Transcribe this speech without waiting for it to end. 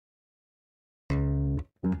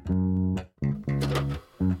Robbie?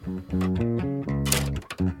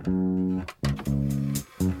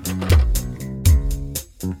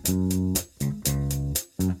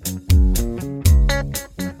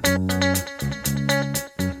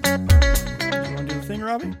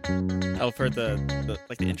 Oh, for the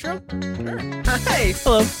intro? Sure. Hi.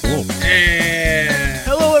 Hello. Hello.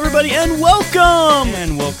 Hello, everybody, and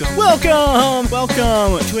welcome!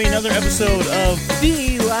 Welcome to another episode of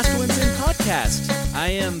The Last Ones In podcast. I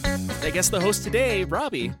am, I guess, the host today,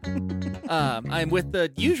 Robbie. I'm with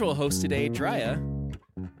the usual host today, Drya.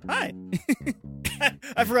 Hi.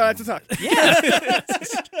 I forgot to talk. Yeah.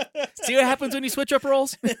 See what happens when you switch up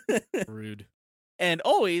roles? Rude. And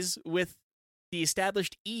always with the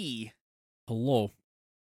established E. Hello.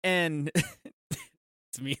 And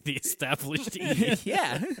It's me, the established E.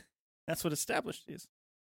 yeah, That's what established is.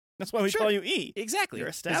 That's why we call you E. exactly. You're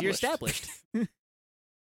 'Cause You're established.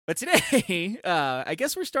 But today, I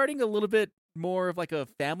guess we're starting a little bit more of like a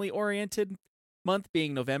family-oriented month,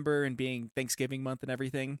 being November and being Thanksgiving month and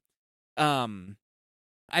everything.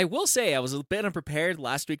 I will say I was a bit unprepared.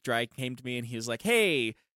 Last week, Dry came to me and he was like,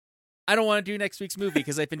 "Hey, I don't want to do next week's movie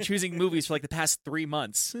because I've been choosing movies for like the past 3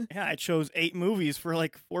 months." Yeah, I chose 8 movies for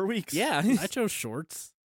like 4 weeks. Yeah. I chose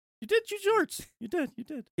shorts. You did choose shorts. You did.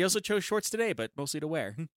 He also chose shorts today, but mostly to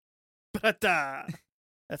wear. But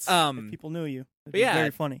that's if people knew you. It'd be yeah.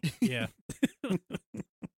 very funny. Yeah.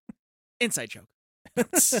 Inside joke.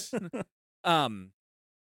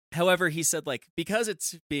 However, he said, like, because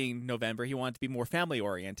it's being November, he wanted to be more family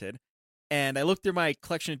oriented. And I looked through my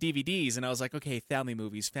collection of DVDs and I was like, okay, family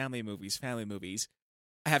movies.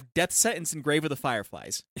 I have Death Sentence and Grave of the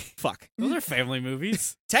Fireflies. Fuck. Those are family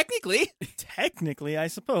movies. Technically. Technically, I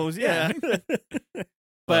suppose, yeah.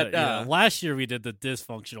 But you know, last year we did the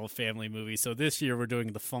dysfunctional family movie, so this year we're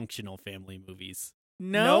doing the functional family movies.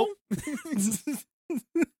 no.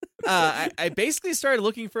 I basically started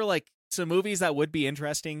looking for, like, some movies that would be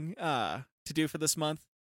interesting to do for this month.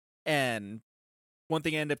 And one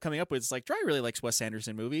thing I ended up coming up with is, like, Dry really likes Wes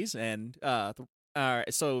Anderson movies. And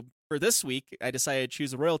so for this week, I decided to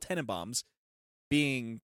choose the Royal Tenenbaums,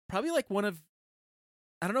 being probably like one of,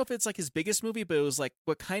 I don't know if it's like his biggest movie, but it was like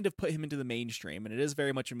what kind of put him into the mainstream. And it is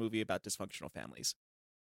very much a movie about dysfunctional families.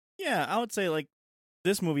 Yeah, I would say, like,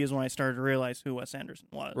 this movie is when I started to realize who Wes Anderson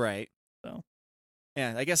was. Right. So.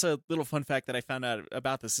 Yeah, I guess a little fun fact that I found out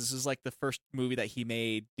about this is like the first movie that he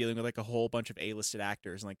made dealing with like a whole bunch of A-listed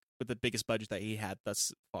actors and like with the biggest budget that he had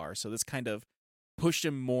thus far. So this kind of pushed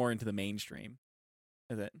him more into the mainstream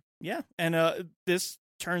with it. Yeah, and this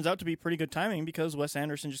turns out to be pretty good timing because Wes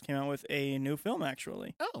Anderson just came out with a new film,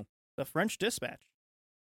 actually. Oh. The French Dispatch.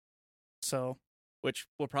 So. Which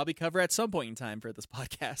we'll probably cover at some point in time for this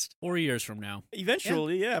podcast. 4 years from now.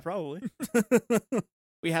 Eventually, yeah probably.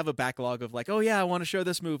 We have a backlog of like, oh yeah, I want to show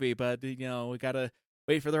this movie, but you know, we gotta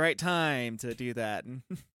wait for the right time to do that.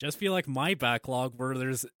 Just feel like my backlog where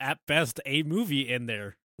there's at best a movie in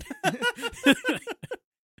there.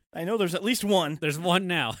 I know there's at least one. There's one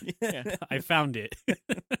now. Yeah. I found it.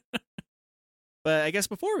 But I guess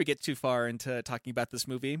before we get too far into talking about this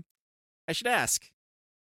movie, I should ask,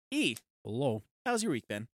 E, Hello. how's your week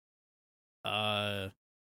been?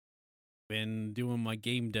 Been doing my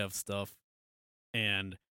game dev stuff.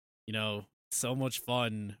 And, you know, so much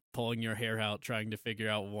fun pulling your hair out trying to figure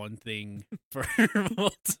out one thing for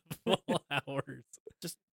multiple hours.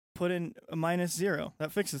 Just put in a -0.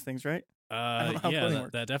 That fixes things, right? don't know how Yeah, coding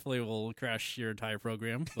works. that definitely will crash your entire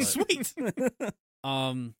program. But, Sweet.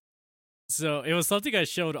 So it was something I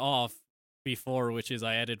showed off before, which is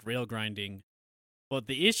I added rail grinding. But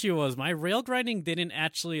the issue was my rail grinding didn't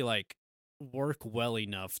actually like work well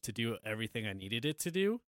enough to do everything I needed it to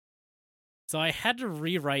do. So I had to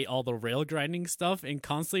rewrite all the rail grinding stuff and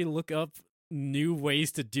constantly look up new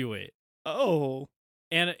ways to do it. Oh.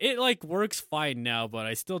 And it like works fine now, but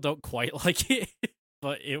I still don't quite like it.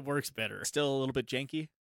 But it works better. Still a little bit janky?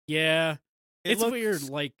 Yeah. It's looks weird,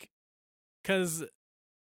 like, because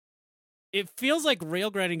it feels like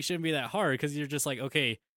rail grinding shouldn't be that hard because you're just like,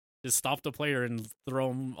 okay, just stop the player and throw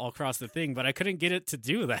them all across the thing. But I couldn't get it to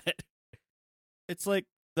do that. It's like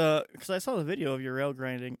because I saw the video of your rail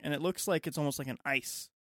grinding, and it looks like it's almost like an ice.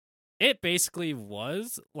 It basically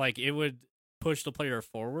was. Like, it would push the player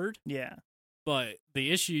forward. Yeah. But the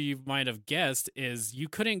issue you might have guessed is you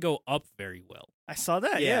couldn't go up very well. I saw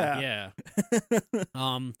that, Yeah.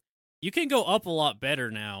 You can go up a lot better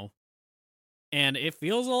now. And it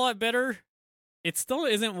feels a lot better. It still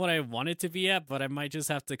isn't what I want it to be at, but I might just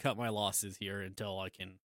have to cut my losses here until I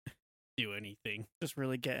can do anything. Just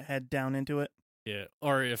really get head down into it. Yeah.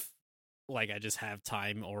 Or if, like, I just have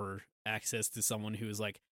time or access to someone who's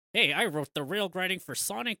like, hey, I wrote the rail grinding for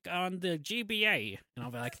Sonic on the GBA. And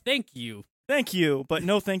I'll be like, thank you. Thank you, but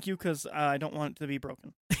no thank you because I don't want it to be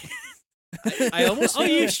broken. I almost Oh,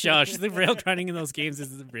 you shush. The rail grinding in those games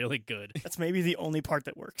is really good. That's maybe the only part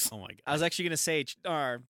that works. Oh my god. I was actually gonna say,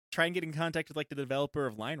 try and get in contact with like the developer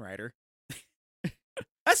of Line Rider.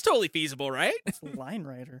 That's totally feasible, right? It's Line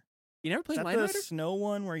Rider. You never Is played that Line the Rider? snow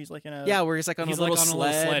one where he's like in a... Yeah, where he's like on He's a little like on a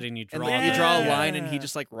sled, little sled and you draw. then you draw a Yeah. line, and he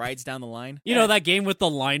just like rides down the line. You know that game with the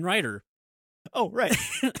line rider. Oh, right.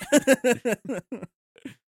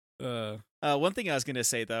 One thing I was gonna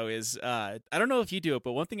say though is, I don't know if you do it,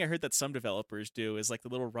 but one thing I heard that some developers do is like the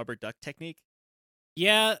little rubber duck technique.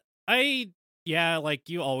 Yeah, like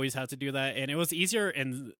you always have to do that, and it was easier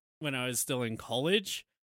when I was still in college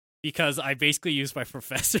because I basically used my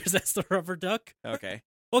professors as the rubber duck. Okay.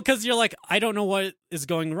 Well, because you're like, I don't know what is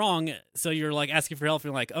going wrong, so you're like asking for help.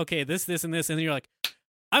 You're like, okay, this, and this, and then you're like,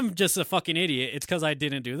 I'm just a fucking idiot. It's because I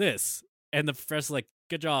didn't do this, and the professor's like,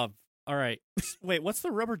 good job. All right. Wait, what's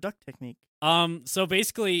the rubber duck technique? So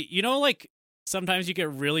basically, like sometimes you get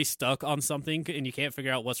really stuck on something and you can't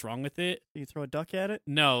figure out what's wrong with it. Do you throw a duck at it?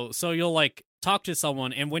 No, so you'll like talk to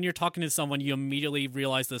someone, and when you're talking to someone, you immediately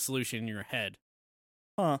realize the solution in your head.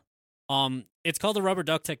 Huh. It's called the rubber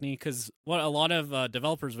duck technique because what a lot of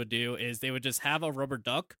developers would do is they would just have a rubber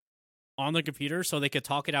duck on the computer so they could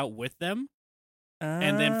talk it out with them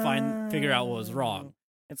and then figure out what was wrong.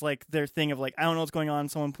 It's like their thing of like, I don't know what's going on.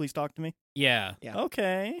 Someone please talk to me. Yeah.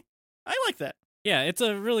 Okay. I like that. Yeah, it's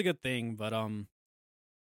a really good thing, but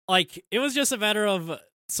like it was just a matter of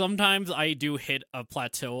sometimes I do hit a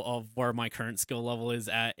plateau of where my current skill level is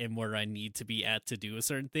at and where I need to be at to do a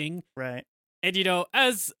certain thing. Right. And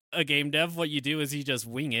as a game dev, what you do is you just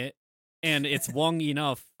wing it, and it's wong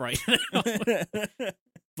enough right now.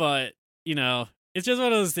 But it's just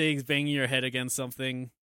one of those things. Banging your head against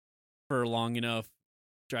something for long enough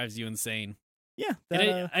drives you insane. Yeah.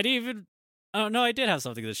 And I didn't even. Oh no, I did have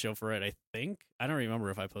something to show for it. I think I don't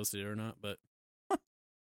remember if I posted it or not, but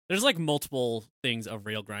there's like multiple things of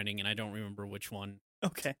rail grinding, and I don't remember which one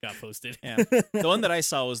okay. got posted. Yeah. The one that I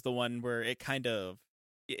saw was the one where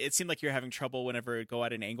it seemed like you're having trouble whenever it go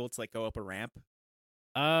at an angle to like go up a ramp.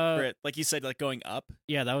 Where it, like you said, like going up.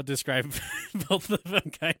 Yeah, that would describe both of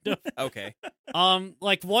them kind of. Okay.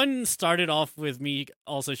 Like one started off with me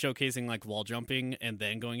also showcasing like wall jumping and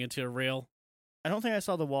then going into a rail. I don't think I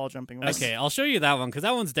saw the wall jumping one. Okay, I'll show you that one because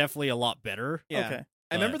that one's definitely a lot better. Yeah. Okay.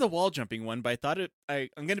 I remember the wall jumping one, but I thought I'm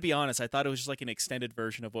going to be honest, I thought it was just like an extended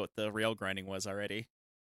version of what the rail grinding was already.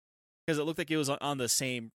 Because it looked like it was on the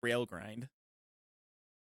same rail grind.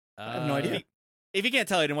 I have no idea. If you can't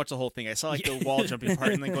tell, I didn't watch the whole thing. I saw like the wall jumping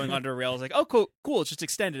part and then going onto a rail. I was like, oh, cool. It's just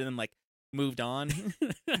extended and then like moved on.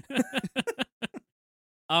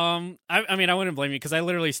 I mean, I wouldn't blame you because I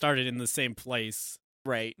literally started in the same place.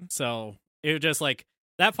 Right. So it was just like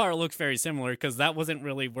that part looked very similar because that wasn't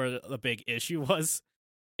really where the big issue was.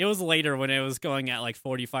 It was later when it was going at like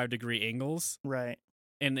 45-degree angles. Right.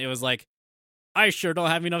 And it was like, I sure don't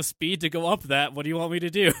have enough speed to go up that. What do you want me to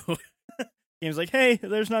do? Game's like, hey,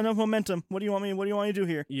 there's not enough momentum. What do you want me to do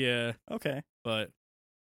here? Yeah. Okay. But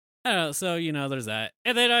I don't know. So, there's that.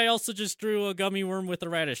 And then I also just drew a gummy worm with a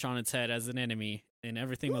radish on its head as an enemy, and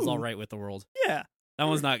everything was all right with the world. Yeah. That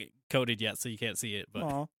one's not coded yet, so you can't see it. But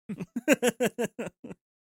Aw.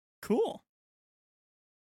 Cool.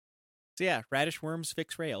 So yeah, radish worms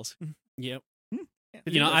fix rails. Yep.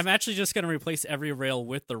 Yeah. I'm actually just going to replace every rail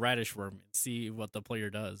with the radish worm and see what the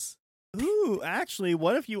player does. Ooh, actually,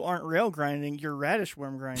 what if you aren't rail grinding, you're radish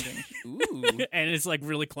worm grinding? Ooh. And it's like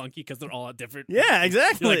really clunky because they're all at different. Yeah, You're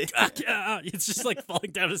exactly. like, it's just like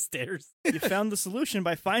falling down the stairs. You found the solution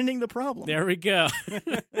by finding the problem. There we go.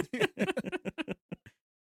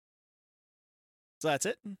 So that's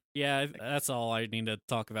it? Yeah, that's all I need to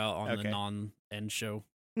talk about on the Okay. non-end show.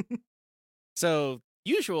 So,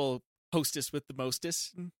 usual hostess with the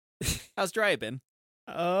mostest. How's Dry been?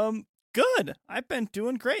 Good. I've been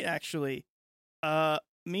doing great, actually.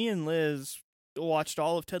 Me and Liz watched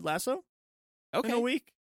all of Ted Lasso in a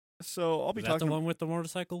week, so I'll be Is that talking. the one with the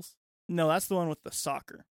motorcycles? No, that's the one with the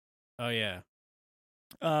soccer. Oh yeah.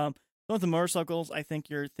 The one with the motorcycles, I think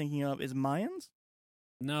you're thinking of is Mayans.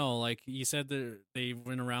 No, like you said that they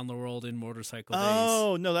went around the world in motorcycle days.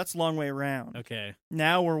 Oh no, that's Long Way Round. Okay.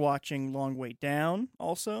 Now we're watching Long Way Down,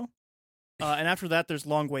 also, and after that, there's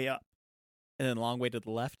Long Way Up. And then long way to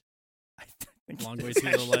the left. I think Long way to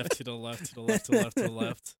the left, to the left, to the left, to the left, to the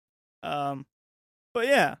left. But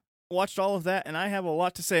yeah, watched all of that, and I have a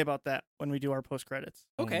lot to say about that when we do our post credits.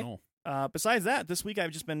 Okay. Oh, no. Besides that, this week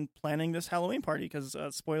I've just been planning this Halloween party because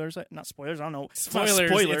spoilers, not spoilers. I don't know. It's not Spoilers.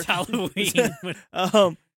 spoiler. It's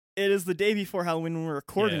Halloween. It is the day before Halloween when we're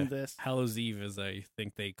recording this. Hallows Eve, as I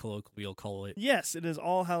think they colloquially call it. Yes, it is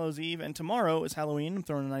All Hallows Eve, and tomorrow is Halloween. I'm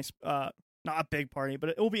throwing a nice, not a big party, but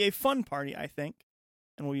it will be a fun party, I think.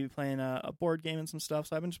 And we'll be playing a board game and some stuff.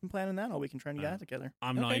 So I've just been planning that all week and trying to get that together.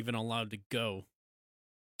 I'm not even allowed to go.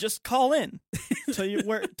 Just call in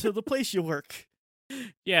to the place you work.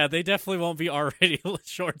 Yeah, they definitely won't be already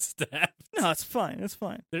short-staffed. No, it's fine. It's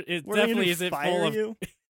fine. It We're definitely gonna isn't fire full of... you.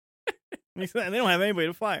 They don't have anybody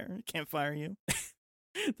to fire. They can't fire you.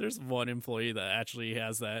 There's one employee that actually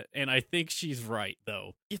has that, and I think she's right,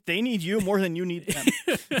 though. If they need you more than you need them.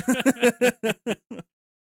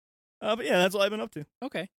 But yeah, that's all I've been up to.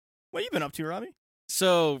 Okay. What have you been up to, Robbie?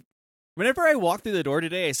 So, whenever I walked through the door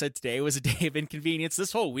today, I said today was a day of inconvenience.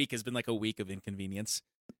 This whole week has been like a week of inconvenience.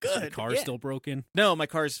 Is the Good. car still broken? No, my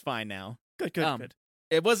car's fine now. Good.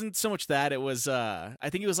 It wasn't so much that. It was, I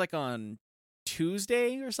think it was like on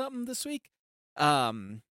Tuesday or something this week. My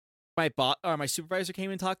supervisor came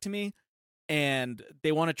and talked to me, and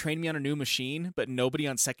they want to train me on a new machine, but nobody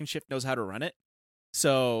on second shift knows how to run it.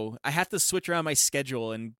 So I have to switch around my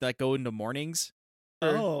schedule and like go into mornings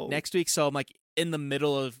for next week. So I'm like in the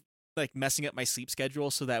middle of like messing up my sleep schedule,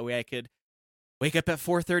 so that way I could wake up at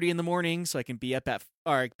 4:30 in the morning, so I can be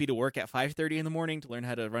be to work at 5:30 in the morning to learn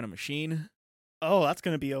how to run a machine. Oh, that's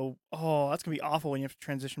gonna be awful when you have to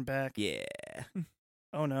transition back. Yeah.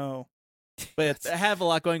 Oh no. But I have a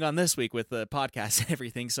lot going on this week with the podcast and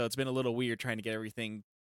everything, so it's been a little weird trying to get everything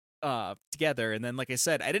together. And then, like I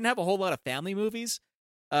said, I didn't have a whole lot of family movies.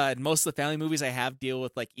 Most of the family movies I have deal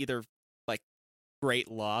with like either like great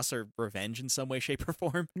loss or revenge in some way, shape, or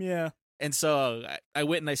form. Yeah. And so I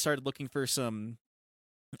went and I started looking for some,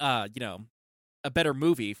 a better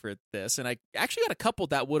movie for this. And I actually got a couple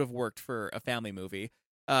that would have worked for a family movie.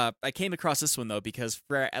 I came across this one, though, because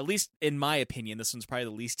for at least in my opinion, this one's probably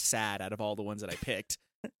the least sad out of all the ones that I picked.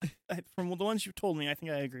 From the ones you told me, I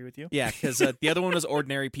think I agree with you. Yeah, because the other one was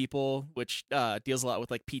Ordinary People, which deals a lot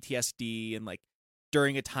with like PTSD and like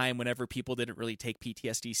during a time whenever people didn't really take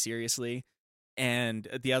PTSD seriously. And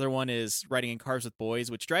the other one is Riding in Cars with Boys,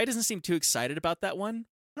 which Dry doesn't seem too excited about that one.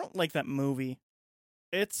 I don't like that movie.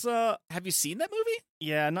 It's Have you seen that movie?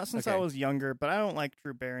 Yeah, not since I Okay. was younger, but I don't like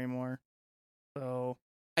Drew Barrymore. So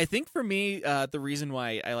I think for me, the reason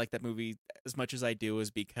why I like that movie as much as I do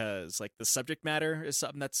is because like the subject matter is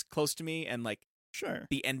something that's close to me, and like sure.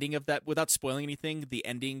 the ending of that, without spoiling anything, the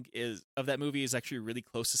ending of that movie is actually really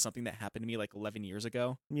close to something that happened to me like 11 years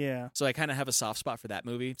ago. Yeah. So I kind of have a soft spot for that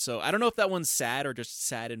movie. So I don't know if that one's sad or just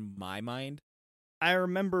sad in my mind. I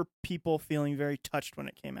remember people feeling very touched when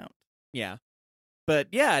it came out. Yeah. But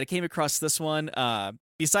yeah, I came across this one.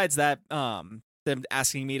 Besides that, them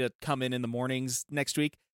asking me to come in the mornings next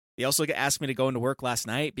week. They also asked me to go into work last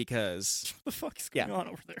night because What the fuck is going on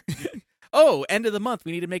over there? oh, end of the month,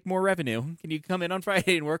 we need to make more revenue. Can you come in on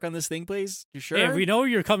Friday and work on this thing, please? You sure? Hey, we know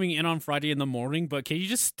you're coming in on Friday in the morning, but can you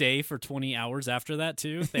just stay for 20 hours after that,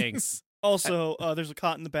 too? Thanks. Also, there's a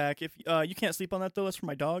cot in the back. If you can't sleep on that, though, that's for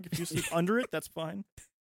my dog. If you sleep under it, that's fine.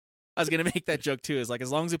 I was gonna make that joke too. Is like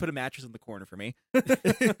as long as they put a mattress in the corner for me. What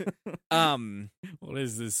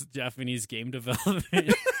is this Japanese game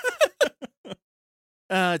development?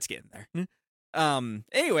 It's getting there.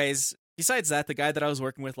 Anyways, besides that, the guy that I was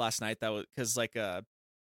working with last night, that was because like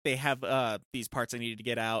they have these parts I needed to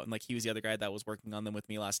get out, and like he was the other guy that was working on them with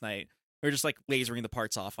me last night. We were just like lasering the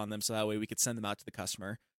parts off on them so that way we could send them out to the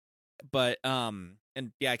customer. But and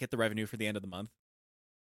yeah, I get the revenue for the end of the month.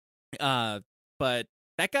 But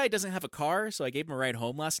that guy doesn't have a car, so I gave him a ride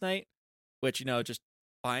home last night, which just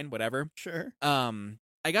fine, whatever. Sure.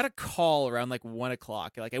 I got a call around like 1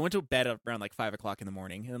 o'clock. Like I went to bed around like 5 o'clock in the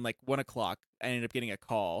morning, and then like 1 o'clock, I ended up getting a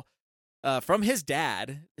call from his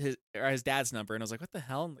dad, his dad's number, and I was like, "What the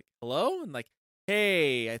hell?" I'm like, "Hello," and like,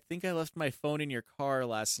 "Hey, I think I left my phone in your car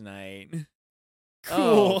last night." Cool.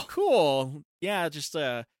 Oh, cool. Yeah, just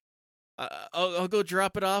I'll go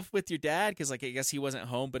drop it off with your dad because like I guess he wasn't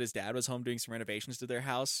home, but his dad was home doing some renovations to their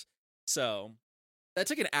house. So that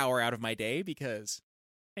took an hour out of my day because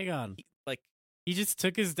Hang on. like. He just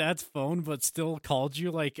took his dad's phone, but still called you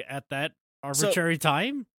like at that arbitrary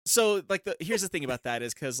time? So like here's the thing about that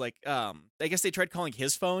is because like I guess they tried calling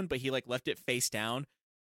his phone, but he like left it face down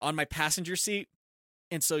on my passenger seat,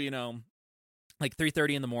 and so like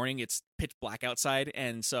 3:30 in the morning, it's pitch black outside,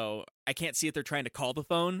 and so I can't see if they're trying to call the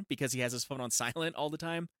phone because he has his phone on silent all the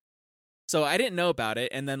time. So I didn't know about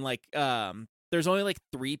it, and then like there's only like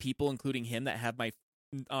 3 people, including him, that have my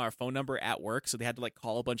phone number at work, so they had to like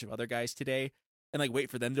call a bunch of other guys today. And like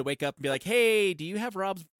wait for them to wake up and be like, "Hey, do you have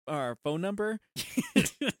Rob's phone number?" No?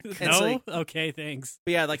 So, Okay, thanks.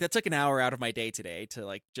 but yeah, like that took an hour out of my day today to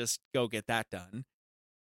like just go get that done.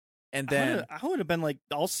 And then I would have been like,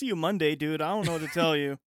 I'll see you Monday, dude. I don't know what to tell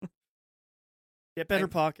you. Get better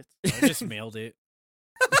pockets. I just mailed it.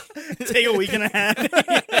 Take a week and a half.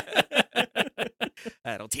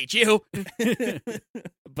 that'll teach you.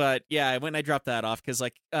 But yeah, I went and I dropped that off because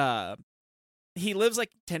like he lives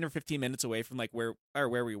like 10 or 15 minutes away from like where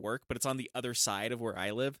we work, but it's on the other side of where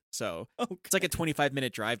I live. So it's like a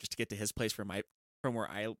 25-minute drive just to get to his place from where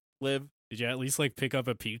I live. Did you at least like pick up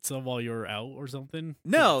a pizza while you were out or something?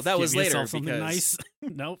 No, that Give was later yourself something because nice.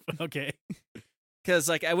 Nope. Okay. because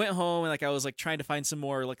like I went home and like I was like trying to find some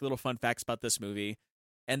more like little fun facts about this movie.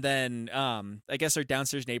 And then I guess our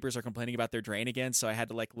downstairs neighbors are complaining about their drain again, so I had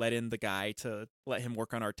to like let in the guy to let him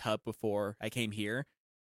work on our tub before I came here.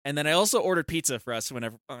 And then I also ordered pizza for us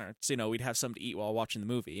whenever so, we'd have something to eat while watching the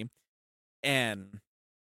movie. And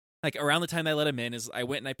like around the time I let him in is I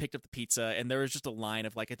went and I picked up the pizza, and there was just a line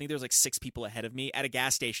of like I think there was like 6 people ahead of me at a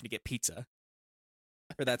gas station to get pizza.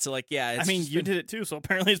 For that, so like yeah, I mean you did it too, so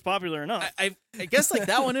apparently it's popular enough. I guess like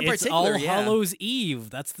that one in it's particular. All yeah. Hallows Eve.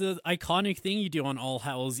 That's the iconic thing you do on All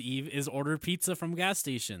Hallows Eve is order pizza from gas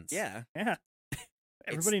stations. Yeah.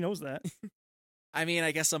 Everybody knows that. I mean,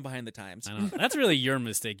 I guess I'm behind the times. I know. That's really your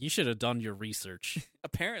mistake. You should have done your research.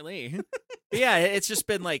 Apparently. But yeah, it's just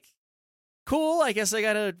been like cool. I guess I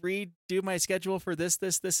gotta redo my schedule for this,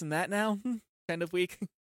 and that now. Kind of week.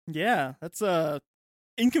 Yeah, that's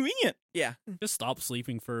inconvenient. Yeah. Just stop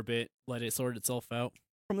sleeping for a bit. Let it sort itself out.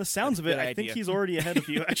 From the sounds of it, Good I think idea. he's already ahead of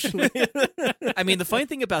you, actually. I mean, the funny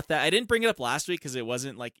thing about that, I didn't bring it up last week because it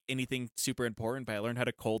wasn't like anything super important, but I learned how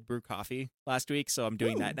to cold brew coffee last week, so I'm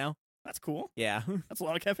doing that now. That's cool. Yeah. That's a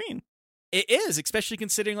lot of caffeine. It is, especially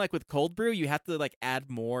considering like with cold brew, you have to like add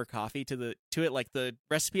more coffee to it. Like the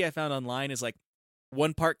recipe I found online is like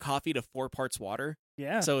 1 part coffee to 4 parts water.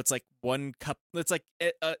 Yeah. So it's like 1 cup. It's like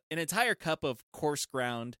an entire cup of coarse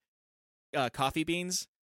ground coffee beans,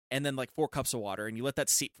 and then like 4 cups of water, and you let that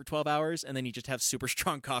steep for 12 hours, and then you just have super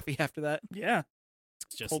strong coffee after that. Yeah.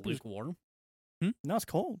 It's just Cold brew's- lukewarm. No, it's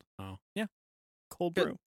cold. Oh. Yeah. Cold Good.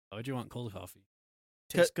 brew. Why would you want cold coffee?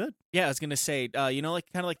 Tastes good. Yeah, I was gonna say,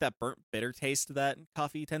 like kind of like that burnt bitter taste that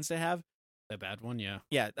coffee tends to have. The bad one, yeah.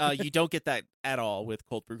 Yeah, you don't get that at all with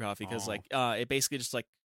cold brew coffee because Oh. like it basically just like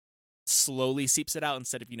slowly seeps it out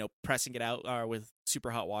instead of pressing it out with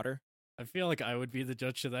super hot water. I feel like I would be the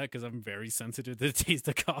judge to that because I'm very sensitive to the taste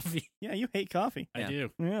of coffee. Yeah, you hate coffee. Yeah. I do.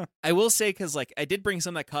 Yeah. I will say because like I did bring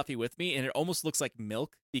some of that coffee with me, and it almost looks like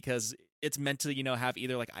milk because it's meant to have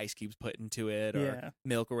either like ice cubes put into it or Yeah.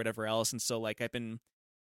 milk or whatever else. And so like I've been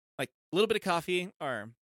like a little bit of coffee, or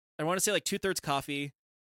I want to say like 2/3 coffee,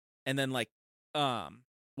 and then like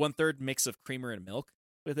 1/3 mix of creamer and milk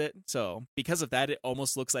with it. So because of that, it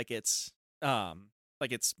almost looks like it's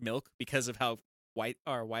milk because of how white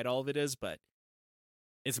all of it is. But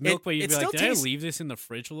It's milk, but you'd it be like, still did tastes- I leave this in the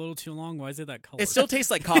fridge a little too long? Why is it that color? it still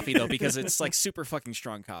tastes like coffee though because it's like super fucking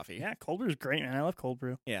strong coffee. Yeah, cold brew is great, man. I love cold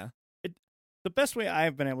brew. Yeah. The best way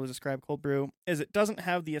I've been able to describe cold brew is it doesn't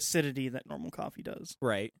have the acidity that normal coffee does.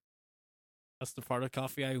 Right. That's the part of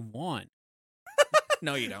coffee I want.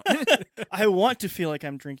 No, you don't. I want to feel like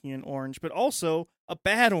I'm drinking an orange, but also a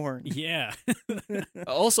bad orange. Yeah.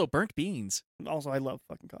 Also, burnt beans. Also, I love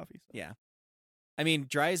fucking coffee. So. Yeah. I mean,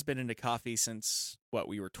 Dry's been into coffee since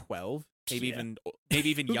we were 12, maybe Yeah.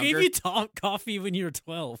 even Who younger. gave you coffee when you were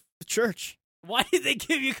 12? The church Why did they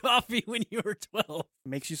give you coffee when you were 12?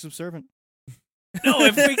 makes you subservient. No,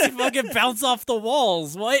 it makes you fucking bounce off the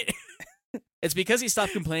walls. What? It's because he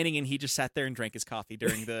stopped complaining and he just sat there and drank his coffee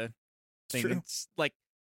during the thing. True. It's like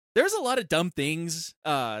there's a lot of dumb things.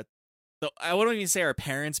 I wouldn't even say our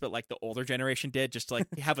parents, but like the older generation did, just to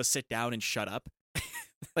like have us sit down and shut up.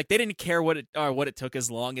 Like they didn't care what it took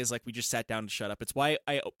as long as like we just sat down and shut up. It's why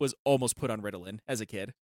I was almost put on Ritalin as a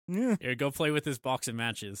kid. Yeah. Here, go play with this box of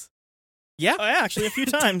matches. Yeah, Oh, yeah, actually, a few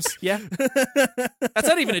times. yeah. That's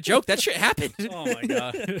not even a joke. That shit happened. Oh my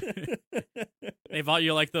god. They bought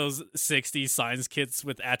you like those 60s science kits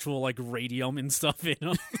with actual like radium and stuff in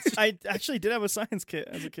them. I actually did have a science kit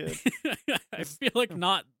as a kid. I feel like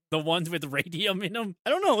not the ones with radium in them. I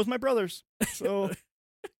don't know. It was my brother's. So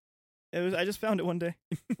it was. I just found it one day.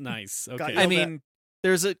 Nice. Got Okay. you. I mean,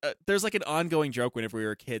 there's like an ongoing joke whenever we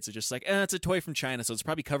were kids. It's just like, it's a toy from China, so it's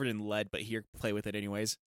probably covered in lead, but here, play with it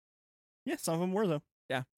anyways. Yeah, some of them were though.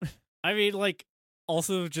 I mean, like,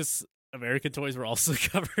 also just American toys were also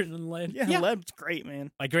covered in lead. Yeah, Yeah. lead's great,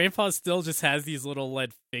 man. My grandpa still just has these little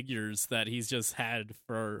lead figures that he's just had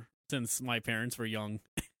since my parents were young.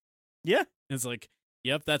 Yeah. It's like,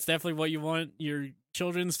 yep, that's definitely what you want your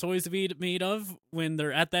children's toys to be made of when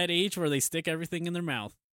they're at that age where they stick everything in their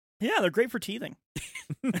mouth. Yeah, they're great for teething.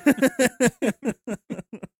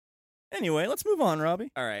 Anyway, let's move on,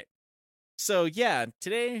 Robbie. All right. So yeah,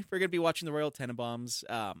 today we're gonna be watching the Royal Tenenbaums.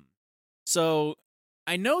 So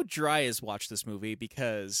I know Dry has watched this movie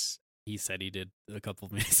because He said he did a couple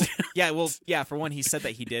of minutes. for one, he said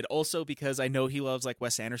that he did. Also because I know he loves like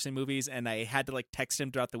Wes Anderson movies, and I had to like text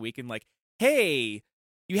him throughout the weekend, like, "Hey,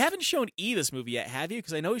 you haven't shown E this movie yet, have you?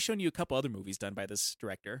 Because I know he's shown you a couple other movies done by this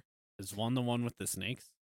director." Is one the one with the snakes?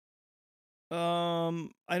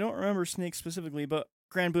 I don't remember Snake specifically, but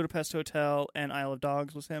Grand Budapest Hotel and Isle of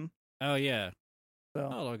Dogs was him. Oh yeah. So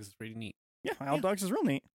Oh, Dogs is pretty neat. yeah, Isle of Dogs is real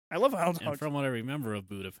neat. I love Isle of And Dogs. from what I remember of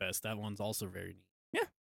Budapest, that one's also very neat.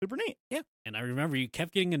 Super neat. And I remember you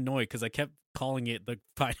kept getting annoyed because I kept calling it the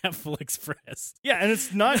Pineapple Express. Yeah, and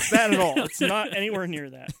it's not that at all. It's not anywhere near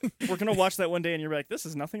that. We're gonna watch that one day, and you're like, "This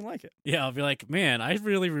is nothing like it." Yeah, I'll be like, man, I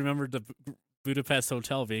really remembered the Budapest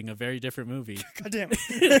Hotel being a very different movie. God damn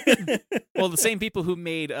it. Well, the same people who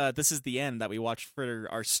made This Is the End that we watched for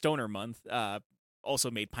our Stoner month also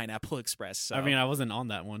made Pineapple Express. So. I mean, I wasn't on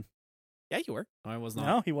that one. Yeah, you were. No, I was not.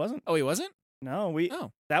 No, he wasn't. Oh, he wasn't? No,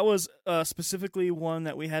 Oh. that was specifically one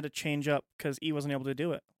that we had to change up because E wasn't able to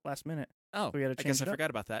do it last minute. Oh, We had to I change guess it I up. forgot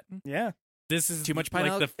about that. Yeah, This is Too much like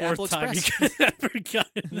Pineapple the fourth time you Express. guys ever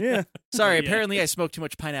gotten yeah. Sorry, Yeah. apparently I smoked too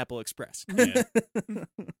much Pineapple Express. Yeah.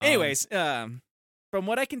 Anyways, from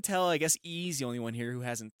what I can tell, I guess E's the only one here who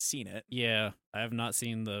hasn't seen it. Yeah, I have not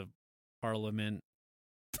seen the Parliament,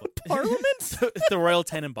 Parliament. The Royal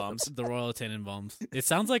Tenenbaums. the Royal Tenenbaums. It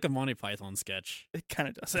sounds like a Monty Python sketch. It kind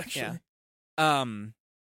of does actually. Yeah.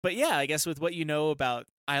 But yeah, I guess with what you know about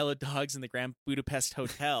Isle of Dogs and the Grand Budapest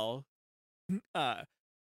Hotel,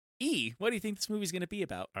 E, what do you think this movie's going to be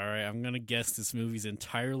about? All right, I'm gonna guess this movie's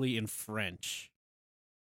entirely in French.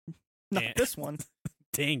 Not And- this one.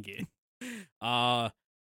 Dang it. And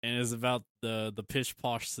it's about the pish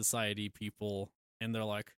posh society people, and they're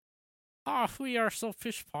like, we are so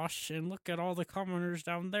pish posh, and look at all the commoners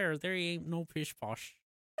down there. There ain't no pish posh.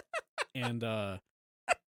 And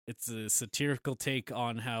it's a satirical take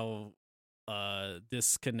on how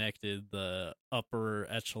disconnected the upper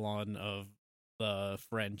echelon of the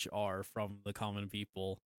French are from the common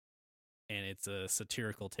people, and it's a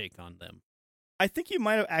satirical take on them. I think you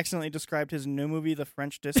might have accidentally described his new movie, The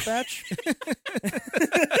French Dispatch.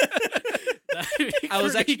 I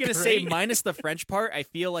was actually going to say, great. minus the French part, I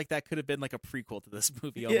feel like that could have been like a prequel to this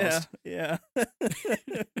movie almost. Yeah.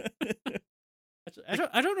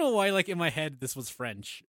 I don't know why, like, in my head, this was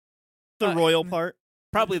French. The royal part.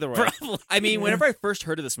 Probably the Royal. Probably. I mean, Yeah. whenever I first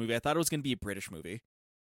heard of this movie, I thought it was going to be a British movie.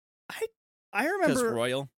 I Because remember.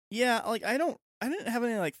 Royal. Yeah, like I didn't have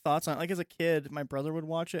any like thoughts on it. Like as a kid, my brother would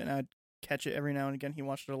watch it, and I'd catch it every now and again. He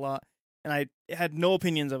watched it a lot, and I had no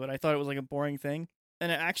opinions of it. I thought it was like a boring thing.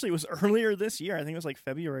 And it actually was earlier this year. I think it was like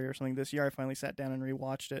February or something this year. I finally sat down and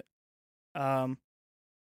rewatched it.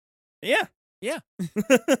 Yeah.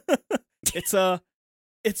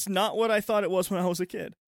 It's not what I thought it was when I was a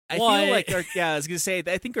kid. I Why? feel like, I was going to say,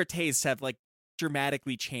 I think our tastes have like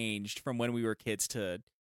dramatically changed from when we were kids to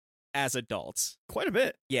as adults. Quite a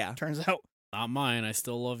bit, Yeah. turns out. Not mine. I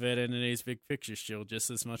still love Ed and Eddie's Big Picture Show just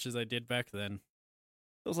as much as I did back then.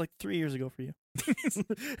 It was like 3 years ago for you.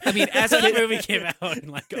 I mean, as That a movie came out in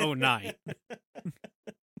like 2009.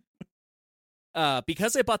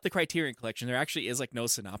 because I bought the Criterion Collection, there actually is like no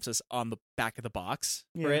synopsis on the back of the box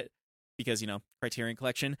for Yeah. it. Because, Criterion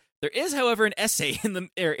Collection. There is, however, an essay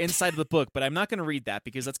inside of the book, but I'm not going to read that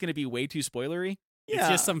because that's going to be way too spoilery. It's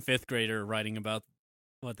just some fifth grader writing about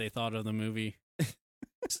what they thought of the movie.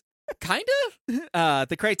 Kind of.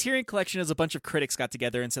 The Criterion Collection is a bunch of critics got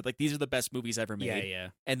together and said, like, these are the best movies ever made. Yeah.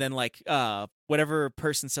 And then, like, whatever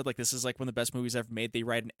person said, like, this is, like, one of the best movies ever made, they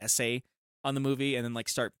write an essay on the movie and then, like,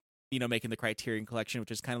 start, making the Criterion Collection,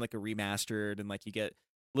 which is kind of like a remastered, and, like, you get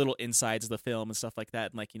little insides of the film and stuff like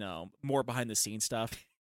that, and, like, more behind-the-scenes stuff.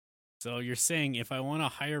 So you're saying if I want a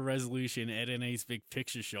higher resolution Ed and Eddie's Big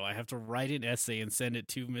Picture Show, I have to write an essay and send it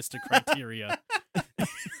to Mr. Criteria.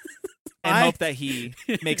 And hope that he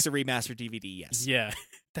makes a remastered DVD, yes. Yeah.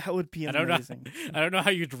 That would be I don't know. amazing. I don't know how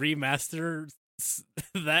you'd remaster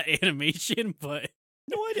that animation, but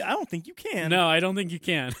No idea. I don't think you can. no, I don't think you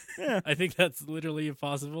can. Yeah. I think that's literally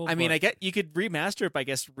impossible. I mean, but I get you could remaster it by, I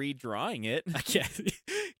guess, redrawing it. I can't.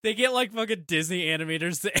 They get like fucking Disney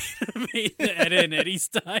animators to animate the Ed and Eddie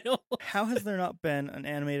style. How has there not been an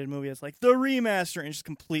animated movie that's like the remaster and just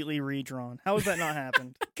completely redrawn? How has that not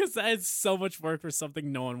happened? Because that is so much work for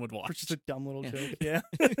something no one would For watch. just a dumb little Yeah. joke.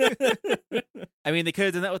 Yeah. I mean, they could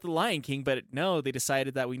have done that with The Lion King, but no, they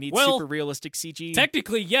decided that we need Well, super realistic CG.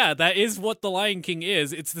 Technically, yeah, that is what The Lion King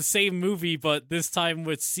is. It's the same movie, but this time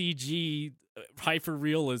with CG hyper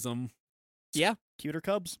realism. Cuter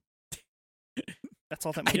cubs. That's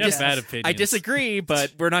all that I movie You have just- bad has. opinions. I disagree,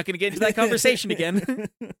 but we're not going to get into that conversation again.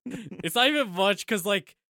 It's not even much because,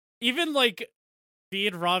 like, even like me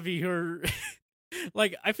and Robbie, who are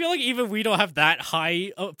like, I feel like even we don't have that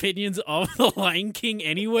high opinions of the Lion King,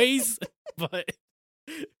 anyways. But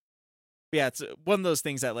Yeah, it's one of those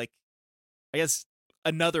things that, like, I guess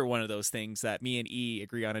another one of those things that me and E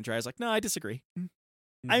agree on, and Dry's like, no, I disagree.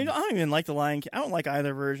 I don't even like the Lion King. I don't like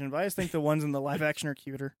either version, but I just think the ones in the live action are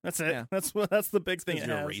cuter. That's it. Yeah. That's the big thing. because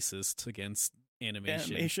It you're has. racist against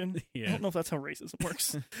animation. Animation. I Yeah. don't know if that's how racism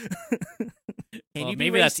works. Can Well, you be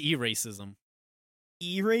maybe that's racist? e-racism.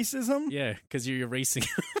 E-racism? Yeah, because you're erasing.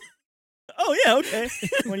 Oh yeah, okay.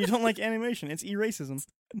 When you don't like animation, it's e-racism.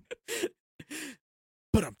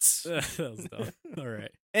 But That was dumb. All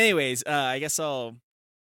right. anyways, I guess I'll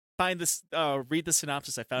find this, read the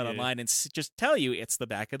synopsis I found Yeah. online, and just tell you it's the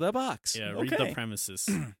back of the box. Yeah, read the Okay. premises.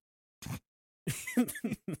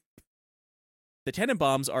 The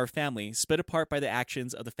Tenenbaums are a family split apart by the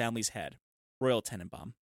actions of the family's head, Royal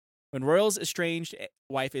Tenenbaum. When Royal's estranged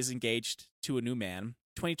wife is engaged to a new man,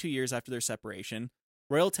 22 years after their separation,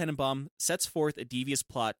 Royal Tenenbaum sets forth a devious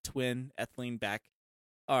plot to win Etheline back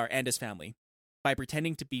and his family by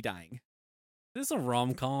pretending to be dying. This is a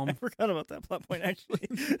rom-com. I forgot about that plot point actually.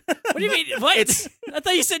 What do you mean? What? It's- I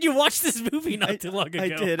thought you said you watched this movie not too long ago. I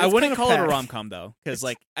did. I It's wouldn't kinda call it a packed. rom-com, though, because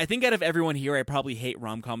like I think out of everyone here, I probably hate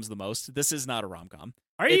rom-coms the most. This is not a rom-com.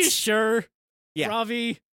 Are you It's- sure? Yeah.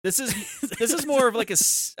 Robbie? This is more of like a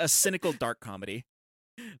cynical dark comedy.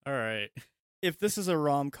 All right. If this is a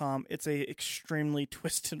rom-com, it's a extremely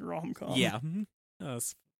twisted rom-com. Yeah.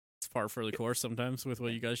 It's par for the course sometimes with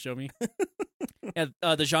what you guys show me. And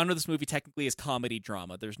the genre of this movie technically is comedy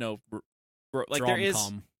drama. There's no like there is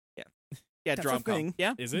Drom-com. yeah That's a drom-com. thing.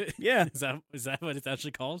 Yeah. Is it? Yeah. Is that what it's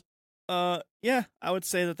actually called? Yeah, I would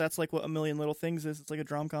say that's like what A Million Little Things is. It's like a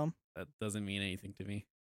drom-com. That doesn't mean anything to me.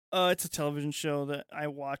 It's a television show that I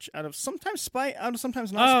watch out of sometimes spite, out of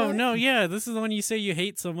sometimes not spite. Oh, no, yeah. This is the one you say you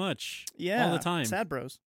hate so much. Yeah. all the time. Sad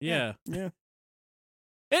Bros. Yeah. Yeah.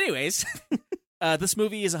 Anyways, this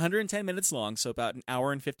movie is 110 minutes long, so about an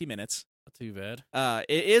hour and 50 minutes. Not too bad.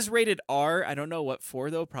 It is rated R. I don't know what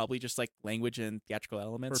for though. Probably just like language and theatrical For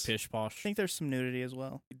elements. pish I posh. think there's some nudity as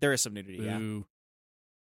well. There is some nudity. Boo.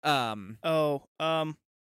 Yeah.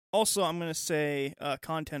 Also I'm gonna say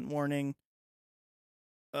content warning.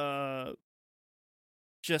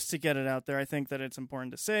 Just to get it out there, I think that it's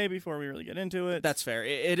important to say before we really get into it. That's fair.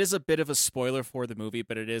 It is a bit of a spoiler for the movie,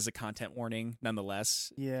 but it is a content warning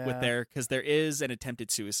nonetheless. yeah. Because there is an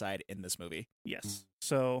attempted suicide in this movie. Yes.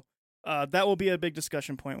 So that will be a big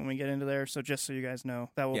discussion point when we get into there. So just so you guys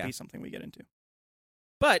know, that will Yeah. be something we get into.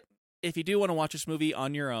 But if you do want to watch this movie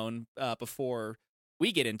on your own before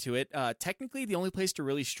we get into it, technically the only place to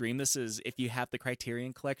really stream this is if you have the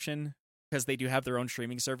Criterion Collection, because they do have their own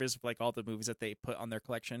streaming service with like all the movies that they put on their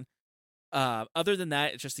collection. Other than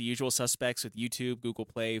that, it's just the usual suspects with YouTube, Google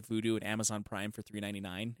Play, Vudu, and Amazon Prime for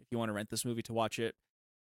 $3.99 if you want to rent this movie to watch it.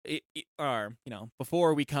 Or,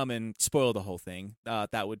 before we come and spoil the whole thing,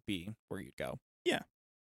 that would be where you'd go. Yeah.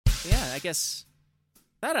 Yeah, I guess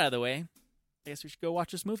that out of the way, I guess we should go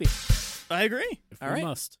watch this movie. I agree. If All we right.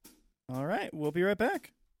 must. All right. We'll be right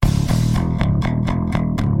back.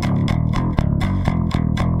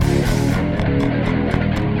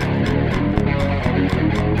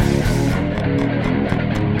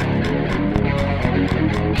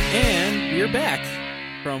 And we're back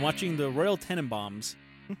from watching the Royal Tenenbaums.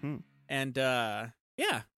 Mm-hmm. And yeah.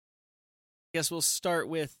 I guess we'll start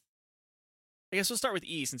with E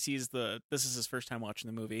since this is his first time watching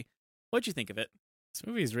the movie. What'd you think of it? This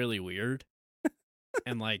movie is really weird.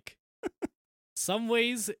 And like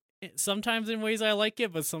sometimes in ways I like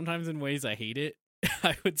it, but sometimes in ways I hate it.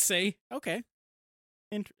 I would say. Okay.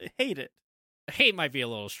 Hate it. Hate might be a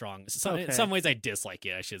little strong. In Okay. some ways I dislike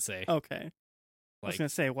it, I should say. Okay. I was Like gonna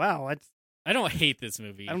say, wow. I don't hate this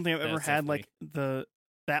movie. I don't think I've ever That's had definitely- like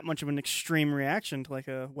that much of an extreme reaction to like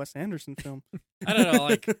a Wes Anderson film. I don't know,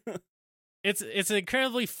 like it's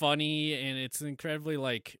incredibly funny and it's incredibly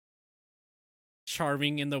like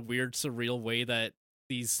charming in the weird surreal way that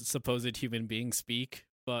these supposed human beings speak,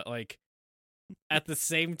 but like at the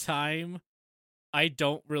same time I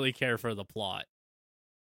don't really care for the plot.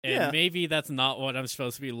 And Yeah. maybe that's not what I'm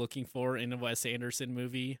supposed to be looking for in a Wes Anderson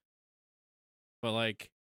movie. But like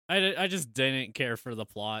I just didn't care for the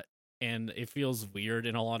plot and it feels weird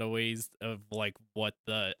in a lot of ways of like what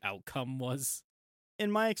the outcome was.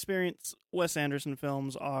 In my experience, Wes Anderson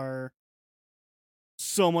films are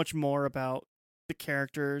so much more about the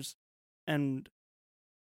characters and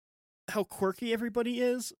how quirky everybody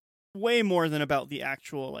is, way more than about the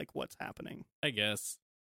actual like what's happening. I guess.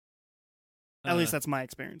 At least that's my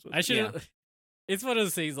experience with I it. should. It's one of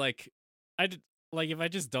those things like if I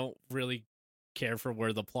just don't really care for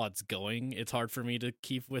where the plot's going, it's hard for me to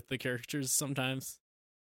keep with the characters sometimes.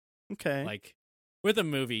 Okay. Like with a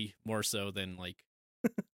movie more so than like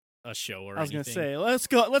a show or I was anything. gonna say, let's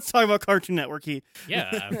talk about Cartoon Network, Heath.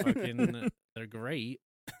 Yeah, they're great.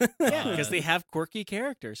 Yeah, because they have quirky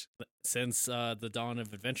characters. Since the dawn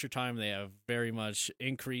of Adventure Time, they have very much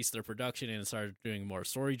increased their production and started doing more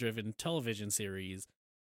story-driven television series.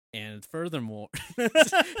 And furthermore,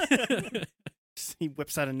 He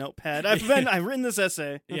whips out a notepad. I've written this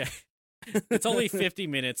essay. yeah, it's only 50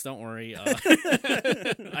 minutes. Don't worry.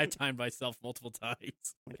 I timed myself multiple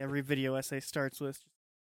times. Like every video essay starts with.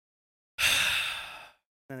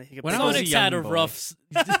 When I was a Sonic's young had a boy. rough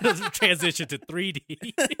transition to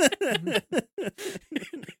 3D.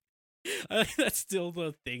 I think that's still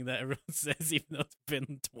the thing that everyone says, even though it's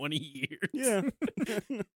been 20 years. Yeah.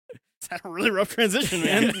 It's had a really rough transition,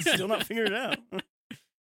 man. Still not figured it out.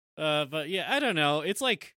 But yeah, I don't know. It's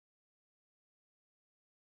like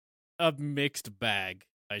a mixed bag,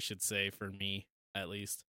 I should say, for me, at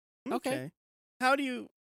least. Okay. How do you?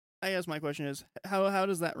 I guess my question is, how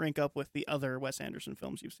does that rank up with the other Wes Anderson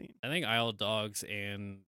films you've seen? I think Isle of Dogs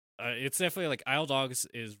and it's definitely like Isle of Dogs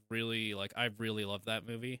is really like I really love that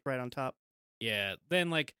movie. Right on top. Yeah.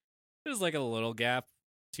 Then like there's like a little gap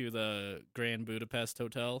to the Grand Budapest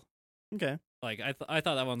Hotel. Okay. Like I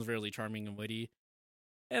thought that one's really charming and witty.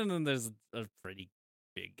 And then there's a pretty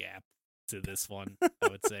big gap to this one, I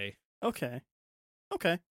would say. Okay.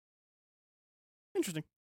 Interesting.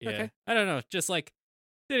 Yeah. Okay. I don't know. Just like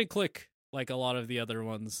didn't click like a lot of the other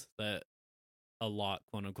ones that quote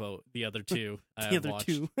unquote, the other two I The have other watched.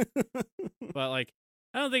 two. But like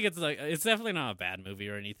I don't think it's definitely not a bad movie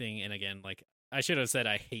or anything. And again, like I should have said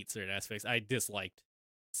I hate certain aspects. I disliked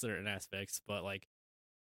certain aspects, but like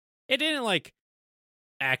it didn't like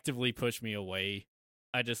actively push me away.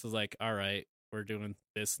 I just was like, all right, we're doing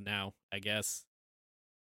this now, I guess.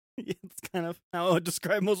 It's kind of how I would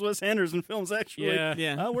describe most Wes Anderson films, actually. Yeah.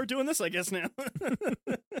 Yeah. We're doing this, I guess, now.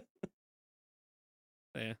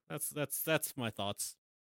 Yeah, that's my thoughts.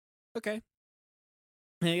 Okay.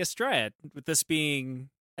 I guess try it. With this being,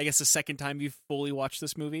 I guess, the second time you've fully watched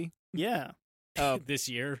this movie. Yeah. Oh, This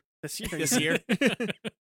year. This year. this year.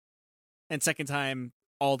 And second time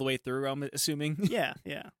all the way through, I'm assuming. Yeah.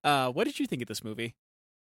 What did you think of this movie?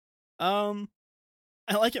 I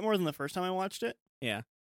like it more than the first time I watched it. Yeah.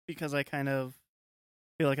 Because I kind of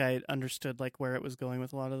feel like I understood like where it was going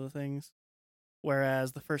with a lot of the things.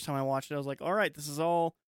 Whereas the first time I watched it, I was like, all right, this is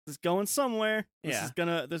going somewhere. There's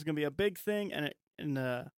gonna be a big thing, and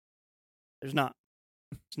there's not.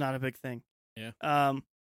 It's not a big thing. Yeah.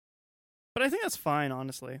 But I think that's fine,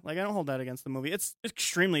 honestly. Like, I don't hold that against the movie. It's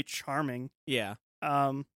extremely charming. Yeah.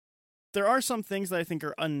 There are some things that I think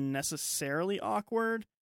are unnecessarily awkward,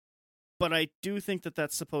 but I do think that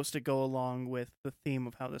that's supposed to go along with the theme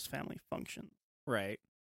of how this family functions. Right.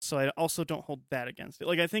 So I also don't hold that against it.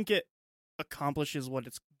 Like, I think it accomplishes what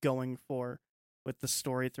it's going for with the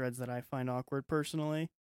story threads that I find awkward personally.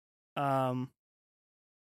 But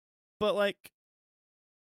like,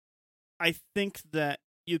 I think that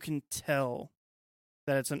you can tell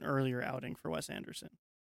that it's an earlier outing for Wes Anderson.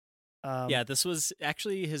 Yeah, this was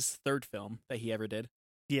actually his third film that he ever did.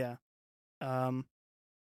 Yeah. I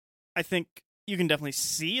think you can definitely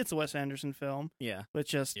see it's a Wes Anderson film Yeah. with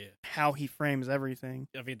just Yeah. how he frames everything.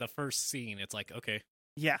 I mean, the first scene, it's like, okay,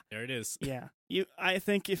 Yeah. there it is. Yeah. I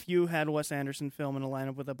think if you had a Wes Anderson film in a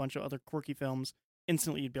lineup with a bunch of other quirky films,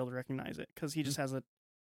 instantly you'd be able to recognize it because he just has a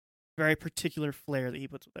very particular flair that he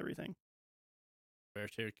puts with everything.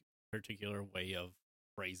 Very particular way of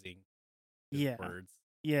phrasing Yeah. words.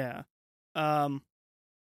 Yeah.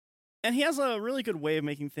 And he has a really good way of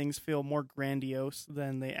making things feel more grandiose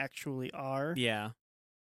than they actually are. Yeah.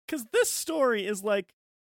 Because this story is like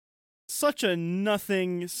such a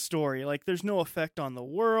nothing story. Like, there's no effect on the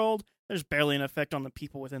world. There's barely an effect on the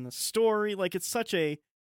people within the story. Like, it's such a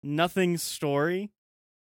nothing story.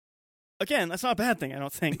 Again, that's not a bad thing, I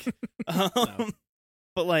don't think. No.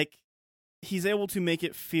 But, like, he's able to make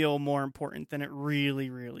it feel more important than it really,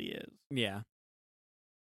 really is. Yeah.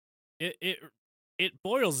 It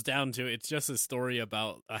boils down to it's just a story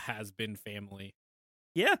about a has-been family.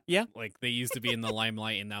 Yeah. Like they used to be in the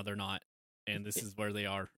limelight and now they're not, and this is where they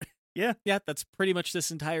are. Yeah, that's pretty much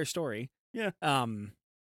this entire story. Yeah.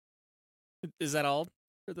 Is that all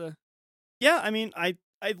for the? Yeah, I mean, I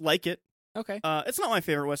like it. Okay. It's not my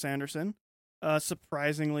favorite Wes Anderson.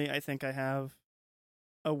 Surprisingly, I think I have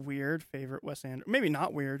a weird favorite Wes Anderson. Maybe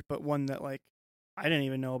not weird, but one that like I didn't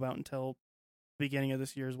even know about until the beginning of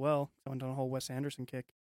this year as well. I went on a whole Wes Anderson kick.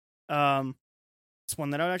 it's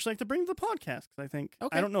one that I would actually like to bring to the podcast because I think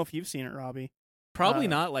Okay. I don't know if you've seen it, Robbie. Probably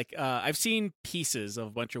not. Like, I've seen pieces of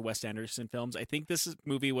a bunch of Wes Anderson films. I think this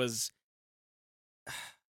movie was.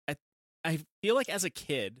 I feel like as a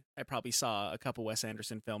kid, I probably saw a couple Wes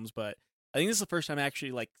Anderson films, but I think this is the first time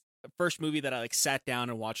actually like the first movie that I like sat down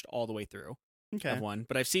and watched all the way through Okay. of one.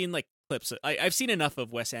 But I've seen like clips. I've seen enough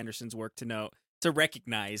of Wes Anderson's work to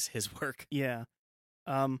recognize his work. Yeah.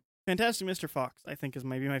 Fantastic Mr. Fox, I think, is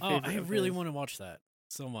maybe my favorite. I of really his. want to watch that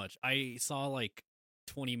so much. I saw like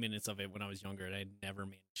 20 minutes of it when I was younger, and I never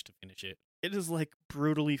managed to finish it. It is like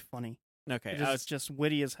brutally funny. Okay, It is just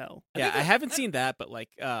witty as hell. yeah, I haven't seen that, but like,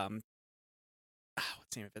 what's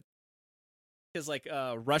the name of it? Because like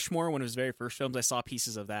Rushmore, one of his very first films, I saw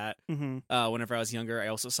pieces of that. Mm-hmm. Whenever I was younger, I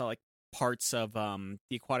also saw like parts of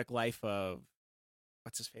The Aquatic Life of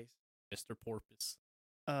what's his face? Mr. Porpoise.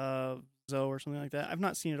 Zoe or something like that. I've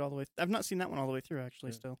not seen it all the way. I've not seen that one all the way through,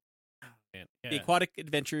 actually. Yeah. Still. Man, The yeah. Aquatic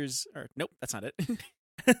Adventures, or nope, that's not it.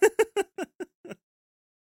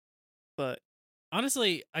 But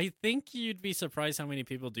Honestly, I think you'd be surprised how many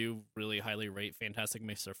people do really highly rate Fantastic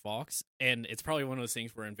Mr. Fox, and it's probably one of those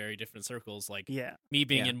things we're in very different circles. Like yeah, me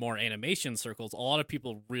being Yeah. in more animation circles, a lot of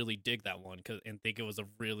people really dig that one and think it was a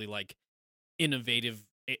really like innovative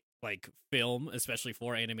like film, especially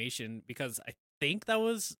for animation. Because I think that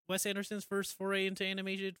was Wes Anderson's first foray into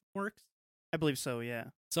animated works. I believe so. Yeah.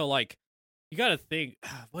 So like, you got to think,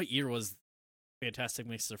 what year was Fantastic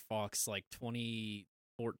Mr. Fox? Like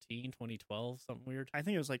 2014, 2012, something weird. I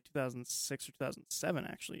think it was like 2006 or 2007.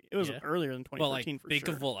 Actually, it was Yeah. earlier than 2014 Well, like for think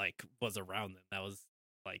sure. of what like was around then. That was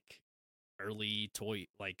like early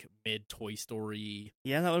mid Toy Story.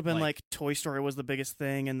 Yeah, that would have been like- like Toy Story was the biggest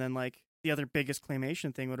thing, and then like the other biggest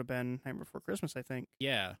claymation thing would have been Nightmare Before Christmas, I think.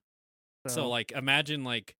 Yeah. So like imagine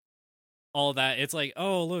like all that. It's like,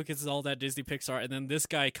 oh look, it's all that Disney Pixar, and then this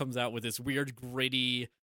guy comes out with this weird, gritty,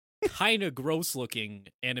 kind of gross looking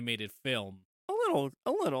animated film.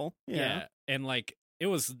 a little, yeah. And like it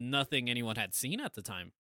was nothing anyone had seen at the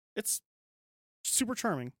time. It's super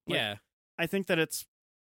charming. Like, Yeah. I think that it's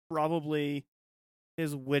probably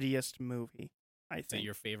his wittiest movie. I Is it think.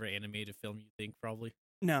 your favorite animated film? You think probably?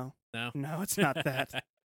 No, No, it's not that.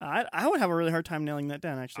 I would have a really hard time nailing that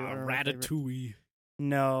down. Actually, what are my favorite- Ratatouille.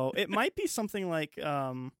 No, it might be something like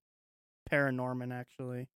Paranorman.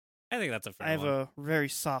 Actually, I think that's a fair I have one. a very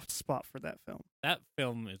soft spot for that film. That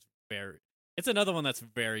film is very. It's another one that's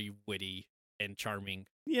very witty and charming.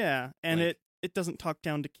 Yeah, and Like- it doesn't talk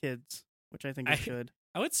down to kids, which I think it should.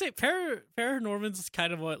 I would say Paranorman's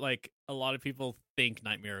kind of what like a lot of people think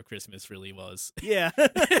Nightmare of Christmas really was. Yeah,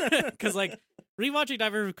 Because like rewatching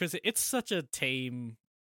Nightmare of Christmas, it's such a tame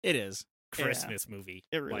It is. Christmas movie.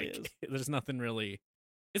 it really like, is. There's nothing really.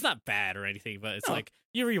 It's not bad or anything, but it's No. like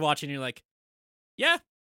you rewatch and you're like, yeah,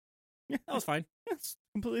 Yeah, that was fine. it's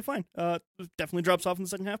completely fine. Definitely drops off in the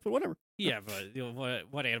second half, but whatever. Yeah, but you know,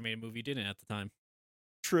 what animated movie didn't at the time?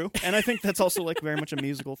 True, and I think that's also like very much a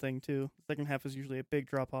musical thing too. The second half is usually a big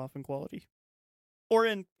drop off in quality, or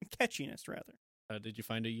in catchiness rather. Did you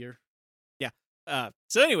find a year?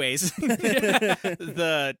 So, anyways,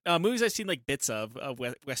 the movies I've seen like bits of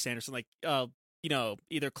Wes Anderson, like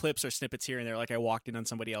either clips or snippets here and there. Like I walked in on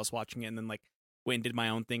somebody else watching it, and then like went and did my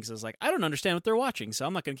own things. I was like, I don't understand what they're watching, so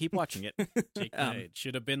I'm not going to keep watching it. Jake, it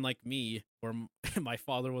should have been like me, where my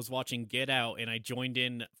father was watching Get Out, and I joined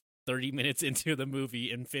in 30 minutes into the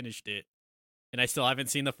movie and finished it, and I still haven't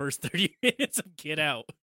seen the first 30 minutes of Get Out.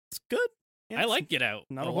 It's good. I like Get Out.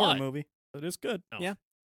 Not a a horror lot. movie, but it's good. No. Yeah.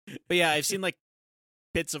 But yeah, I've seen like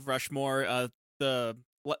bits of Rushmore, the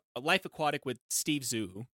Life Aquatic with Steve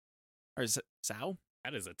Zissou, or Zhao,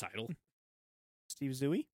 That is a title. Steve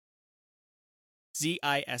Zooey. Zissou.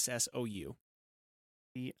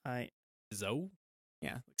 I Zoe?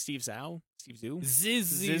 Yeah, like Steve Zhao, Steve Zissou,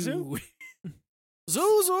 Zizu.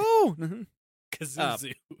 Zuzu.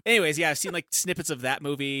 Kazuzu. Anyways, yeah, I've seen like snippets of that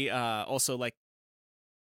movie. Also, like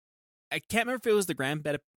I can't remember if it was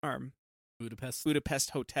the Budapest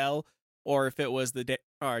Hotel or if it was the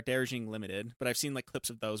Darjeeling Limited, but I've seen like clips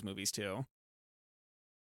of those movies too.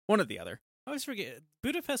 One or the other. I always forget.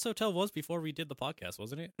 Budapest Hotel was before we did the podcast,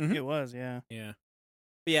 wasn't it? Mhm. It was, yeah. Yeah.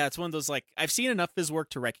 But yeah, it's one of those like I've seen enough of his work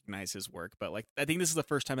to recognize his work, but like I think this is the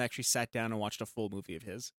first time I actually sat down and watched a full movie of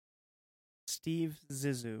his. Steve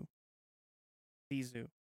Zissou. Zissou.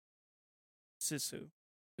 Sisu.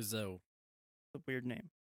 Zoe. A weird name.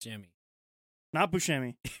 Jimmy. Not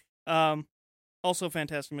Buscemi. Also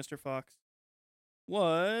Fantastic Mr. Fox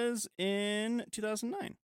was in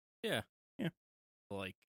 2009.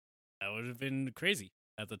 Like, that would have been crazy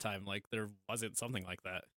at the time. Like, there wasn't something like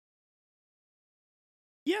that.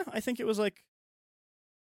 Yeah, I think it was like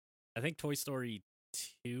I think Toy Story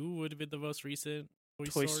 2 would have been the most recent.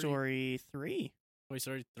 Toy Story 3 Toy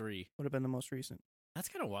Story 3. would have been the most recent. That's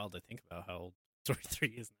kind of wild to think about how old Toy Story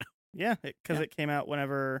 3 is now. Yeah, because it came out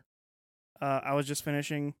whenever I was just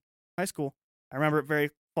finishing high school. I remember it very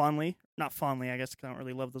fondly. Not fondly, I guess, because I don't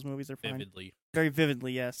really love those movies. They're fine. Vividly. Very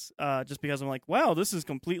vividly, yes. Just because I'm like, wow, this is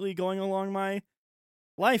completely going along my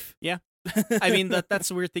life. Yeah. I mean, that's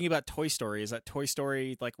the weird thing about Toy Story is that Toy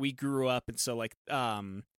Story, like, we grew up, and so, like, I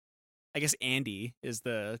guess Andy is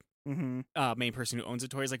the main person who owns the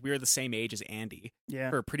toys. Like, we were the same age as Andy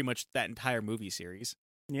for pretty much that entire movie series.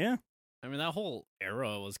 Yeah. I mean, that whole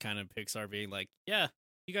era was kind of Pixar being like, yeah,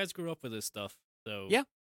 you guys grew up with this stuff, so yeah,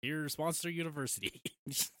 here's Monster University.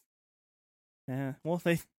 Yeah, well,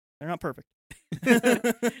 they're not perfect.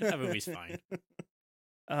 That movie's fine.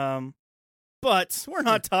 But we're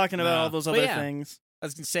not talking about all those other things. I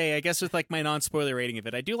was going to say, I guess with like my non-spoiler rating of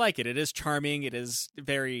it, I do like it. It is charming. It is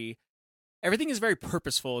everything is very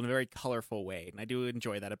purposeful in a very colorful way. And I do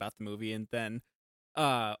enjoy that about the movie. And then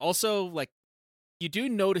also, like, you do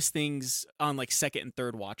notice things on like second and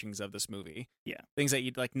third watchings of this movie. Yeah. Things that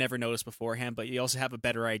you'd like never notice beforehand, but you also have a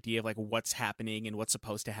better idea of like what's happening and what's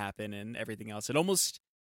supposed to happen and everything else. It almost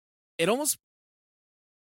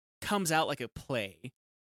comes out like a play.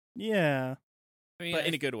 Yeah. I mean, but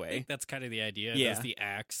in a good way. I think that's kind of the idea. Yeah. There's the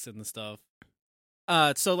acts and the stuff.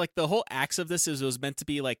 So like the whole acts of this was meant to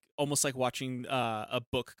be like almost like watching a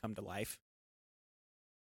book come to life,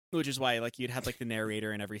 which is why like you'd have like the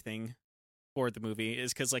narrator and everything for the movie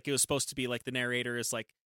is because like it was supposed to be like the narrator is like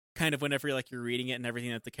kind of whenever like you're reading it and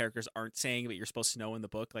everything that the characters aren't saying but you're supposed to know in the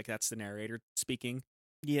book, like that's the narrator speaking.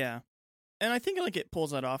 Yeah, and I think like it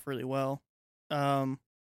pulls that off really well. The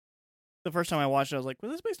first time I watched it, I was like,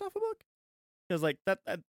 "Was this based off a book?" Because like that,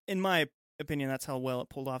 in my opinion, that's how well it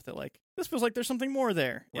pulled off. That like this feels like there's something more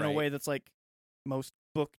there in a way that's like most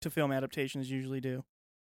book to film adaptations usually do.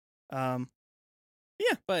 Yeah,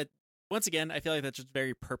 but once again, I feel like that's just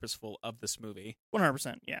very purposeful of this movie.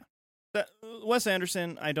 100%. Yeah, Wes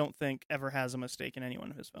Anderson, I don't think ever has a mistake in any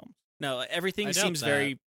one of his films. No, everything seems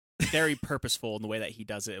very, very purposeful in the way that he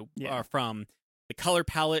does it. Yeah. From the color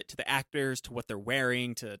palette to the actors to what they're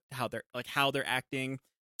wearing to how they're acting.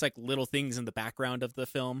 It's like little things in the background of the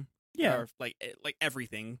film. Yeah, or like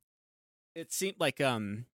everything. It seemed like I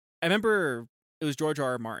remember it was George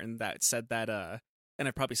R.R. Martin that said that and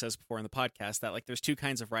I've probably said this before in the podcast that like there's two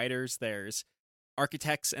kinds of writers. There's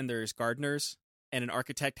architects and there's gardeners. And an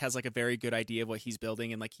architect has like a very good idea of what he's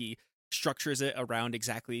building and like he structures it around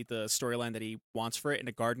exactly the storyline that he wants for it. And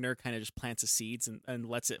a gardener kind of just plants the seeds and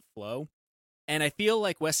lets it flow. And I feel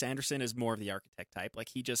like Wes Anderson is more of the architect type. Like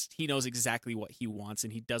he knows exactly what he wants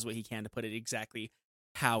and he does what he can to put it exactly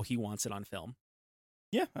how he wants it on film.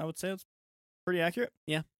 Yeah, I would say it's pretty accurate.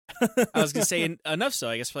 Yeah. I was going to say enough so,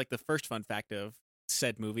 I guess, for like the first fun fact of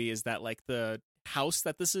said movie is that like the house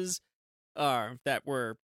that this is, that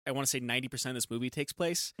where I want to say 90% of this movie takes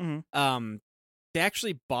place, they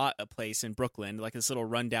actually bought a place in Brooklyn, like this little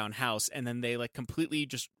rundown house, and then they like completely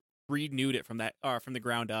just renewed it from the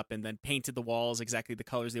ground up and then painted the walls exactly the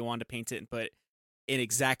colors they wanted to paint it and put in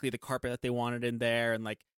exactly the carpet that they wanted in there and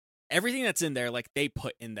like everything that's in there, like they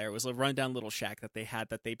put in there. It was a rundown little shack that they had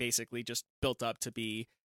that they basically just built up to be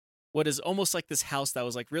what is almost like this house that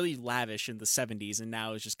was like really lavish in the 70s and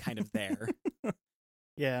now is just kind of there.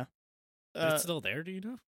 Yeah. It's still there, do you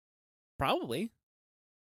know? Probably.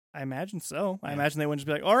 I imagine so. Yeah. I imagine they wouldn't just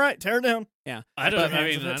be like, all right, tear it down. Yeah. I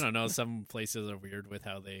don't know. Some places are weird with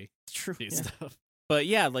how they do stuff. But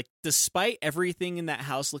yeah, like despite everything in that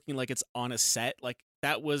house looking like it's on a set, like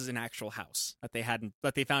that was an actual house that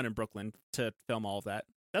they found in Brooklyn to film all of that.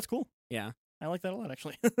 That's cool. Yeah. I like that a lot,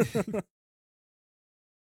 actually.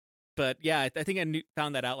 But yeah, I think I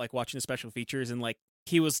found that out like watching the special features and like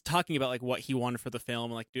he was talking about like what he wanted for the film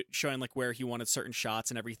and like showing like where he wanted certain shots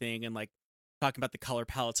and everything and like talking about the color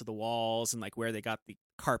palettes of the walls and like where they got the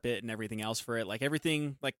carpet and everything else for it. Like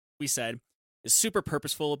everything, like we said, is super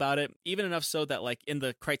purposeful about it, even enough so that like in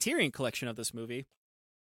the Criterion collection of this movie,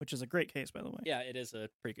 which is a great case, by the way. Yeah, it is a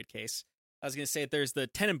pretty good case. I was going to say there's the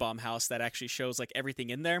Tenenbaum house that actually shows like everything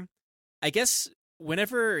in there. I guess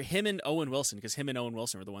whenever him and Owen Wilson, because him and Owen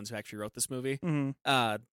Wilson were the ones who actually wrote this movie,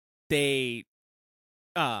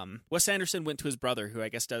 Wes Anderson went to his brother, who I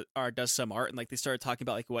guess does some art, and like they started talking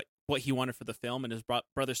about like what he wanted for the film, and his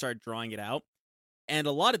brother started drawing it out. And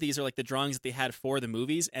a lot of these are like the drawings that they had for the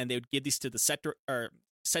movies, and they would give these to the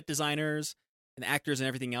set designers and actors and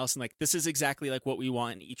everything else, and like this is exactly like what we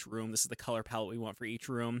want in each room. This is the color palette we want for each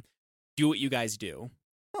room. Do what you guys do.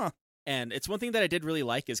 Huh. And it's one thing that I did really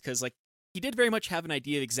like is because like he did very much have an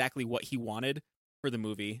idea of exactly what he wanted for the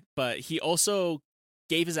movie, but he also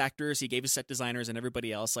gave his actors, he gave his set designers and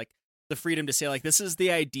everybody else like the freedom to say like, this is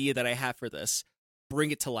the idea that I have for this,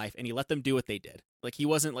 bring it to life. And he let them do what they did. Like he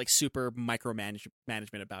wasn't like super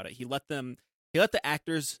management about it. He let the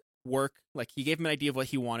actors work. Like he gave them an idea of what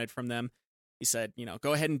he wanted from them. He said,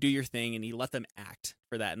 go ahead and do your thing. And he let them act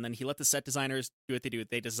for that. And then he let the set designers do what they do.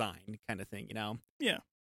 They design kind of thing, Yeah.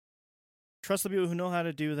 Trust the people who know how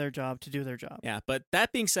to do their job to do their job. Yeah. But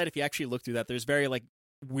that being said, if you actually look through that, there's very like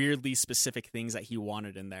weirdly specific things that he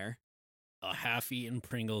wanted in there. A half-eaten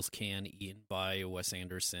Pringles can eaten by Wes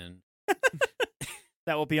Anderson.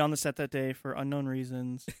 That will be on the set that day for unknown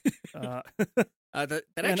reasons. That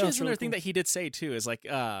actually is another thing that he did say too. Is like,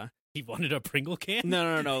 he wanted a Pringle can.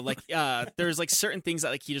 No. Like, there's like certain things that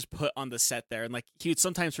like he just put on the set there, and like he would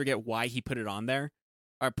sometimes forget why he put it on there,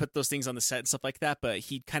 or put those things on the set and stuff like that. But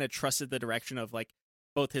he kind of trusted the direction of like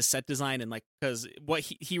both his set design and like because what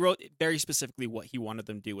he wrote very specifically what he wanted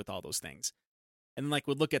them to do with all those things. And then, like,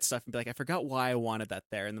 would look at stuff and be like, I forgot why I wanted that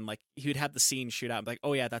there. And then, like, he would have the scene shoot out and be like,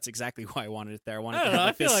 oh, yeah, that's exactly why I wanted it there. I wanted to have, like,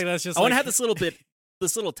 I feel like that's just I want to have this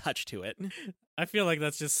little touch to it. I feel like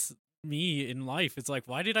that's just me in life. It's like,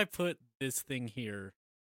 why did I put this thing here?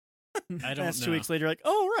 I don't know. 2 weeks later, like,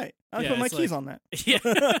 oh, right. I put my keys on that. Yeah.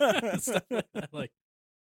 Like,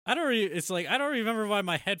 I don't remember why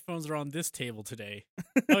my headphones are on this table today.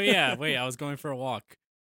 Oh, yeah. Wait, I was going for a walk.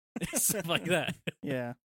 Stuff like that.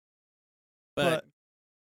 Yeah. But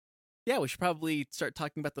yeah, we should probably start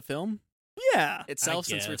talking about the film itself,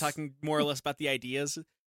 since we're talking more or less about the ideas.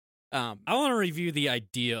 I want to review the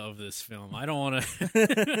idea of this film. I don't want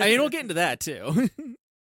to. I mean, we'll get into that too.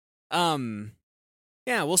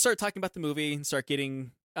 Yeah, we'll start talking about the movie and start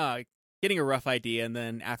getting a rough idea, and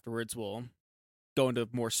then afterwards we'll go into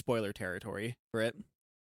more spoiler territory for it.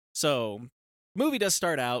 So, the movie does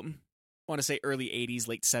start out, I want to say early 80s,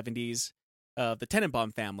 late 70s, of the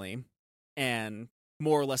Tenenbaum family. And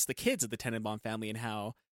more or less the kids of the Tenenbaum family, and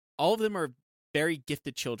how all of them are very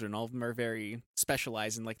gifted children. All of them are very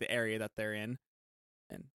specialized in like the area that they're in,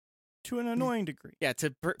 and to an annoying degree. Yeah,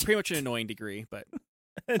 to pretty much an annoying degree. But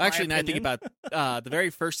actually, now I think about the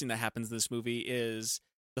very first thing that happens in this movie is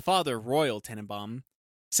the father, Royal Tenenbaum,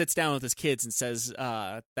 sits down with his kids and says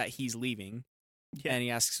that he's leaving, and he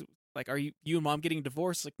asks, like, "Are you and mom getting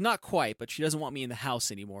divorced?" Like, not quite, but she doesn't want me in the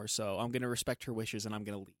house anymore, so I'm going to respect her wishes and I'm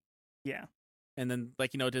going to leave. Yeah. And then, like,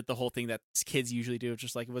 did the whole thing that kids usually do.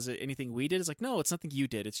 Just like, was it anything we did? It's like, no, it's nothing you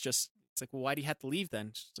did. It's like, well, why do you have to leave then?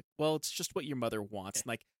 It's like, well, it's just what your mother wants.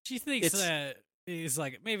 Like, she thinks that it's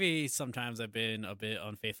like, maybe sometimes I've been a bit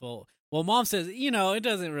unfaithful. Well, mom says, it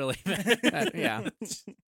doesn't really matter. Yeah.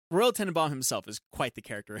 Royal Tenenbaum himself is quite the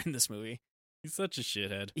character in this movie. He's such a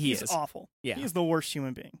shithead. He's awful. Yeah. He's the worst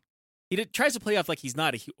human being. He tries to play off like he's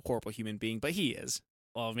not a horrible human being, but he is.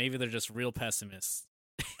 Well, maybe they're just real pessimists.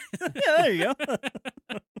 Yeah, there you go.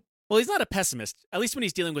 Well, he's not a pessimist. At least when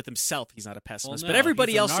he's dealing with himself, he's not a pessimist. Well, no, but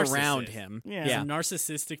everybody else narcissist. around him, Yeah. He's a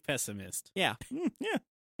narcissistic pessimist. Yeah.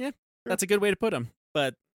 Yeah. That's a good way to put him.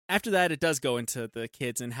 But after that, it does go into the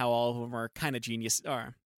kids and how all of them are kind of genius,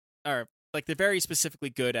 are like they're very specifically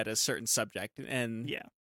good at a certain subject. And yeah,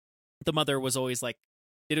 the mother was always like,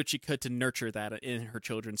 did what she could to nurture that in her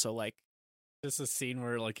children. So like, just a scene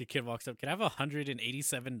where like a kid walks up, can I have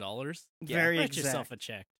 $187? Very write exact. yourself a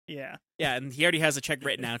check. Yeah. Yeah, and he already has a check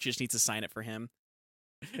written out. She just needs to sign it for him.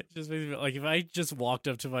 Just like if I just walked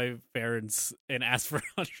up to my parents and asked for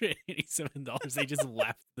 $187, they just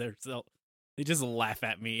laugh themselves. They just laugh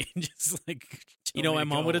at me and just like. You know, what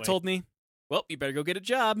my mom would have told me, well, you better go get a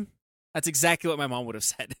job. That's exactly what my mom would have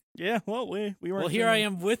said. Yeah, well, we weren't. Well, here I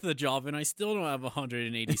am with a job, and I still don't have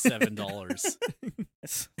 $187.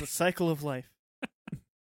 It's the cycle of life.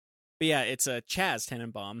 But yeah, it's a Chaz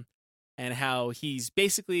Tenenbaum, and how he's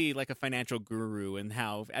basically like a financial guru, and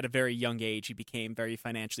how at a very young age he became very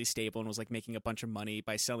financially stable and was like making a bunch of money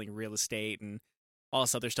by selling real estate and all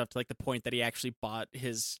this other stuff, to like the point that he actually bought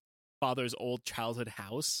his father's old childhood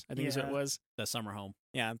house. I think is what it was. The summer home.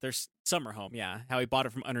 Yeah, their summer home. Yeah, how he bought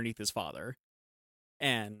it from underneath his father,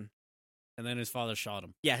 and then his father shot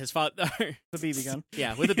him. Yeah, his father. The BB gun.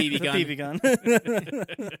 Yeah, with a BB gun. BB gun.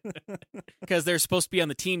 Because they're supposed to be on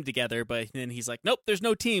the team together, but then he's like, nope, there's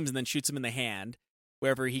no teams, and then shoots him in the hand,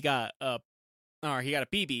 wherever he got a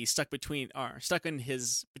BB stuck between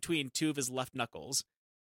two of his left knuckles,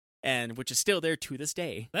 and which is still there to this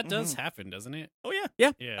day. That does happen, doesn't it? Oh yeah,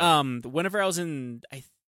 yeah. Yeah. Whenever I was in, I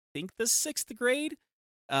think the 6th grade,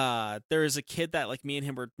 there was a kid that like me and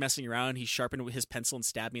him were messing around. He sharpened his pencil and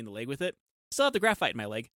stabbed me in the leg with it. Still have the graphite in my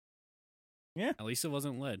leg. Yeah. At least it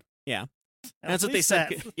wasn't lead. Yeah. That's what they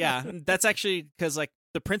said. Yeah. That's actually because like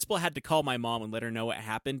the principal had to call my mom and let her know what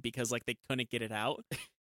happened because like they couldn't get it out.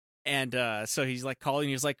 And so he's like calling.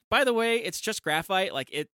 He's like, by the way, it's just graphite. Like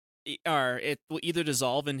it will either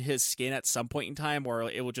dissolve in his skin at some point in time, or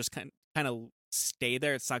it will just kind of stay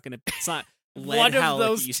there. It's not lead One how, of like,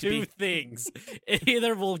 those it used two to be. things. It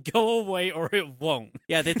either will go away or it won't.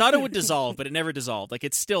 Yeah, they thought it would dissolve, but it never dissolved. Like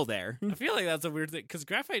it's still there. I feel like that's a weird thing because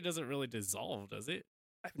graphite doesn't really dissolve, does it?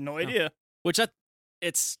 I have no idea. Which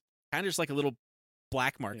it's kind of just like a little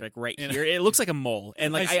black mark, Yeah. like right And here. It looks like a mole,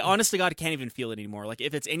 and like I I honestly, God, can't even feel it anymore. Like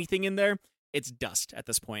if it's anything in there, it's dust at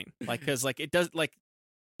this point. Like because like it does like.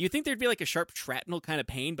 You think there'd be like a sharp shrapnel kind of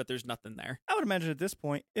pain, but there's nothing there. I would imagine at this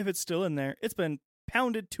point, if it's still in there, it's been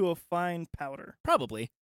pounded to a fine powder. Probably.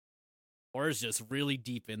 Or it's just really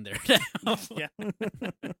deep in there now. Yeah.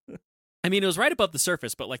 I mean, it was right above the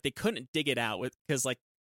surface, but like they couldn't dig it out because like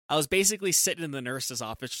I was basically sitting in the nurse's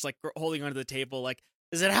office, just like holding onto the table, like,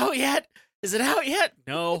 is it out yet? Is it out yet?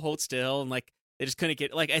 No, hold still. And like they just couldn't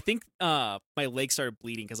get like I think my leg started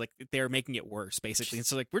bleeding because like they were making it worse basically, and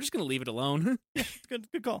so like we're just gonna leave it alone. It's good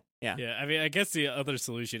call. Yeah. Yeah, I mean, I guess the other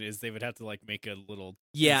solution is they would have to like make a little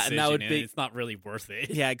Yeah, and that would incision, be it's not really worth it.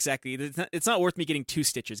 yeah, exactly. It's not worth me getting 2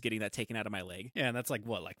 stitches getting that taken out of my leg. Yeah, and that's like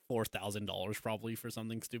what, like $4,000 probably for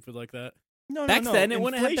something stupid like that. No, Back no. then, it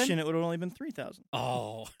wouldn't have been- Inflation, it would have only been 3,000.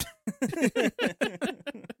 Oh,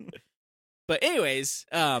 But anyways,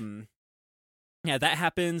 yeah, that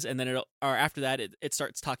happens, and then after that, it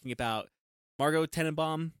starts talking about Margot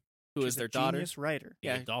Tenenbaum, who is She's their a daughter. genius writer. the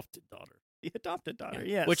Yeah. adopted daughter. The adopted daughter.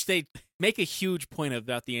 Yes. Which they make a huge point of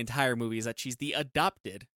throughout the entire movie is that she's the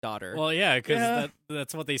adopted daughter. Well, yeah, because Yeah.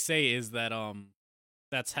 that's what they say is that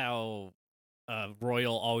that's how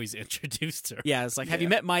Royal always introduced her. yeah, it's like, have you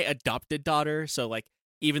Yeah. met my adopted daughter? So like,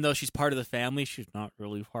 even though she's part of the family, she's not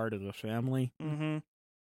really part of the family.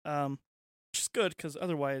 Mm-hmm. Which is good because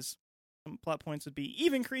otherwise, some plot points would be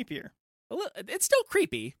even creepier. It's still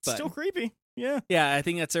creepy, but Still creepy. Yeah. yeah, I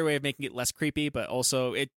think that's their way of making it less creepy. But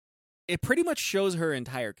also, it pretty much shows her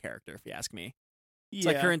entire character, if you ask me. It's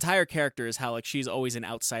like her entire character is how like she's always an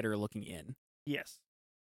outsider looking in. Yes.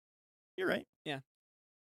 You're right.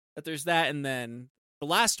 But there's that, and then the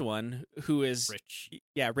last one, who is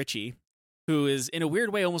Richie, who is in a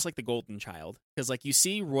weird way almost like the golden child, because like you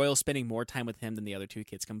see Royal spending more time with him than the other 2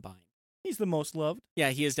 kids combined. He's the most loved. Yeah,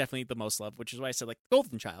 he is definitely the most loved, which is why I said like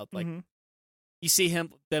golden child. Like Mhm. you see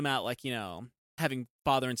them out like having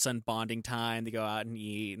father and son bonding time. They go out and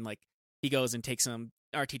eat, and like he goes and takes them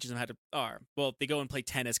or teaches them how to they go and play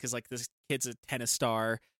tennis because like this kid's a tennis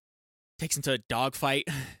star. Takes him to a dog fight.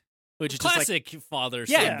 Which is Classic just like,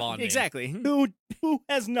 father-son yeah, bonding. exactly. Who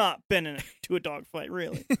has not been to a dogfight,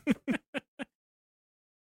 really?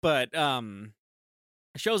 But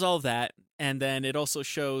it shows all of that, and then it also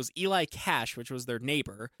shows Eli Cash, which was their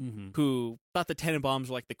neighbor, Mm-hmm. who thought the Tenenbaums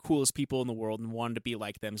were like the coolest people in the world and wanted to be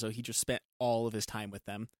like them, so he just spent all of his time with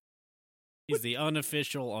them. He's the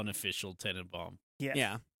unofficial Tenenbaum. Yes.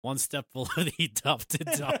 Yeah. One step below the adopted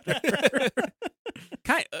daughter.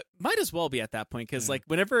 Might as well be at that point, because Yeah. like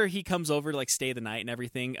whenever he comes over to like stay the night and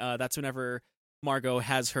everything, that's whenever Margot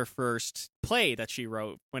has her first play that she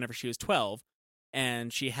wrote whenever she was 12,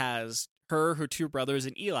 and she has her 2 brothers,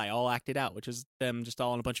 and Eli all acted out, which is them just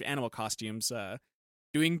all in a bunch of animal costumes,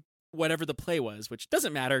 doing whatever the play was, which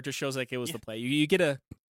doesn't matter. It just shows like it was the play. You get a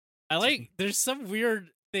I like, there's some weird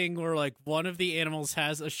thing where like one of the animals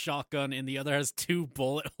has a shotgun and the other has 2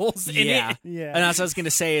 bullet holes in Yeah. it. Yeah. And that's what I was gonna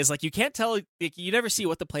say is like you can't tell, like, you never see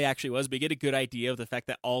what the play actually was, but you get a good idea of the fact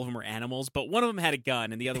that all of them were animals, but one of them had a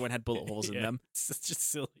gun and the other one had bullet holes in Yeah, them. It's just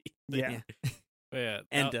silly. Yeah. But yeah.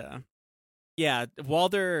 And yeah, while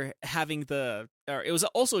they're having it was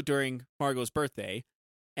also during Margot's birthday,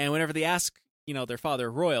 and whenever they ask, their father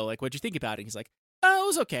Royal, like, what'd you think about it? He's like, oh, it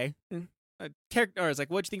was okay. Or it's like,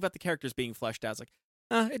 what'd you think about the characters being fleshed out? It's like,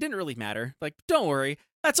 it didn't really matter. Like, don't worry,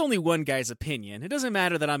 that's only one guy's opinion. It doesn't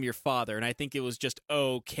matter that I'm your father, and I think it was just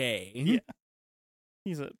okay. Yeah.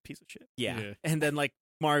 He's a piece of shit. Yeah. Yeah. And then like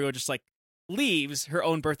Margot just like leaves her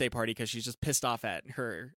own birthday party because she's just pissed off at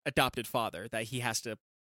her adopted father that he has to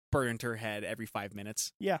burn into her head every 5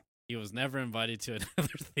 minutes. he was never invited to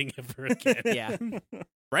another thing ever again. Yeah.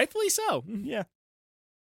 Rightfully so. Yeah.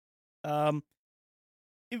 After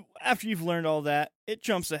you've learned all that, it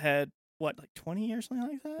jumps ahead, what, like 20 years, something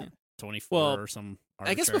like that? Yeah. 24 Well, or some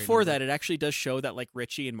I guess arbitrary before number. that, it actually does show that like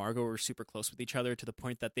Richie and Margot were super close with each other to the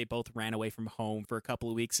point that they both ran away from home for a couple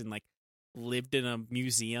of weeks and like lived in a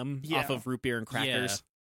museum Yeah. off of root beer and crackers.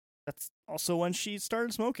 That's also when she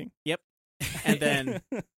started smoking. And then,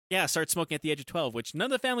 yeah, started smoking at the age of 12, which none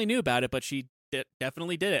of the family knew about it, but she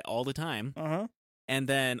definitely did it all the time. Uh-huh. And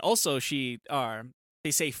then also they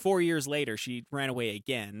say 4 years later, she ran away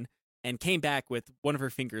again and came back with one of her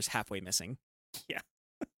fingers halfway missing. Yeah.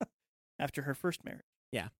 after her first marriage.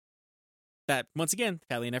 That, once again,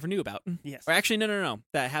 Kelly never knew about. Yes. Or actually, no.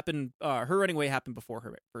 That happened, her running away happened before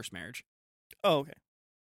her first marriage. Oh, okay.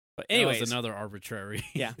 But That anyways. was another arbitrary.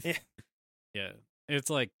 Yeah. Yeah. It's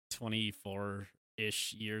like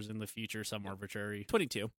 24-ish years in the future, some arbitrary.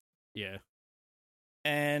 22. Yeah.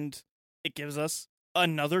 And it gives us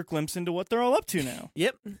another glimpse into what they're all up to now.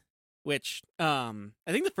 Yep. Which, I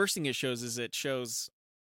think the first thing it shows Chaz.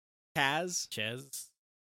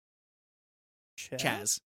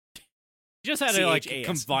 Chaz. You just had to like C-H-A-S.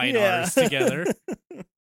 combine ours together.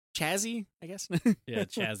 Chazzy, I guess. Yeah,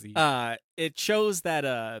 Chazzy. It shows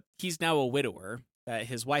that he's now a widower, that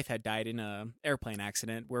his wife had died in a airplane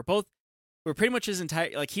accident where pretty much his entire,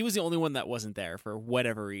 like, he was the only one that wasn't there for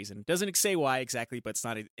whatever reason. Doesn't say why exactly, but it's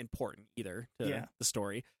not important either to the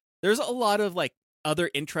story. There's a lot of like other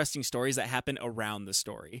interesting stories that happen around the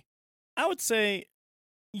story. I would say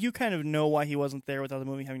you kind of know why he wasn't there without the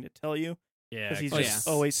movie having to tell you. Yeah. Because he's just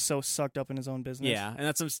always so sucked up in his own business. Yeah, and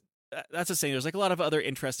that's the thing. There's like a lot of other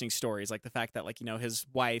interesting stories, like the fact that, like, you know, his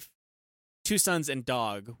wife, 2 sons, and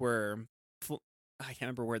dog were, I can't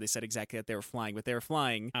remember where they said exactly that they were flying, but they were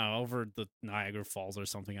flying over the Niagara Falls or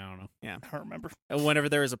something. I don't know. Yeah, I don't remember. Whenever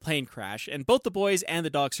there was a plane crash, and both the boys and the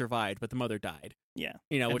dog survived, but the mother died. Yeah,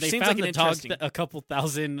 you know, and which they seems found like an the dog interesting. a couple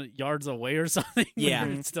thousand yards away or something. Yeah,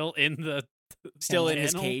 it's still in the in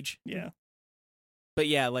his cage. Yeah, but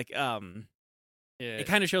yeah, like Yeah. it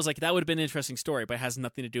kind of shows like that would have been an interesting story, but it has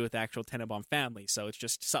nothing to do with the actual Tenenbaum family. So it's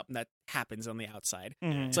just something that happens on the outside.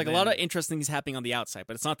 Mm-hmm. It's like a lot of interesting things happening on the outside,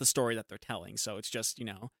 but it's not the story that they're telling. So it's just, you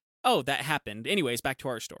know, oh, that happened. Anyways, back to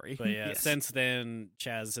our story. But yeah, since then,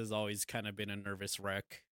 Chaz has always kind of been a nervous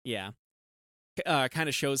wreck. Yeah. Kind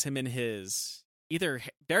of shows him in his either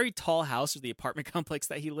very tall house or the apartment complex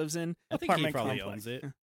that he lives in. I think he probably owns it.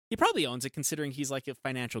 He probably owns it, considering he's like a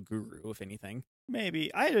financial guru, if anything.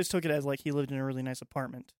 Maybe. I just took it as like he lived in a really nice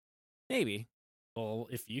apartment. Maybe. Well,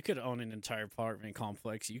 if you could own an entire apartment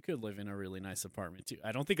complex, you could live in a really nice apartment too.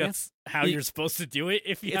 I don't think that's how you're supposed to do it.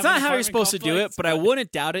 If you, it's not how you're supposed to do it, but I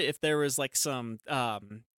wouldn't doubt it if there was like some,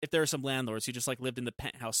 if there were some landlords who just like lived in the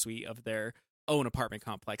penthouse suite of their own apartment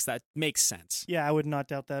complex. That makes sense. Yeah, I would not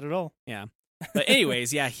doubt that at all. Yeah, but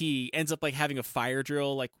anyways, yeah, he ends up like having a fire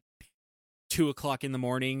drill like 2:00 in the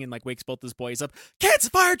morning, and like wakes both his boys up. Kids,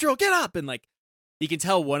 fire drill, get up! And like you can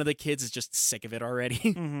tell one of the kids is just sick of it already.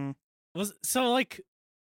 Mm-hmm.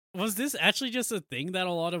 Was this actually just a thing that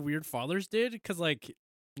a lot of weird fathers did? Because like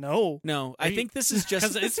no, I think this is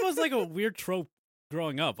just because this was like a weird trope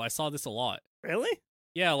growing up. I saw this a lot. Really?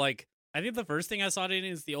 Yeah, like I think the first thing I saw it in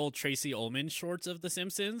is the old Tracy Ullman shorts of The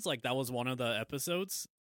Simpsons. Like that was one of the episodes.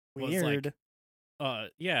 Weird.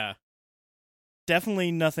 Yeah.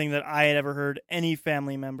 Definitely nothing that I had ever heard any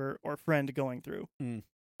family member or friend going through.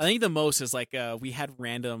 I think the most is like we had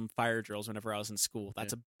random fire drills whenever I was in school.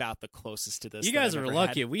 That's about the closest to this. You guys are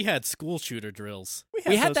lucky. We had school shooter drills.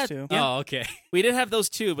 We had those that too. Yeah. Oh, okay. We did have those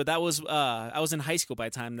too, but that was I was in high school by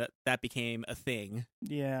the time that became a thing.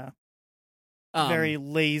 Yeah. Very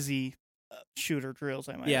lazy shooter drills,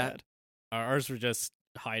 I might add. Ours were just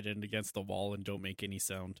hide it against the wall and don't make any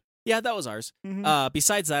sound. Yeah, that was ours. Mm-hmm.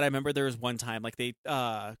 Besides that, I remember there was one time like they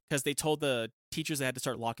because they told the teachers they had to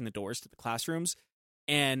start locking the doors to the classrooms,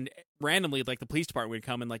 and randomly like the police department would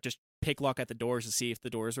come and like just pick lock at the doors to see if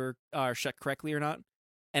the doors were shut correctly or not.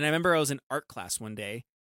 And I remember I was in art class one day,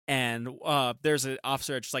 and there's an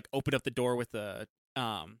officer that just like opened up the door with a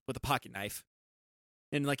pocket knife.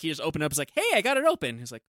 And like he just opened up, he's like, "Hey, I got it open."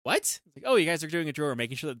 He's like, "What?" He's like, "Oh, you guys are doing a drawer,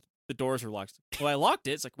 making sure that the doors were locked." Well, I locked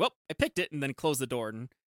it. It's like, "Well, I picked it," and then closed the door. And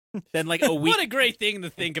then like a week. What a great thing to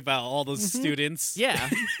think about, all those students. Yeah.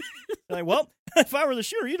 Like, well, if I were the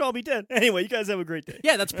shooter, you'd all be dead. Anyway, you guys have a great day.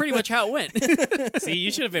 Yeah, that's pretty much how it went. See,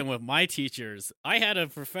 you should have been with my teachers. I had a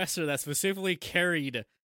professor that specifically carried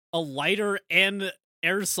a lighter and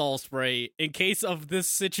aerosol spray in case of this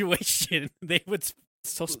situation. They would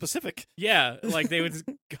So specific. Yeah, like they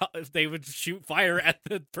would shoot fire at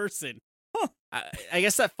the person. I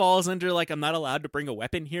guess that falls under like I'm not allowed to bring a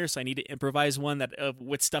weapon here, so I need to improvise one that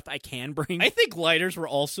with stuff I can bring. I think lighters were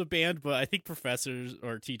also banned, but I think professors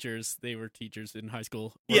or teachers, they were teachers in high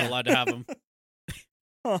school, were allowed to have them.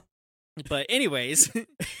 Huh. But anyways,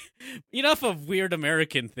 enough of weird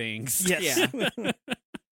American things. Yes.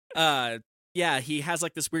 Yeah. Yeah, he has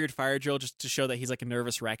like this weird fire drill just to show that he's like a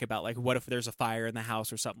nervous wreck about like what if there's a fire in the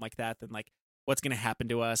house or something like that, then like what's gonna happen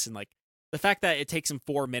to us. And like the fact that it takes him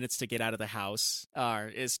 4 minutes to get out of the house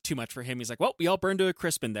is too much for him. He's like, well, we all burned to a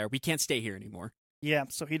crisp in there. We can't stay here anymore. Yeah,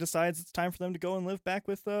 so he decides it's time for them to go and live back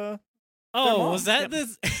with Oh, was that Yep.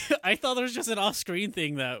 this? I thought there was just an off-screen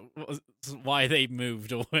thing that was why they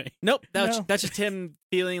moved away. Nope, No. that's just him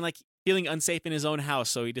feeling like feeling unsafe in his own house,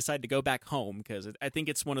 so he decided to go back home because I think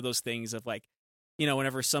it's one of those things of like,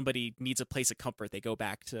 whenever somebody needs a place of comfort, they go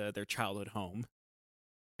back to their childhood home.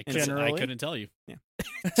 I Generally. couldn't tell you. Yeah.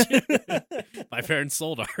 My parents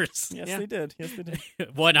sold ours. Yes, Yeah. they did. Yes, they did.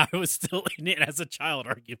 When I was still in it as a child,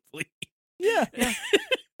 arguably. Yeah.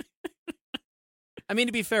 I mean,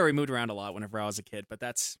 to be fair, we moved around a lot whenever I was a kid, but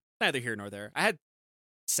that's neither here nor there. I had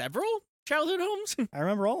several childhood homes. I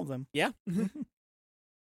remember all of them. Yeah.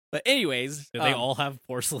 But anyways, Did they all have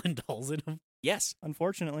porcelain dolls in them? Yes.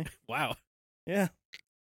 Unfortunately. Wow. Yeah.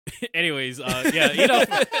 Anyways,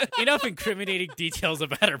 enough incriminating details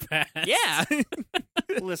about our past. Yeah.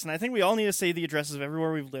 Listen, I think we all need to say the addresses of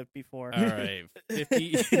everywhere we've lived before. All right.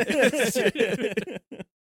 50.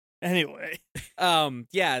 Anyway.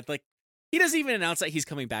 Yeah, like he doesn't even announce that he's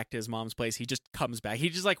coming back to his mom's place. He just comes back. He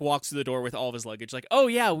just like walks through the door with all of his luggage. Like, oh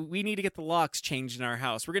yeah, we need to get the locks changed in our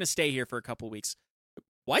house. We're gonna stay here for a couple weeks.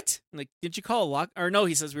 What? Like, did you call a lock? Or no,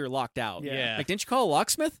 he says we were locked out. Yeah. Like, didn't you call a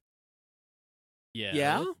locksmith? Yeah.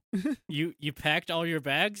 Yeah. You packed all your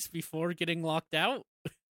bags before getting locked out?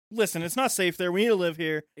 Listen, it's not safe there. We need to live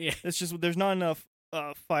here. Yeah. It's just there's not enough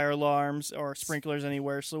fire alarms or sprinklers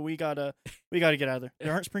anywhere, so we gotta get out of there.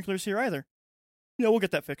 There aren't sprinklers here either. Yeah, we'll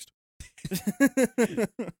get that fixed.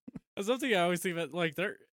 That's something I always think about. Like,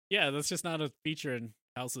 that's just not a feature in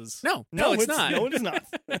houses. No, it's not. No, it is not.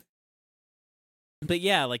 But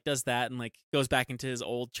yeah, like does that and like goes back into his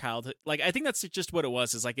old childhood. Like I think that's just what it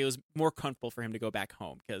was. Is like it was more comfortable for him to go back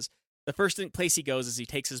home because the first place he goes is he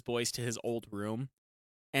takes his boys to his old room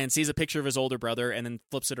and sees a picture of his older brother and then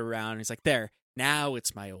flips it around and he's like, "There, now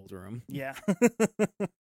it's my old room." Yeah.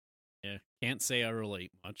 Yeah. Can't say I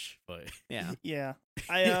relate much, but Yeah, Yeah.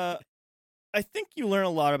 I think you learn a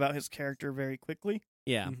lot about his character very quickly.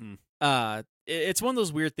 yeah. Mhm. It's one of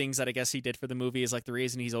those weird things that I guess he did for the movie is like the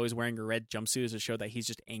reason he's always wearing a red jumpsuit is to show that he's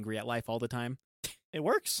just angry at life all the time. It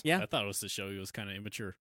works. Yeah. I thought it was to show he was kind of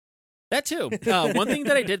immature. That too. One thing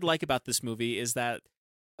that I did like about this movie is that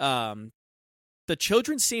the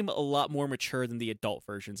children seem a lot more mature than the adult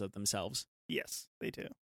versions of themselves. Yes, they do.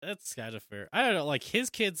 That's kind of fair. I don't know. Like, his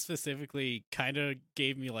kids specifically kind of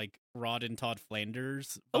gave me, like, Rod and Todd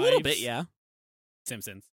Flanders vibes. A little bit, yeah.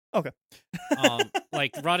 Simpsons. Okay.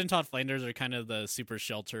 Like, Rod and Todd Flanders are kind of the super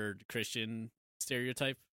sheltered Christian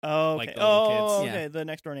stereotype. Oh, okay. Like the little kids. Okay. Yeah. The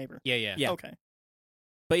next door neighbor. Yeah. Yeah. Okay.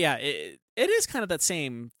 But yeah, it is kind of that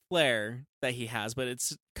same flair that he has, but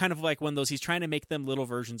it's kind of like one of those he's trying to make them little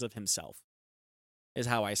versions of himself, is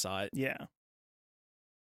how I saw it. Yeah.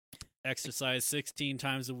 Exercise 16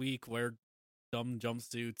 times a week, wear dumb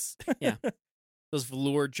jumpsuits. Those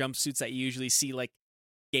velour jumpsuits that you usually see like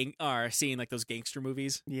seeing like those gangster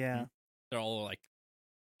movies. Yeah. They're all like,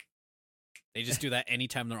 they just do that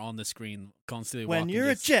anytime they're on the screen, constantly When walking you're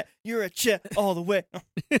this- you're a jet all the way.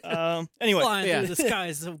 Anyway. flying Yeah. through the sky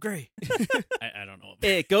is so great. I don't know.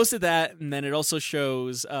 It goes to that, and then it also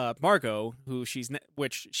shows Margot, who she's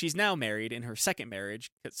now married in her second marriage,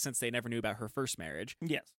 since they never knew about her first marriage.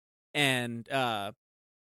 Yes. And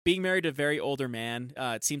being married to a very older man,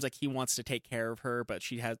 it seems like he wants to take care of her, but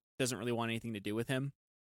she doesn't really want anything to do with him.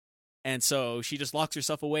 And so she just locks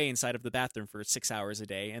herself away inside of the bathroom for 6 hours a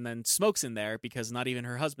day and then smokes in there because not even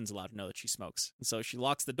her husband's allowed to know that she smokes. And so she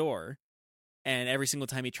locks the door, and every single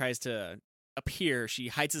time he tries to appear, she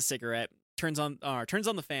hides a cigarette, turns on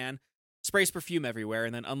the fan, sprays perfume everywhere,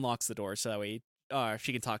 and then unlocks the door so that way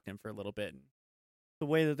she can talk to him for a little bit. The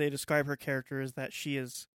way that they describe her character is that she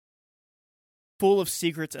is full of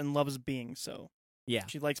secrets and loves being so. Yeah.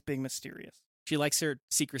 She likes being mysterious. She likes her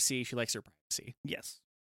secrecy. She likes her privacy. Yes.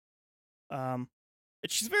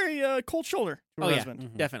 She's very cold shoulder to her husband.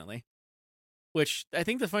 Mhm. Definitely. Which I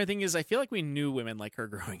think the funny thing is I feel like we knew women like her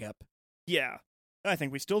growing up. Yeah. I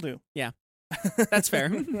think we still do. Yeah. That's fair.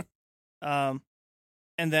 And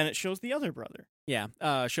then it shows the other brother. Yeah.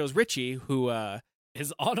 Shows Richie, who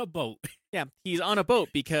Is on a boat. yeah, he's on a boat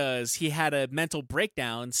because he had a mental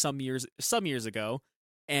breakdown some years ago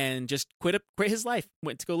and just quit his life.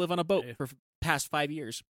 Went to go live on a boat Yeah. for past 5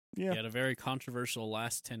 years. Yeah. He had a very controversial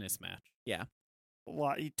last tennis match. Yeah. A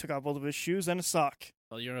lot. He took off both of his shoes and a sock.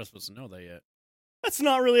 Well, you're not supposed to know that yet. That's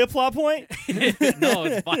not really a plot point. No,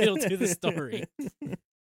 it's vital to the story.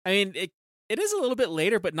 I mean, it is a little bit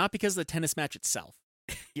later, but not because of the tennis match itself.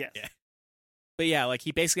 Yes. Yeah. But yeah, like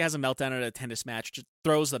he basically has a meltdown at a tennis match, just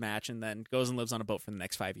throws the match, and then goes and lives on a boat for the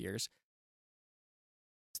next 5 years.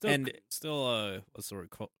 Still, what sort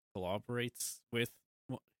of collaborates with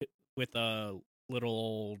little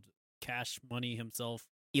old Cash Money himself,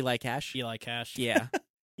 Eli Cash. Eli Cash. Yeah.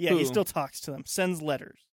 Yeah, he Who? still talks to them, sends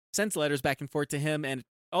letters. Sends letters back and forth to him, and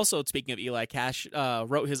also speaking of Eli Cash,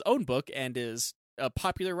 wrote his own book and is a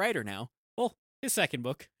popular writer now. Well, his second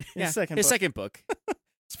book. His His second book.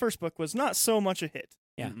 His first book was not so much a hit.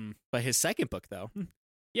 Yeah. Mm-mm. But his second book, though,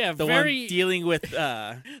 Yeah, the very one dealing with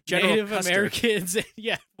General Native Custer. Americans.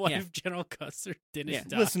 What Yeah. if General Custer didn't Yeah.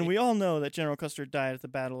 die? Listen, we all know that General Custer died at the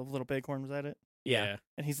Battle of Little Bighorn. Was that it? Yeah.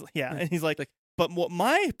 And he's like, but what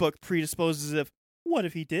my book predisposes if what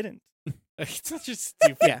if he didn't? It's such a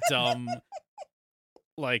stupid, Yeah. dumb.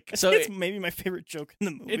 Like, So it's maybe my favorite joke in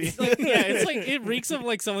the movie. it's like, it's like it reeks of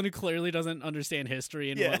like someone who clearly doesn't understand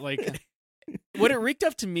history and Yeah. what like. what it reeked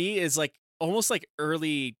of to me is like almost like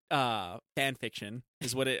early fan fiction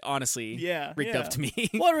is what it honestly reeked of to me.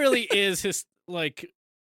 What really is his like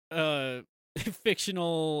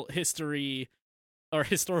fictional history or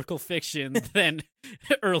historical fiction than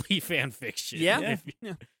early fan fiction? Yeah.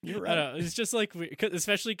 You're I right. don't know, it's just like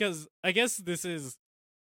especially because I guess this is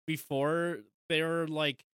before they were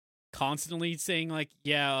like constantly saying like,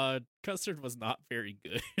 yeah, Custard was not very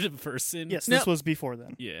good a person. Yes, No. this was before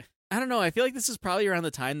then. Yeah. I don't know. I feel like this is probably around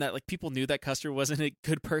the time that like people knew that Custer wasn't a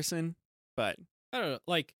good person. But I don't know.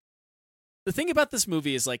 Like, the thing about this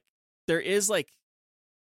movie is like there is like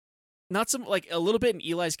not some like a little bit in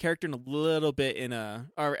Eli's character and a little bit in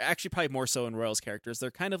or actually probably more so in Royal's characters. They're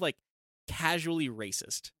kind of like casually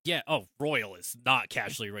racist. yeah. Oh, Royal is not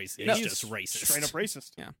casually racist. No. He's just racist. Straight up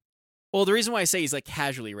racist. Yeah. Well, the reason why I say he's like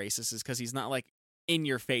casually racist is because he's not like in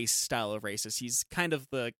your face style of racist. He's a kind of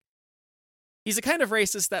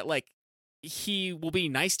racist that like he will be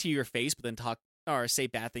nice to your face, but then talk or say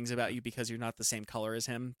bad things about you because you're not the same color as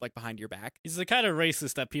him, like behind your back. He's the kind of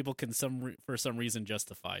racist that people can for some reason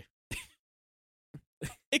justify.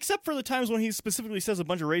 Except for the times when he specifically says a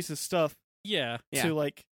bunch of racist stuff Yeah. Yeah. to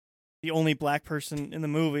like the only black person in the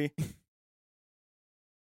movie.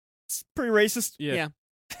 It's pretty racist. Yeah.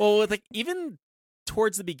 Well, with like even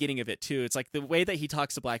towards the beginning of it too, it's like the way that he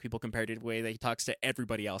talks to black people compared to the way that he talks to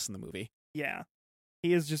everybody else in the movie. Yeah.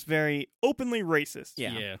 He is just very openly racist.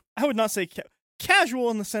 Yeah. Yeah. I would not say casual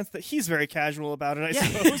in the sense that he's very casual about it, I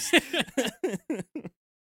Yeah. suppose.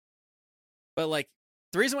 But like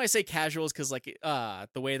the reason why I say casual is because like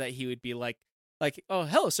the way that he would be like, oh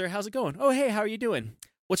hello sir, how's it going? Oh hey, how are you doing?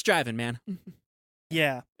 What's driving, man?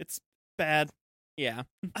 Yeah, it's bad. Yeah.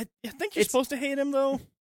 I think you're It's- supposed to hate him though.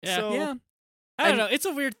 Yeah. So, Yeah. I don't And know. It's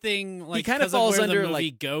a weird thing. Like, kind of 'cause falls where the under, movie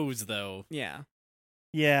like- goes, though. Yeah.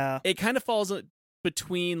 Yeah. It kind of falls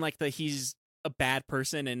between like he's a bad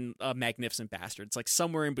person and a magnificent bastard. It's like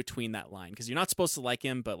somewhere in between that line because you're not supposed to like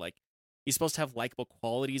him, but like he's supposed to have likable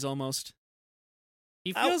qualities almost.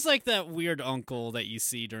 He feels like that weird uncle that you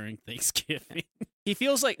see during Thanksgiving. He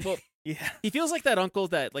feels like Yeah. he feels like that uncle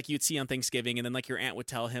that like you'd see on Thanksgiving, and then like your aunt would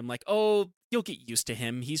tell him like, "Oh, you'll get used to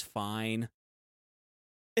him. He's fine."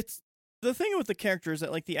 It's the thing with the character is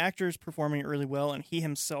that like the actor is performing it really well and he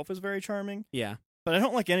himself is very charming, Yeah, but I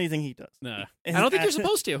don't like anything he does. Nah. And I don't think you're his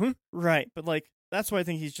supposed to. Right, but like that's why I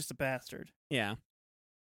think he's just a bastard. Yeah,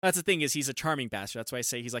 that's the thing is he's a charming bastard. That's why I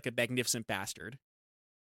say he's like a magnificent bastard.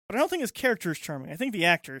 But I don't think his character is charming. I think the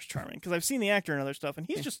actor is charming because I've seen the actor in other stuff and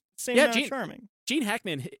he's Yeah. just the same Yeah, amount Gene- of charming. Gene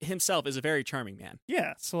Hackman himself is a very charming man.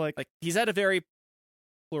 Yeah, so like Like he's had a very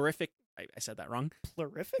plurific. I said that wrong.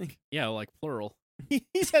 plurific. Yeah, like plural.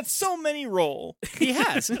 He's had so many roles. He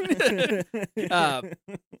has.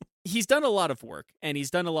 He's done a lot of work, and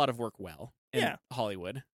he's done a lot of work well in Yeah.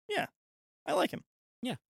 Hollywood. I like him.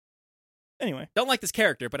 Yeah. Anyway, Don't like this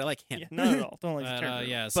character, but I like him. yeah, not at all. Don't like his But, character.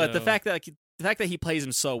 yeah, But the so- fact that he plays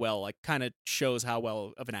him so well, like, kind of shows how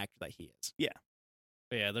well of an actor that he is.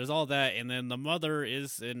 But yeah, there's all that, and then the mother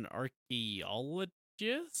is an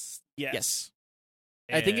archaeologist. Yes.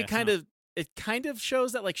 I think Yeah, it kind of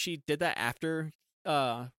shows that like she did that after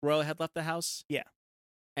Royal had left the house. Yeah.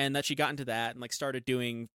 And that she got into that and like started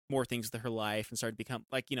doing more things with her life and started to become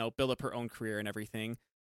like, build up her own career and everything.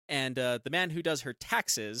 And the man who does her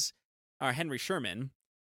taxes, Henry Sherman,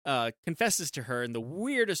 confesses to her in the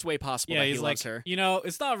weirdest way possible Yeah, that he he's loves like, her.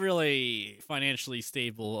 it's not really financially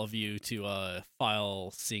stable of you to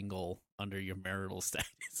file single under your marital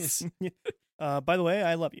status. By the way,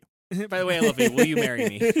 I love you. By the way, I love you. Will you marry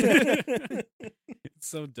me? It's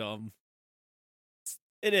so dumb.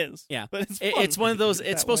 It is. Yeah. But it's It's one of those.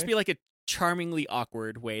 It's supposed to be be like a charmingly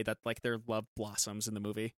awkward way that like their love blossoms in the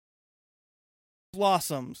movie.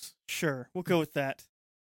 blossoms. Sure, we'll go with that.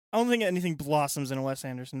 I don't think anything blossoms in a Wes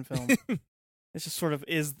Anderson film. It's just sort of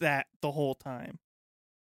is that the whole time.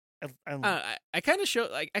 I kind of show.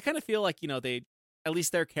 Like, I kind of feel like they, at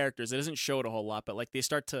least their characters. It doesn't show it a whole lot, but like they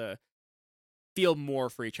start to feel more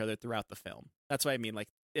for each other throughout the film. That's what I mean. Like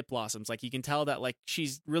it blossoms. Like you can tell that like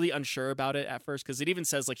she's really unsure about it at first because it even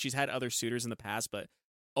says like she's had other suitors in the past, but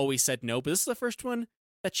always said no. But this is the first one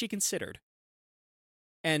that she considered.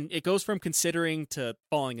 And it goes from considering to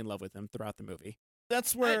falling in love with him throughout the movie.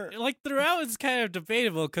 That's where like throughout it's kind of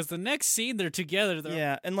debatable because the next scene they're together.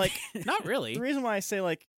 Yeah, and like Not really. the reason why I say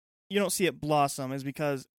like you don't see it blossom is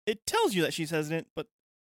because it tells you that she's hesitant, but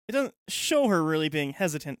it doesn't show her really being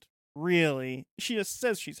hesitant. Really, she just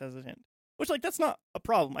says she's hesitant, which like that's not a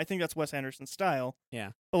problem. I think that's Wes Anderson's style.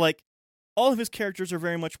 Yeah. But like all of his characters are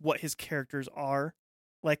very much what his characters are.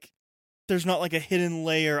 Like there's not like a hidden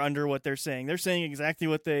layer under what they're saying. They're saying exactly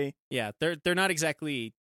what they. Yeah, they're not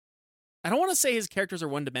exactly. I don't want to say his characters are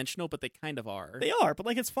one-dimensional, but they kind of are. They are, but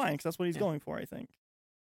like it's fine because that's what he's going for. I think,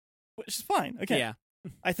 which is fine. Okay. Yeah.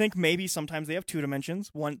 I think maybe sometimes they have two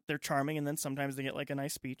dimensions. One, they're charming, and then sometimes they get like a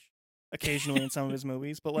nice speech. Occasionally in some of his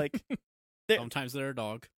movies, but like sometimes they're a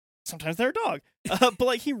dog. Sometimes they're a dog. But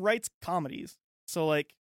like he writes comedies, so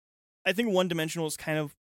like I think one dimensional is kind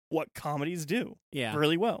of what comedies do. Yeah.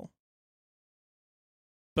 Really well.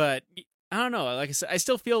 But I don't know. Like I said, I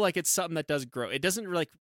still feel like it's something that does grow. It doesn't like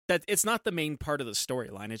that. It's not the main part of the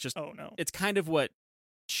storyline. It's just It's kind of what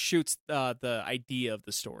shoots the idea of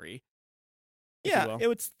the story. Yeah,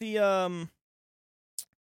 it's the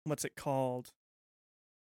what's it called?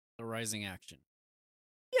 The rising action.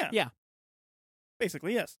 Yeah.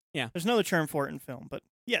 Basically, yes. Yeah. There's another term for it in film, but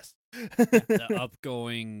yes. The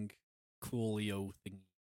upgoing Coolio thing.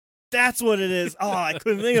 That's what it is. Oh, I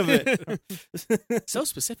couldn't think of it. So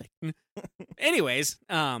specific. Anyways,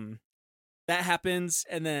 that happens,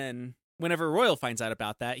 and then whenever Royal finds out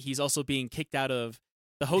about that, he's also being kicked out of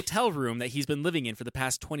the hotel room that he's been living in for the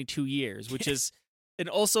past 22 years, which is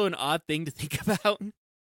also an odd thing to think about.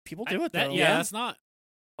 People do it, though. Yeah, it's not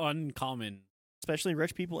uncommon. Especially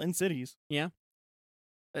rich people in cities. Yeah.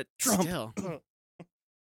 But Trump. Still.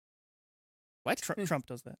 What? Trump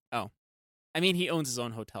does that. Oh. I mean, he owns his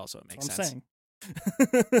own hotel, so it makes That's sense. I'm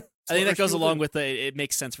saying. I think that goes along with it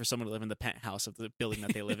makes sense for someone to live in the penthouse of the building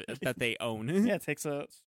that they live in, that they own. Yeah, it takes a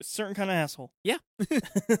certain kind of asshole. Yeah.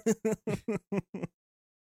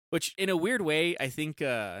 Which, in a weird way, I think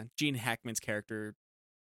Gene Hackman's character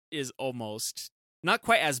is almost, not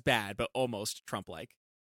quite as bad, but almost Trump-like.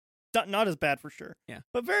 Not as bad for sure. Yeah.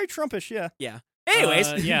 But very Trumpish, yeah. Yeah.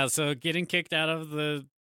 Anyways. Yeah, so getting kicked out of the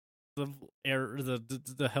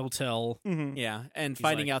hotel. Mm-hmm. Yeah, and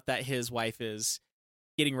finding out that his wife is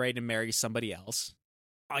getting ready to marry somebody else.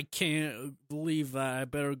 I can't believe that. I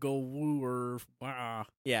better go woo her. Wow.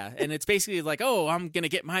 Yeah, and it's basically like, oh, I'm going to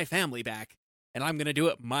get my family back, and I'm going to do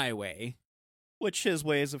it my way. Which his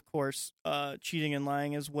way is, of course, cheating and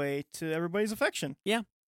lying his way to everybody's affection. Yeah.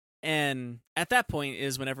 And at that point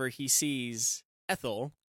is whenever he sees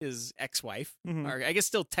Ethel, his ex-wife, or I guess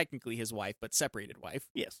still technically his wife, but separated wife.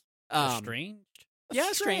 Yes. Estranged?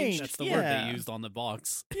 Yeah, strange. That's the word they used on the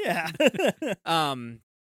box. Yeah.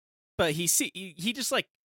 But he just like,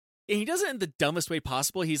 and he does it in the dumbest way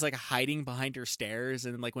possible. He's like hiding behind her stairs,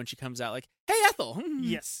 and like when she comes out, like, "Hey, Ethel."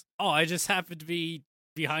 Yes. Oh, I just happened to be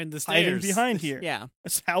behind the stairs. Hiding behind here. Yeah.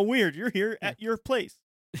 That's how weird. You're here at your place.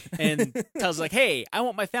 And tells like, "Hey, I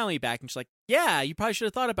want my family back." And she's like, "Yeah, you probably should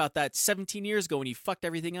have thought about that 17 years ago when you fucked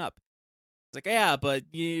everything up." It's like, "Yeah, but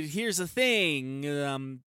here's the thing,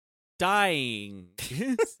 I'm dying."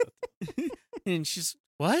 And she's,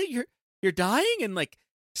 "What? You're dying?" And like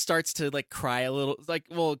starts to like cry a little, like,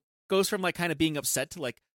 well, goes from like kind of being upset to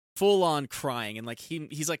like full on crying, and like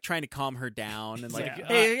he's like trying to calm her down and like,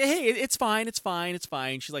 hey, it's fine.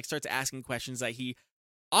 She like starts asking questions that he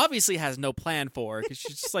obviously has no plan for, because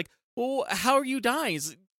she's just like, well, how are you dying?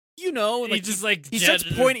 He's, you know, like, he's just like he starts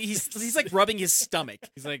pointing. He's like rubbing his stomach.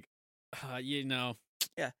 He's like, you know,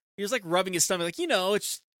 yeah. He was like rubbing his stomach, like, you know,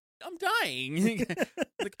 I'm dying.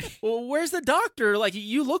 Like, well, where's the doctor? Like,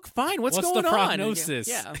 you look fine. What's going the on? prognosis?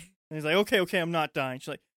 Yeah. And he's like, okay, I'm not dying. She's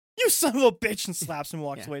like, you son of a bitch, and slaps and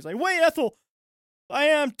walks away. He's like, wait, Ethel, I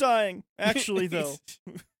am dying. Actually, though.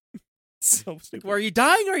 So stupid. Well, are you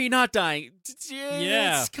dying or are you not dying?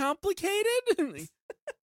 Yeah. It's complicated.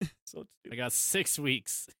 So stupid. I got 6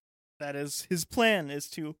 weeks. That is his plan, is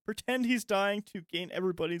to pretend he's dying to gain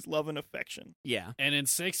everybody's love and affection. Yeah. And in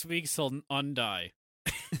 6 weeks, he'll undie.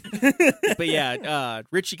 But yeah,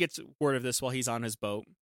 Richie gets word of this while he's on his boat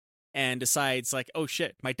and decides like, oh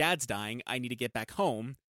shit, my dad's dying. I need to get back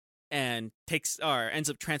home, and ends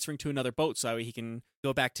up transferring to another boat so that way he can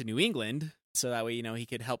go back to New England. So that way, you know, he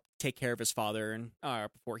could help take care of his father and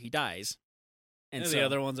before he dies. And the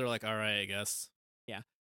other ones are like, all right, I guess. Yeah.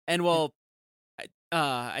 And well,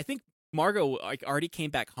 I think Margot like already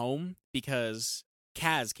came back home because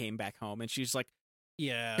Kaz came back home, and she's like,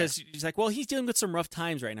 yeah, because she's like, well, he's dealing with some rough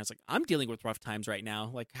times right now. It's like, I'm dealing with rough times right now.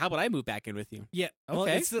 Like, how about I move back in with you? Yeah. Okay. Well,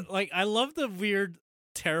 it's like, I love the weird,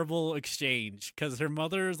 terrible exchange, because her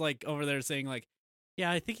mother's like over there saying like,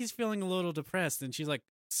 yeah, I think he's feeling a little depressed. And she's like,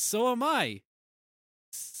 so am I.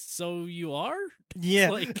 So you are? Yeah.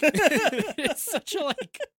 Like, it's such a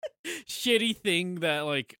like shitty thing that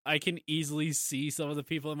like I can easily see some of the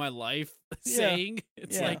people in my life saying.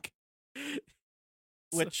 It's Yeah. like,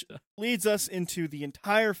 Which such leads us into the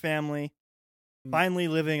entire family finally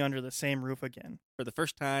living under the same roof again. For the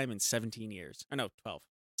first time in 17 years. Or no, 12.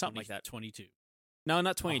 Something like that. 22. No,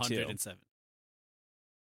 not 22. 107.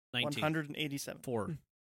 19. 187. 4.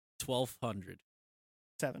 1200.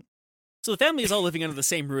 7. So the family is all living under the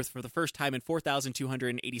same roof for the first time in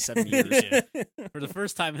 4,287 years. Yeah. For the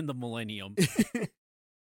first time in the millennium.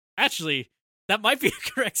 Actually, that might be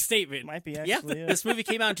a correct statement. Might be Yeah, actually. this movie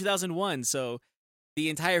came out in 2001, so the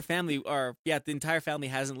entire family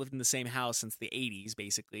hasn't lived in the same house since the 80s,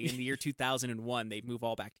 basically. In the year 2001, they move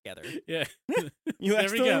all back together. Yeah. You There we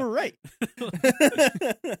actually go. were right.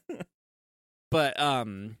 But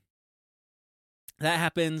that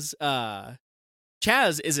happens.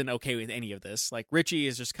 Chaz isn't okay with any of this. Like, Richie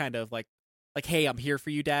is just kind of like, hey, I'm here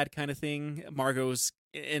for you, Dad, kind of thing. Margot's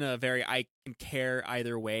in a very, I can care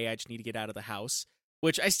either way. I just need to get out of the house.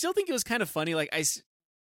 Which I still think it was kind of funny. Like,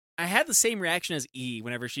 I had the same reaction as E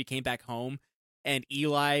whenever she came back home, and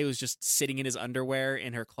Eli was just sitting in his underwear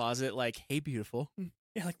in her closet, like, hey, beautiful.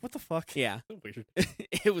 Yeah, like, what the fuck? Yeah. Weird.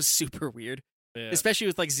 It was super weird. Yeah. Especially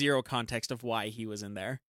with, like, zero context of why he was in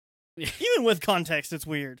there. Even with context, it's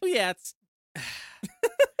weird. Well, yeah, it's...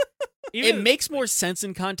 Even, it makes more sense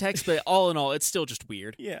in context, but all in all, it's still just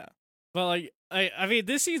weird. Yeah. But like, I mean,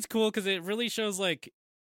 this scene's cool because it really shows like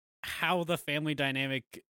how the family dynamic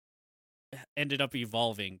ended up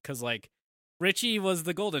evolving. Because like, Richie was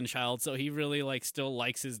the golden child, so he really like still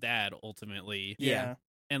likes his dad ultimately. Yeah.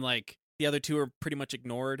 And like, The other two are pretty much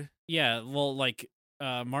ignored. yeah, well, like,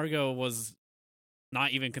 Margot was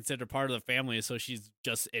not even considered part of the family, so she's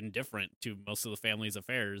just indifferent to most of the family's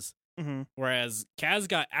affairs. Mm-hmm. Whereas Kaz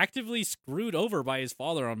got actively screwed over by his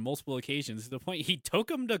father on multiple occasions to the point he took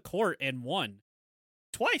him to court and won.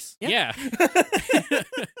 Twice. Yeah.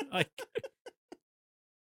 Like,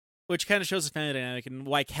 Which kind of shows the family dynamic and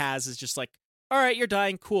why Kaz is just like, all right, you're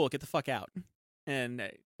dying, cool, get the fuck out. And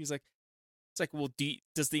he's like, it's like, well,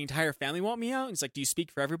 does the entire family want me out? And he's like, do you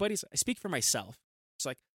speak for everybody? He's like, I speak for myself. It's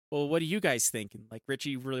like, well, what do you guys think? And like,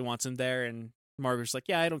 Richie really wants him there, and Margaret's like,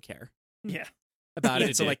 yeah, I don't care Yeah. about Eat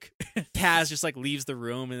it. a So dick. like, Kaz just like leaves the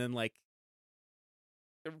room, and then like,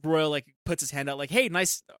 Royal like puts his hand out, like, hey,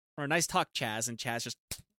 nice talk, Chaz, and Chaz just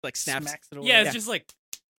like snaps. Smacks it away. yeah, it's just like,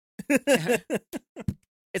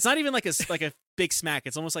 It's not even like a big smack.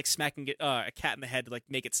 It's almost like smacking a cat in the head to like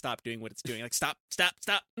make it stop doing what it's doing. Like, stop.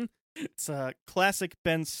 It's a classic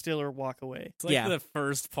Ben Stiller walk away. it's like Yeah. the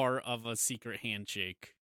first part of a secret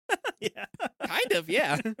handshake. Yeah. Kind of,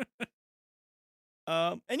 yeah.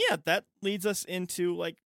 And yeah, that leads us into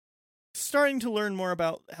like starting to learn more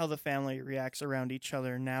about how the family reacts around each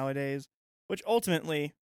other nowadays, which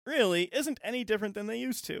ultimately really isn't any different than they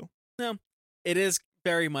used to. It is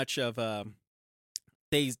very much of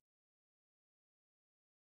they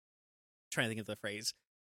trying to think of the phrase.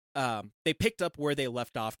 They picked up where they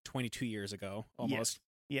left off 22 years ago, almost.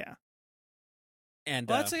 Yeah. And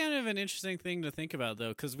Well, that's kind of an interesting thing to think about, though,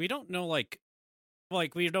 because we don't know, like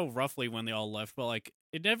we know roughly when they all left, but like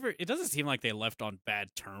it doesn't seem like they left on bad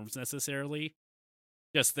terms necessarily.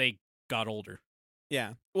 Just they got older.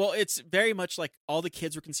 yeah. Well, it's very much like all the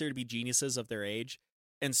kids were considered to be geniuses of their age,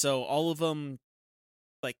 and so all of them,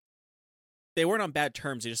 like, they weren't on bad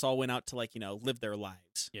terms. They just all went out to like live their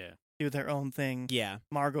lives. Yeah, Do their own thing. Yeah.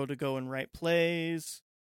 Margot to go and write plays.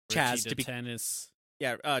 Chaz Richie to to be- tennis.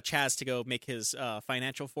 Yeah, Chaz to go make his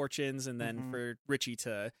financial fortunes, and then for Richie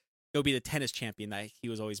to go be the tennis champion that he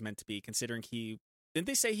was always meant to be, considering didn't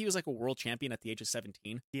they say he was like a world champion at the age of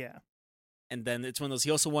 17? Yeah. And then it's one of those, he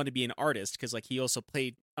also wanted to be an artist, because like he also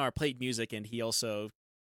played music, and he also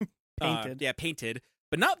Painted. painted,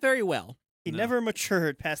 but not very well. He No. never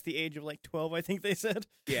matured past the age of like 12, I think they said.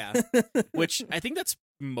 Yeah. Which I think that's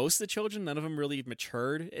most of the children. None of them really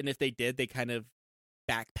matured, and if they did, they kind of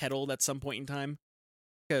backpedaled at some point in time,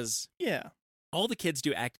 because Yeah, all the kids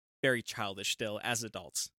do act very childish still as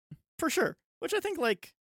adults. for sure. Which I think,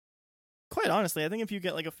 like, quite honestly, I think if you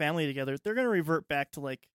get like a family together, they're going to revert back to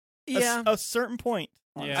like a certain point.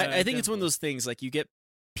 Yeah. I think it's one of those things, like, you get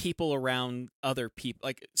people around other people,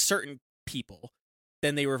 like certain people,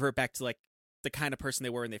 then they revert back to like the kind of person they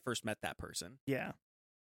were when they first met that person, Yeah.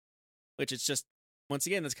 which is just, once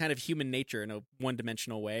again, that's kind of human nature in a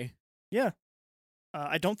one-dimensional way.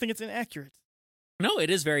 I don't think it's inaccurate. No, it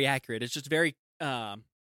is very accurate. It's just very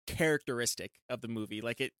characteristic of the movie.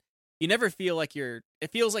 Like, you never feel like it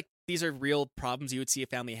feels like these are real problems you would see a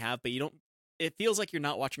family have, but it feels like you're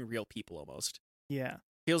not watching real people almost. Yeah.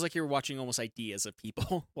 Feels like you're watching almost ideas of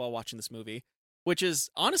people while watching this movie, which is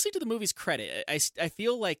honestly to the movie's credit. I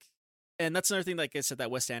feel like, and that's another thing, like I said,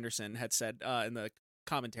 that Wes Anderson had said in the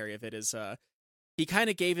commentary of it is he kind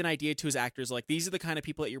of gave an idea to his actors, like, these are the kind of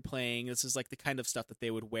people that you're playing. This is like the kind of stuff that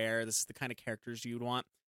they would wear. This is the kind of characters you would want.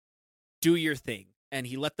 Do your thing. And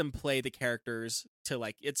he let them play the characters to,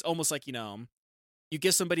 like, it's almost like, you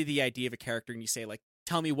give somebody the idea of a character and you say, like,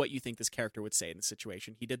 tell me what you think this character would say in this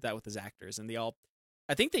situation. He did that with his actors, and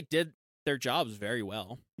I think they did their jobs very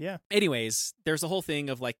well. Yeah. Anyways, there's the whole thing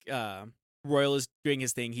of, like, Royal is doing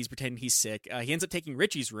his thing. He's pretending he's sick. He ends up taking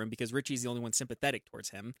Richie's room because Richie's the only one sympathetic towards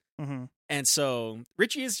him. Mm-hmm. And so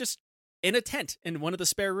Richie is just in a tent in one of the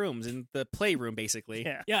spare rooms, in the playroom, basically.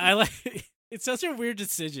 Yeah. Yeah, I like. It's such a weird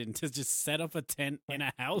decision to just set up a tent in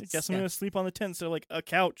a house. I guess I'm going to sleep on the tent, so like a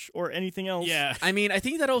couch or anything else. Yeah. I mean, I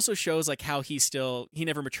think that also shows, like, how he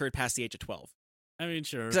never matured past the age of 12. I mean,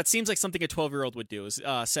 sure. Because that seems like something a 12-year-old would do, is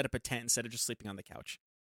set up a tent instead of just sleeping on the couch.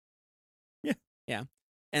 Yeah. Yeah.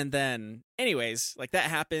 And then, anyways, like, that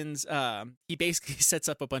happens. He basically sets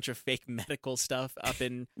up a bunch of fake medical stuff up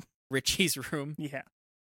in Richie's room. Yeah.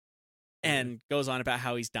 And goes on about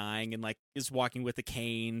how he's dying and, like, is walking with a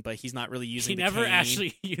cane, but he's not really using the cane. He never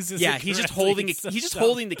actually uses Yeah, it he's just correctly.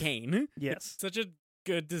 holding the cane. Yes. Such a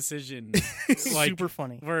good decision. Super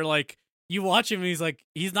funny. Where, like, you watch him and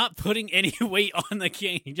he's not putting any weight on the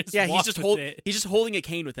cane. He just he's walks with it. He's just holding a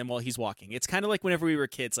cane with him while he's walking. It's kind of like whenever we were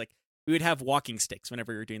kids, like, we would have walking sticks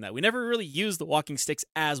whenever we were doing that. We never really used the walking sticks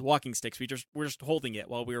as walking sticks. We're just holding it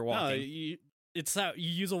while we were walking. No, it's how you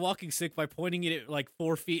use a walking stick by pointing it at like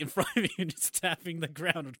 4 feet in front of you and just tapping the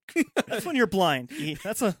ground. That's when you're blind.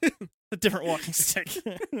 That's a different walking stick.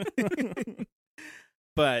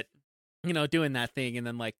 But, doing that thing, and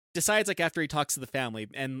then, like, decides, like, after he talks to the family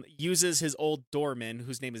and uses his old doorman,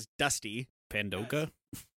 whose name is Dusty. Pandoga?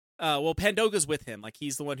 Well, Pandoga's with him. Like,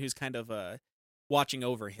 he's the one who's kind of watching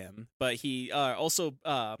over him. But he also,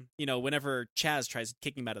 whenever Chaz tries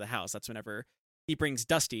kicking him out of the house, that's whenever he brings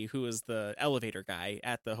Dusty, who is the elevator guy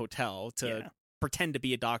at the hotel, to pretend to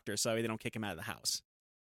be a doctor so they don't kick him out of the house.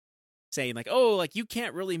 Saying, like, oh, like, you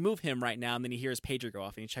can't really move him right now. And then he hears his pager go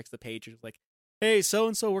off, and he checks the pager, like, hey,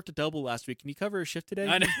 so-and-so worked a double last week. Can you cover a shift today?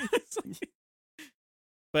 I know.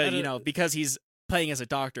 But, because he's playing as a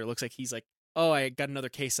doctor, it looks like he's like, oh, I got another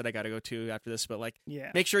case that I got to go to after this, but, like,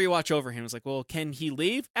 make sure you watch over him. It's like, well, can he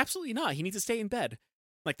leave? Absolutely not. He needs to stay in bed.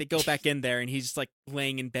 Like, they go back in there, and he's just, like,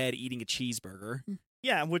 laying in bed eating a cheeseburger.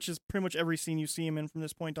 Yeah, which is pretty much every scene you see him in from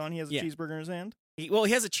this point on. He has a cheeseburger in his hand. He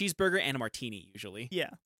has a cheeseburger and a martini, usually.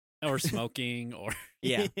 Yeah. Or smoking, or...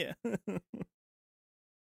 Yeah. Yeah.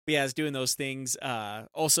 But yeah, he's doing those things.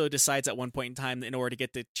 Also decides at one point in time that in order to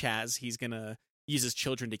get to Chaz, he's going to use his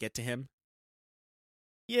children to get to him.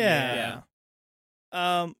 Yeah.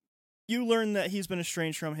 You learn that he's been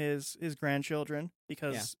estranged from his grandchildren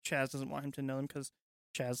because Chaz doesn't want him to know them, because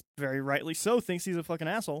Chaz, very rightly so, thinks he's a fucking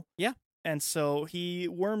asshole. Yeah. And so he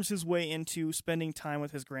worms his way into spending time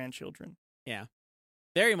with his grandchildren. Yeah.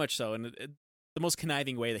 Very much so, in the most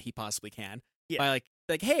conniving way that he possibly can. Yeah. By,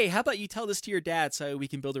 like, hey, how about you tell this to your dad so we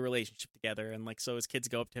can build a relationship together? And, like, so his kids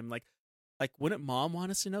go up to him, like, wouldn't mom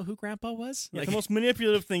want us to know who grandpa was? Yeah, like, the most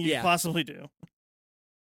manipulative thing you could possibly do.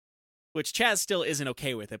 Which Chaz still isn't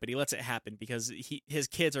okay with it, but he lets it happen because his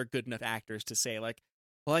kids are good enough actors to say, like,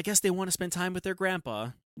 well, I guess they want to spend time with their grandpa.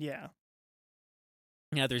 Yeah.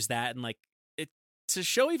 Yeah, there's that. And, like, it to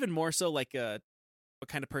show even more so, like, what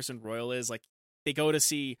kind of person Royal is, like, they go to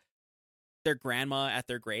see their grandma at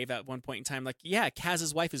their grave at one point in time. Like, yeah,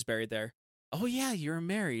 Kaz's wife is buried there. Oh, yeah, you're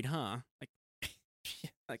married, huh?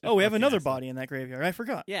 Like, oh, we have another body in that graveyard. I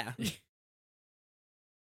forgot. Yeah.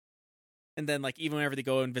 And then, like, even whenever they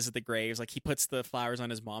go and visit the graves, like, he puts the flowers on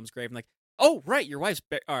his mom's grave and, like, oh, right, your wife's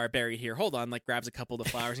are buried here. Hold on, like, grabs a couple of the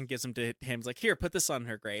flowers and gives them to him. He's like, here, put this on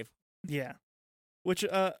her grave. Yeah. Which,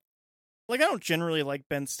 like, I don't generally like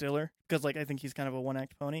Ben Stiller because, like, I think he's kind of a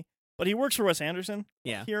one-act pony. But he works for Wes Anderson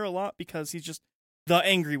here a lot because he's just the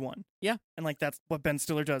angry one. Yeah. And, like, that's what Ben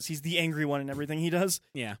Stiller does. He's the angry one in everything he does.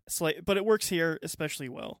 Yeah. It's like, but it works here especially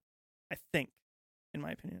well, I think, in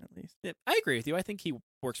my opinion, at least. Yeah, I agree with you. I think he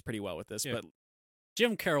works pretty well with this, but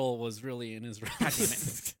Jim Carroll was really in his role.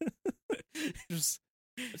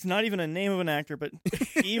 It's not even a name of an actor, but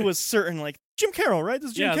he was certain, like, Jim Carroll, right?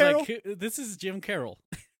 This is Jim Carroll? Like, this is Jim Carroll.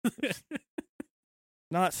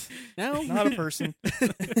 Not a person.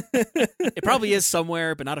 It probably is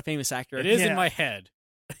somewhere, but not a famous actor. It is in my head.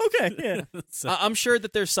 Okay, yeah. So, I'm sure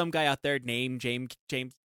that there's some guy out there named Jim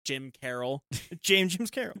Carroll.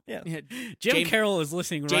 James Carroll, yeah. Jim Carroll is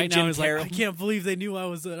listening right now. He's Carroll. like, I can't believe they knew I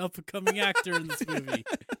was an up-and-coming actor in this movie.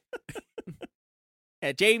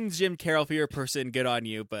 Yeah, James Jim Carroll, if you're a person, good on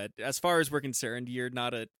you. But as far as we're concerned, you're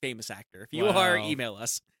not a famous actor. If you are, Wow. email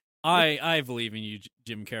us. I believe in you,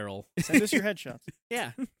 Jim Carroll. Send us your headshots.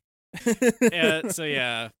 Yeah. So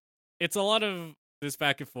yeah, it's a lot of this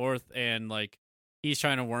back and forth, and like he's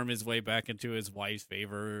trying to worm his way back into his wife's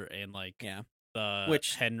favor, and like Yeah.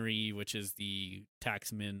 which Henry, which is the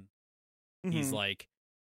taxman, he's Mhm. like,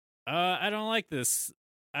 I don't like this.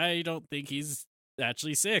 I don't think he's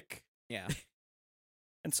actually sick. Yeah.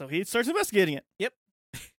 And so he starts investigating it.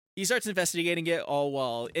 He starts investigating it all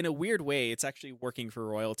while, in a weird way, it's actually working for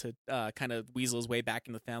Royal to kind of weasel his way back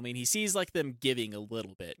into the family. And he sees like them giving a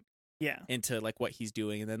little bit Yeah. into like what he's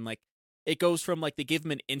doing. And then like it goes from like they give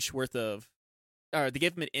him an inch worth of, or they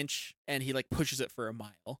give him an inch and he like pushes it for a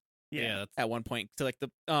mile Yeah. That's at one point to like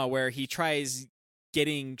the, where he tries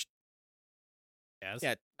getting, Chaz,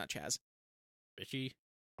 not Chaz, Richie,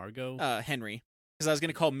 Margot. Henry. Because I was going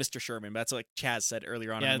to call him Mr. Sherman, but that's what Chaz said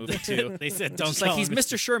earlier on yeah, in the movie too. they said It's don't just call like he's him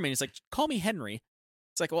Mr. Sherman. He's like, call me Henry.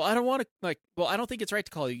 It's like, well, I don't want to I don't think it's right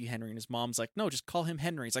to call you Henry. And his mom's like, no, just call him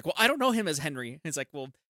Henry. He's like, well, I don't know him as Henry. And it's like, well,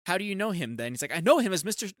 how do you know him then? He's like, I know him as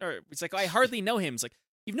Mr. Or he's like, I hardly know him. It's like,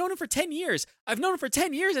 you've known him for 10 years. I've known him for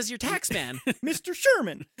 10 years as your tax man. Mr.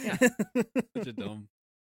 Sherman. Yeah. Such a dumb.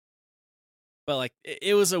 But like,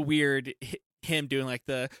 it was a weird him doing like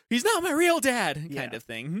he's not my real dad kind Yeah. of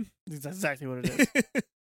thing. That's exactly what it is.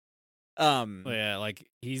 Oh yeah, like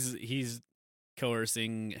he's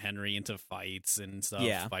coercing Henry into fights and stuff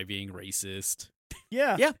Yeah. by being racist.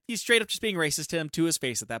 Yeah. Yeah, he's straight up just being racist to him to his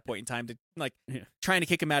face at that point in time, to like Yeah. trying to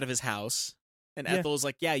kick him out of his house. And Yeah. Ethel's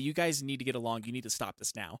like, yeah, you guys need to get along. You need to stop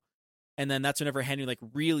this now. And then that's whenever Henry like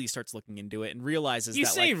really starts looking into it and realizes You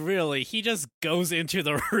that say like, really? He just goes into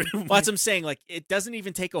the room. well, that's what I'm saying. Like, it doesn't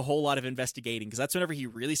even take a whole lot of investigating, because that's whenever he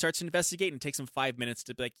really starts to investigate, and it takes him 5 minutes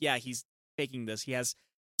to be like, yeah, he's faking this. He has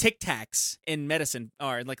Tic Tacs in medicine,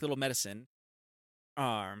 or in like little medicine.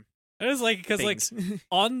 It was like because like things.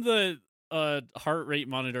 on the heart rate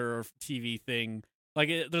monitor or TV thing, like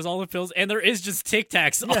there's all the pills, and there is just Tic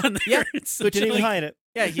Tacs Yeah. on there. Yeah. It's So such didn't a, even like, hide it.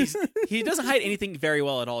 Yeah, he doesn't hide anything very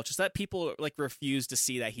well at all. It's just that people like refuse to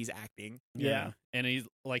see that he's acting. Yeah. And he's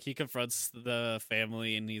like he confronts the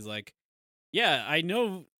family, and he's like, "Yeah, I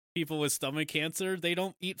know people with stomach cancer. They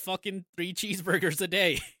don't eat fucking 3 cheeseburgers a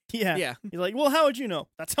day." Yeah. Yeah. He's like, well, how would you know?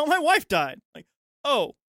 That's how my wife died. Like,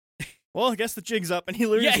 oh. Well, I guess the jig's up, and he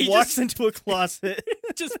literally Yeah, just he walks just- into a closet.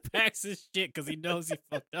 Just packs his shit because he knows he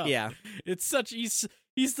fucked up. Yeah. It's such he's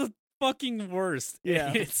the fucking worst.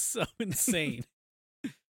 Yeah. It's so insane.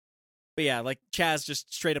 But yeah, like Chaz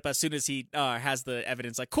just straight up as soon as he has the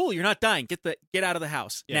evidence, like, cool, you're not dying. Get out of the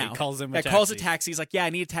house Yeah, now. he calls him a Yeah, taxi. calls a taxi. He's like, yeah, I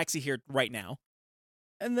need a taxi here right now.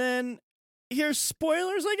 And then here's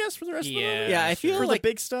spoilers, I guess, for the rest of the Yeah. movie. Yeah, I feel For like the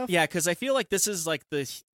big stuff. Yeah, because I feel like this is like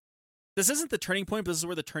this isn't the turning point, but this is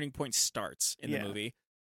where the turning point starts in the Yeah. movie.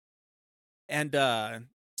 And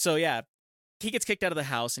so yeah, he gets kicked out of the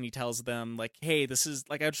house, and he tells them like, hey, this is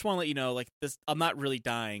like, I just want to let you know, like, this, I'm not really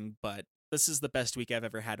dying, but this is the best week I've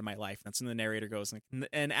ever had in my life. That's when the narrator goes,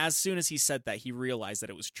 and as soon as he said that, he realized that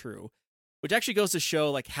it was true, which actually goes to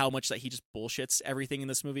show like how much that he just bullshits everything in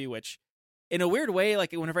this movie. Which, in a weird way,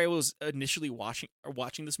 like whenever I was initially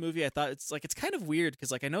watching this movie, I thought it's kind of weird,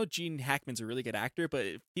 because like I know Gene Hackman's a really good actor, but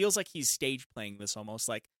it feels like he's stage playing this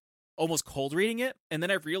almost cold reading it. And then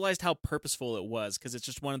I realized how purposeful it was, because it's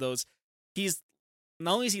just one of those. He's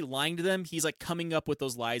not only is he lying to them, he's like coming up with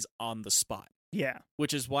those lies on the spot, Yeah.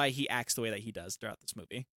 which is why he acts the way that he does throughout this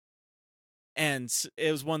movie. And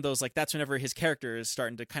it was one of those, like, that's whenever his character is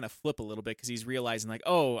starting to kind of flip a little bit, because he's realizing, like,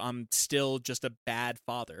 oh, I'm still just a bad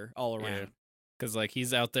father all around. Yeah. Because like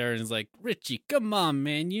he's out there and he's like, Richie, come on,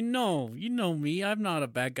 man, you know me. I'm not a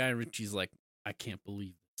bad guy. Richie's like, I can't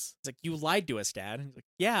believe this. It's like, you lied to us, Dad. And he's like,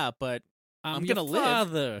 yeah, but I'm your gonna live.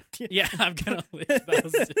 father. Yeah, I'm gonna live. That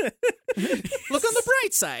was it. look on the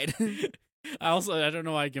bright side. I don't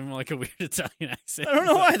know why I give him like a weird Italian accent. I don't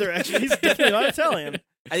know either, actually. He's definitely not Italian.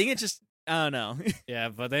 I think it's just, I don't know. Yeah,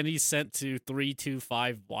 but then he's sent to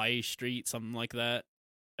 325 Y Street, something like that.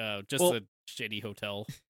 Just Well- a shitty hotel,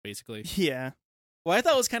 basically. Yeah. What I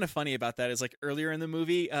thought was kind of funny about that is, like, earlier in the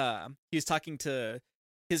movie, he was talking to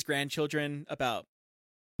his grandchildren about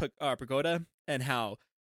Pagoda and how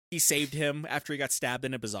he saved him after he got stabbed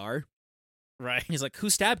in a bazaar. Right. He's like, who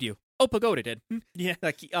stabbed you? Oh, Pagoda did. Yeah.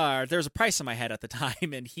 Like, there was a price on my head at the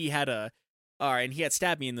time, and he had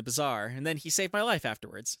stabbed me in the bazaar, and then he saved my life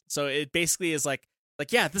afterwards. So it basically is like,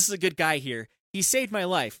 yeah, this is a good guy here. He saved my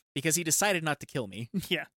life because he decided not to kill me.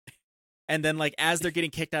 Yeah. And then, like, as they're getting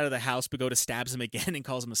kicked out of the house, Pagoda stabs him again and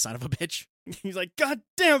calls him a son of a bitch. He's like, God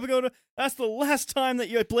damn, Pagoda, that's the last time that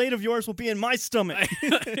your blade of yours will be in my stomach.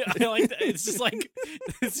 I like that. It's just like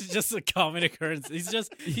it's just a common occurrence.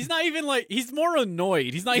 He's not even like he's more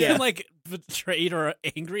annoyed. He's not even like betrayed or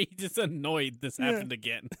angry. He's just annoyed this happened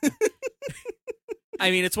again. I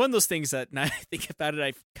mean, it's one of those things that now I think about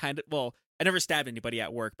it, I never stabbed anybody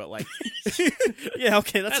at work, but like, yeah,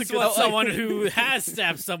 okay, that's a good. What someone who has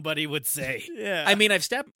stabbed somebody would say. Yeah, I mean, I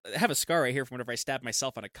have a scar right here from whenever I stabbed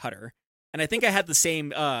myself on a cutter, and I think I had the same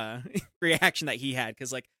reaction that he had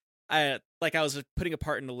because I was putting a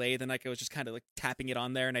part in the lathe, and like I was just kind of like tapping it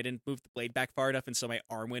on there, and I didn't move the blade back far enough, and so my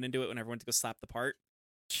arm went into it whenever I went to go slap the part,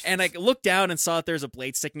 and I looked down and saw that there's a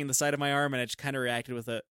blade sticking in the side of my arm, and I just kind of reacted with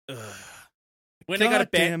a. Ugh. When God I got a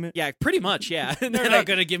damn it. yeah, pretty much, yeah. They're not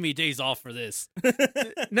gonna give me days off for this.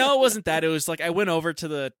 No, it wasn't that. It was like I went over to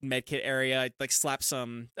the med kit area, I like slapped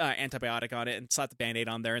some antibiotic on it, and slapped the Band-Aid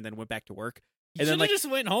on there, and then went back to work. You And then should have like, just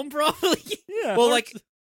went home, probably. yeah. well, like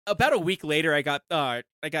about a week later, I got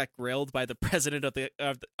grilled by the president of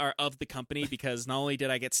the company because not only did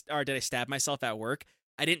I stab myself at work,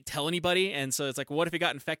 I didn't tell anybody, and so it's like, well, what if it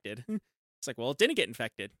got infected? It's like, well, it didn't get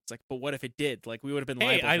infected. It's like, but what if it did? Like, we would have been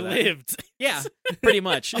liable. Hey, I for that. lived. Yeah, pretty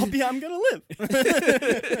much. I'm gonna live.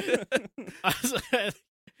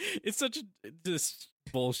 It's such this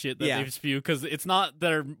bullshit that Yeah. they spew because it's not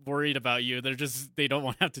they're worried about you. They don't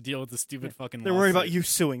want to have to deal with the stupid fucking. They're worried about lawsuit. you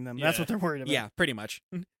suing them. That's Yeah. what they're worried about. Yeah, pretty much.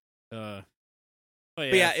 But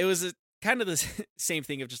But yeah, it was kind of the same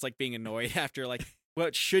thing of just like being annoyed after like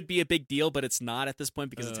what should be a big deal, but it's not at this point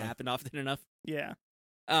because it's happened often enough. Yeah.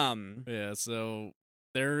 Yeah, so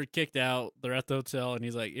they're kicked out. They're at the hotel, and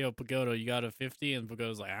he's like, "Yo, Pagoda, you got a 50?" And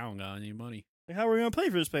Pagoda's like, "I don't got any money." Like, how are we gonna pay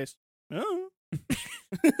for this place? Oh.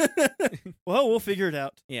 Well, we'll figure it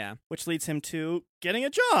out. Yeah. Which leads him to getting a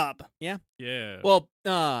job. Yeah. Well,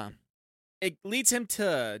 it leads him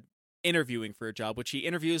to interviewing for a job, which he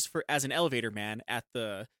interviews for as an elevator man at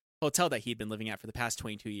the hotel that he'd been living at for the past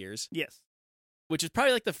 22 years, Yes. which is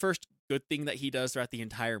probably like the first good thing that he does throughout the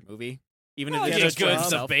entire movie. Even if Well, it's yeah, just for good,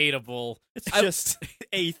 himself. debatable. It's just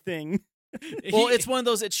a thing. Well, it's one of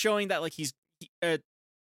those. It's showing that like He's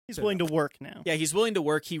willing to work now. he's willing to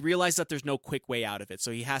work. He realized that there's no quick way out of it,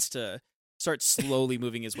 so he has to start slowly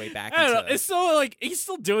moving his way back. I don't know. into- It's so like he's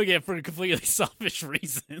still doing it for completely selfish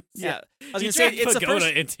reasons. Yeah, I was He gonna say dragged it's the Pagoda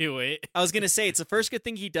first. into it. I was gonna say it's the first good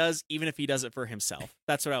thing he does, even if he does it for himself.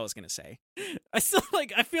 That's what I was gonna say. I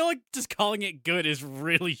feel like just calling it good is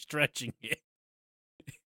really stretching it.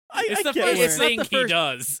 It's the get first where- It's not thing the he first-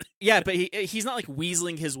 does. Yeah, but he's not like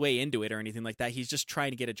weaseling his way into it or anything like that. He's just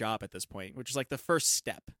trying to get a job at this point, which is like the first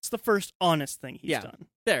step. It's the first honest thing he's Yeah. done.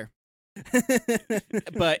 There.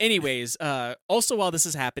 But anyways, also while this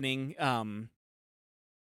is happening,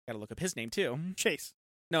 gotta look up his name too. Chase.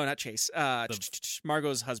 No, not Chase.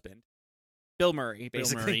 Margot's husband, Bill Murray, Bill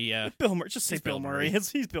basically. Murray, yeah. Bill Murray. Just say He's Bill Bill Murray. Murray.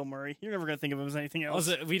 He's Bill Murray. You're never gonna think of him as anything else.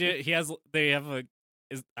 Also, they have a.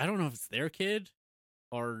 I don't know if it's their kid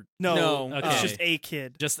or No, No, it's okay. just a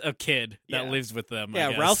kid. just a kid that Yeah. lives with them. I Yeah,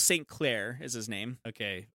 guess. Ralph St. Clair is his name.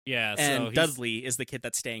 Okay, yeah, And so he's Dudley is the kid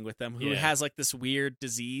that's staying with them, who Yeah. has like this weird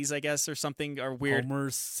disease, I guess, or something, or weird.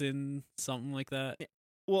 Homerson, something like that.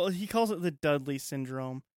 Well, he calls it the Dudley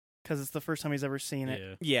syndrome because it's the first time he's ever seen it.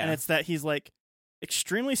 Yeah. Yeah, And it's that he's like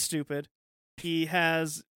extremely stupid. He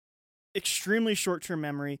has extremely short-term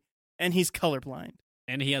memory, and he's colorblind.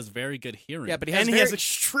 And he has very good hearing. yeah, but he has He has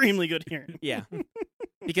extremely good hearing. yeah,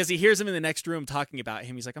 because he hears him in the next room talking about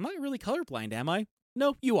him. He's like, "I'm not really colorblind, am I?"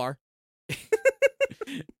 No, you are.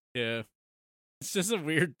 yeah. It's just a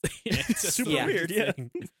weird thing. It's just super a weird, yeah.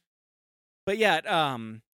 thing. But yeah,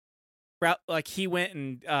 like he went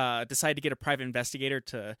and decided to get a private investigator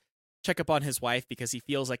to check up on his wife because he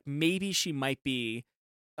feels like maybe she might be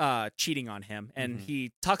cheating on him, and Mhm.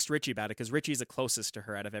 he talks to Richie about it because Richie's the closest to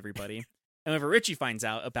her out of everybody. And whenever Richie finds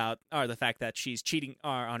out about the fact that she's cheating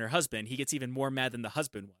on her husband, he gets even more mad than the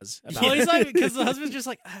husband was. About Well, it. he's like, because the husband's just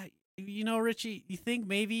like, Richie, you think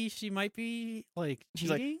maybe she might be like She's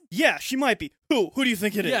like, cheating? Yeah, she might be. Who? Who do you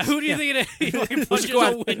think it is? Yeah, who do you think it is? He fucking We punches should go a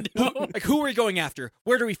after- window. Like, who are we going after?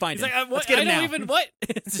 Where do we find He's him? like, Let's get him I don't now. even what?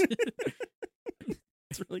 It's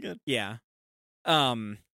really good. Yeah.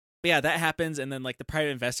 But yeah, that happens, and then like the private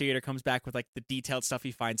investigator comes back with like the detailed stuff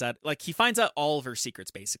he finds out. Like he finds out all of her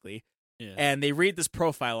secrets basically, Yeah. and they read this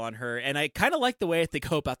profile on her, and I kind of like the way they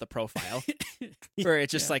go about the profile, where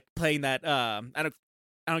it's just Yeah. like playing that I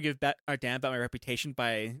don't give a damn about my reputation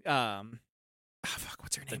by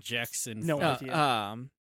what's her the name? Jackson. No idea. I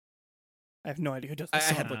I have no idea who does this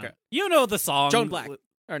had song. to look her. You know the song. Joan Black.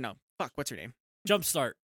 Or no, what's her name?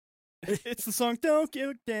 Jumpstart. It's the song "Don't Give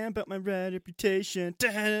a Damn About My Reputation."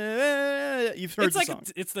 You've heard It's the like song.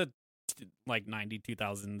 it's the like 90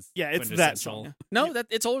 2000s. Yeah, it's that quintessential. song. No, that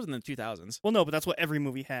it's older than the 2000s. Well, no, but that's what every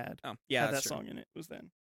movie had. Oh, yeah, had that's that true. song in it. Was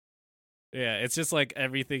then. Yeah, it's just like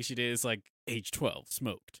everything she did is like age 12,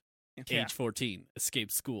 smoked. Yeah. Age 14,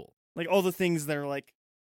 escaped school. Like all the things that are like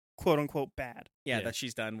quote unquote bad. Yeah, Yeah. that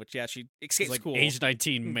she's done. Which she It's escaped like school. age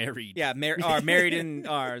 19, married. Yeah, married in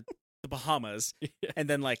the Bahamas, Yeah. and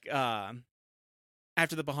then like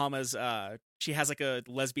after the Bahamas, she has like a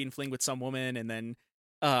lesbian fling with some woman, and then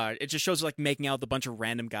it just shows her like making out with a bunch of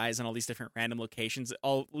random guys in all these different random locations,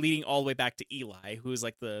 all leading all the way back to Eli, who's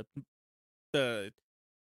like the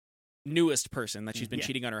newest person that she's been Yeah.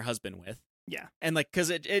 cheating on her husband with. Yeah. And like, because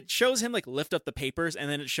it shows him like lift up the papers, and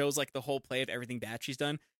then it shows like the whole play of everything bad she's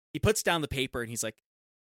done. He puts down the paper and he's like,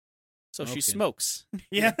 "So she Smoking. smokes."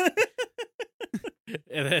 Yeah.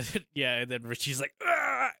 And then and then Richie's like,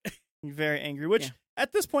 "Ah!" Very angry. Which Yeah.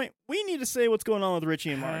 at this point we need to say what's going on with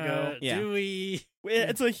Richie and Margot. Yeah. Do we?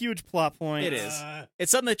 It's a huge plot point. It is.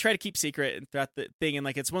 It's something they try to keep secret throughout the thing, and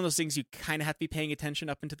like it's one of those things you kind of have to be paying attention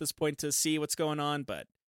up until this point to see what's going on. But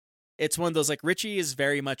it's one of those like Richie is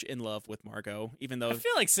very much in love with Margot, even though I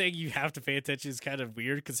feel like saying you have to pay attention is kind of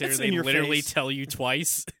weird considering It's they in your literally face. tell you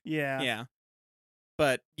twice. Yeah. yeah.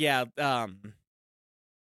 But yeah,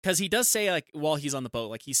 because he does say like while he's on the boat,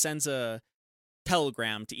 like he sends a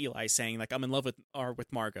telegram to Eli saying like I'm in love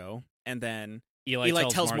with Margot, and then Eli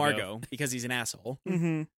tells Margot because he's an asshole.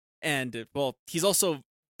 Mm-hmm. And well, he's also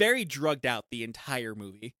very drugged out the entire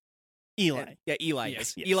movie. Eli. Yeah, Eli Yes,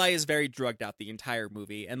 is. yes. Eli is very drugged out the entire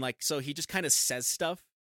movie, and like so he just kind of says stuff,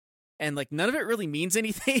 and like none of it really means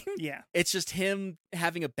anything. Yeah. It's just him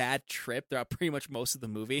having a bad trip throughout pretty much most of the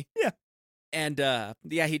movie. Yeah. And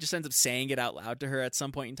he just ends up saying it out loud to her at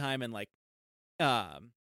some point in time, and like,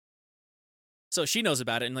 so she knows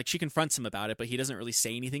about it, and like she confronts him about it, but he doesn't really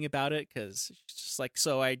say anything about it because she's just like,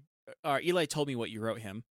 so Eli told me what you wrote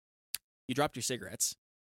him. You dropped your cigarettes.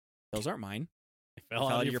 Those aren't mine. It fell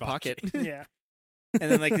Fell out of your pocket. Yeah. And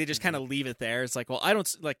then like they just kind of leave it there. It's like, well, I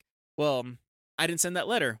didn't send that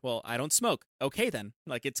letter. Well, I don't smoke. Okay, then.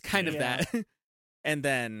 Like it's kind of Yeah. that. And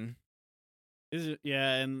then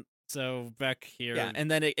And so back here. yeah, and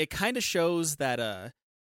then it kind of shows that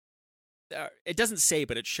it doesn't say,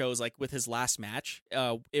 but it shows like with his last match.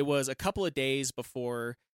 It was a couple of days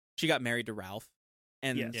before she got married to Ralph.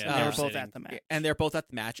 And Yes. Yeah, And they were sitting. both at the match. and they're both at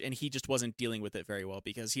the match, and he just wasn't dealing with it very well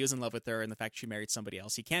because he was in love with her and the fact she married somebody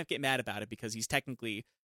else. He can't get mad about it because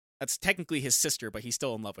that's technically his sister, but he's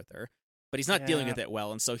still in love with her. But he's not dealing Yeah. with it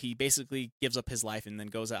well, and so he basically gives up his life and then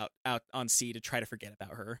goes out on sea to try to forget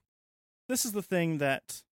about her. This is the thing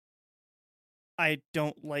that I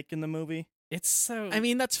don't like in the movie. It's so I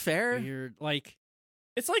mean, that's fair. weird. Like,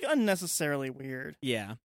 It's like unnecessarily weird.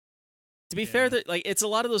 Yeah. To be Yeah. fair, that like it's a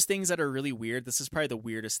lot of those things that are really weird. This is probably the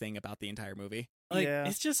weirdest thing about the entire movie. Yeah.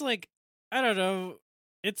 it's just like, I don't know.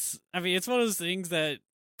 It's one of those things that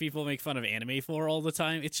people make fun of anime for all the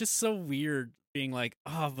time. It's just so weird being like,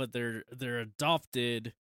 oh, but they're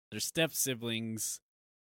adopted, they're step siblings.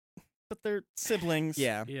 But they're siblings.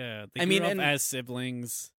 Yeah. Yeah, they I grew mean, up and- as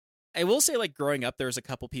siblings. I will say, like, growing up, there was a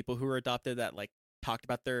couple people who were adopted that, like, talked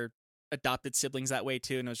about their adopted siblings that way,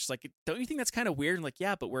 too. And I was just like, don't you think that's kind of weird? And like,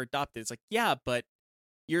 yeah, but we're adopted. It's like, yeah, but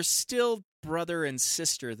you're still brother and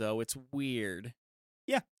sister, though. It's weird.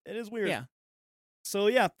 Yeah, it is weird. Yeah. So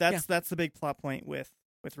yeah, that's the big plot point with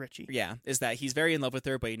Richie. Yeah, is that he's very in love with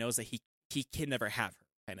her, but he knows that he can never have her,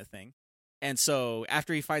 kind of thing. And so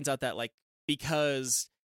after he finds out that, like, because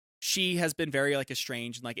she has been very, like,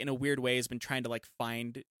 estranged and, like, in a weird way has been trying to, like,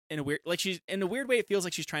 find... In a weird way, it feels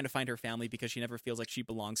like she's trying to find her family because she never feels like she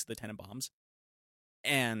belongs to the Tenenbaums.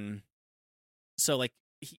 And so, like,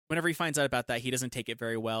 whenever he finds out about that, he doesn't take it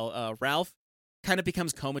very well. Ralph kind of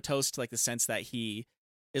becomes comatose to, like, the sense that he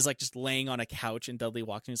is, like, just laying on a couch and Dudley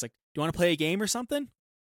walks in. He's like, "Do you want to play a game or something?"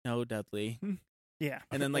 "No, Dudley." Yeah.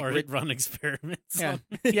 And then, like, or run experiments. yeah, on-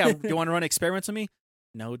 yeah. "Do you want to run experiments with me?"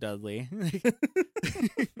 "No, Dudley."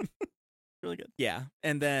 Really good. Yeah.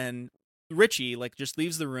 And then Richie, like, just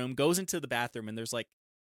leaves the room, goes into the bathroom, and there's, like,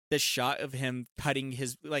 this shot of him cutting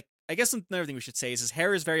his, like, I guess another thing we should say is his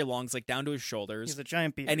hair is very long. It's, like, down to his shoulders. He's a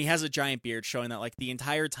giant beard. And he has a giant beard showing that, like, the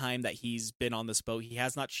entire time that he's been on this boat, he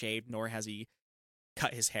has not shaved, nor has he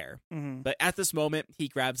cut his hair. Mhm. But at this moment, he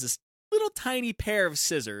grabs this little tiny pair of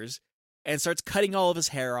scissors and starts cutting all of his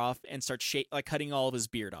hair off and starts cutting all of his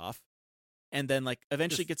beard off. And then, like,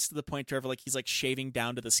 eventually gets to the point where, like, he's, like, shaving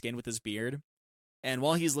down to the skin with his beard. And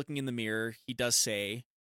while he's looking in the mirror, he does say,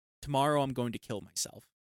 "Tomorrow I'm going to kill myself."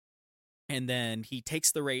 And then he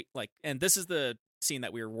takes the rate, like, and this is the scene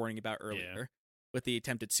that we were warning about earlier with the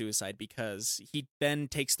attempted suicide, because he then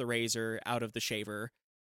takes the razor out of the shaver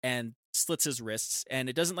and slits his wrists. And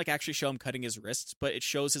it doesn't like actually show him cutting his wrists, but it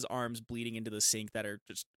shows his arms bleeding into the sink that are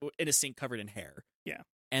just in a sink covered in hair. Yeah.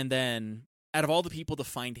 And then out of all the people to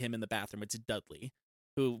find him in the bathroom, it's Dudley,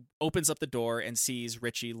 who opens up the door and sees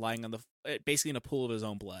Richie lying on basically in a pool of his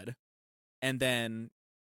own blood. And then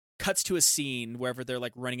cuts to a scene wherever they're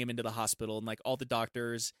like running him into the hospital, and like all the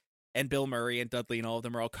doctors and Bill Murray and Dudley and all of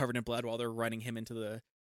them are all covered in blood while they're running him into the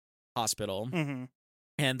hospital. Mm-hmm.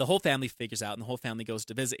 And the whole family figures out, and the whole family goes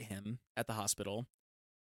to visit him at the hospital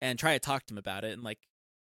and try to talk to him about it. And like,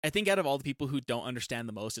 I think out of all the people who don't understand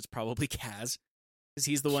the most, it's probably Kaz, because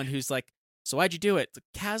he's the one who's like, "So why'd you do it?" It's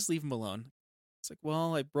like, "Kaz, leave him alone." It's like,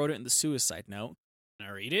 "Well, I wrote it in the suicide note." Can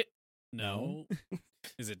I read it? No.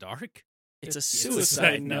 Is it dark? It's a It's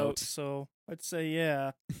suicide note. So I'd say,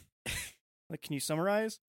 yeah. Like, can you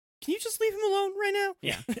summarize? Can you just leave him alone right now?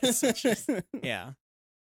 Yeah. Yeah.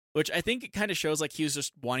 Which I think it kind of shows like he was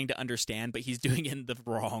just wanting to understand, but he's doing it in the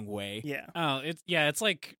wrong way. Yeah. Oh, it's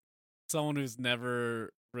like someone who's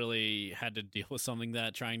never really had to deal with something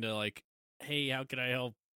that trying to like, hey, how can I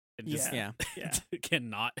help? And just Yeah. Yeah.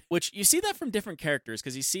 cannot. Which you see that from different characters,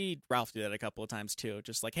 because you see Ralph do that a couple of times too.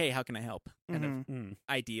 Just like, hey, how can I help? Kind of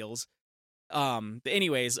ideals. But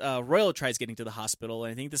anyways, Royal tries getting to the hospital,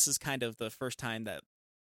 and I think this is kind of the first time that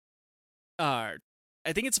I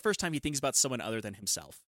think it's the first time he thinks about someone other than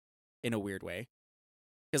himself in a weird way.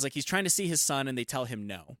 Because like he's trying to see his son and they tell him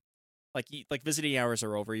no. Like visiting hours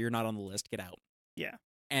are over, you're not on the list, get out. Yeah.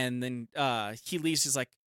 And then he leaves, he's like,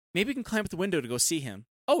 maybe we can climb up the window to go see him.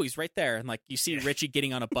 Oh, he's right there. And like you see Richie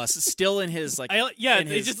getting on a bus, still in his like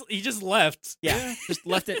he just left. Yeah, just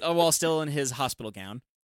left it while still in his hospital gown.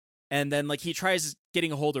 And then like he tries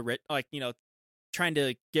getting a hold of trying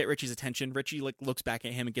to get Richie's attention. Richie like looks back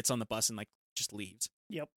at him and gets on the bus and like just leaves.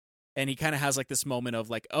 Yep. And he kind of has like this moment of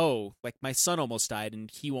like, oh, like my son almost died and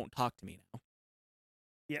he won't talk to me now.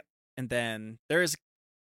 Yep. And then there is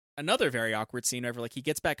another very awkward scene where like he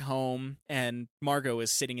gets back home and Margot is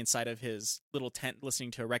sitting inside of his little tent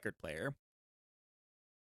listening to a record player.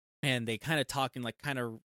 And they kind of talk and like kind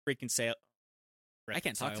of reconcile. I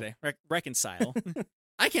can't talk today. Reconcile.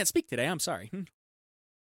 I can't speak today. I'm sorry.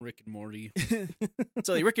 Rick and Morty.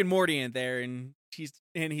 So like Rick and Morty in there, and he's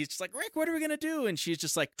just like, Rick, what are we gonna do? And she's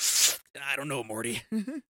just like, I don't know, Morty.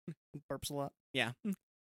 Burps a lot. Yeah, kind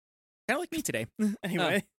of like me today.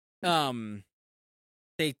 Anyway,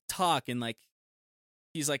 they talk and like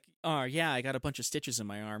he's like, oh yeah, I got a bunch of stitches in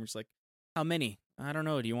my arm. He's like, how many? I don't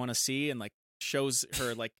know. Do you want to see? And like shows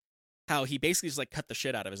her like how he basically just like cut the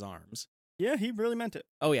shit out of his arms. yeah, he really meant it.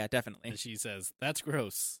 Oh yeah, definitely. And she says, that's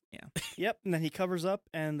gross. Yep. And then he covers up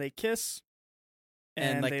and they kiss.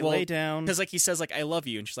 And like, they well, lay down. Because like he says like I love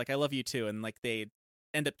you, and she's like I love you too, and like they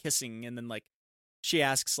end up kissing, and then like she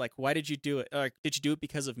asks like why did you do it? Did you do it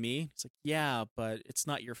because of me? It's like yeah, but it's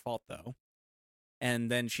not your fault though. And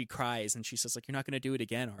then she cries and she says like you're not going to do it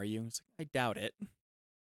again, are you? It's like I doubt it.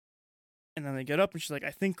 And then they get up and she's like,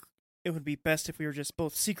 I think it would be best if we were just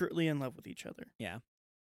both secretly in love with each other. Yeah.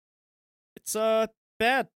 It's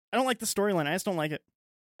bad. I don't like the storyline. I just don't like it.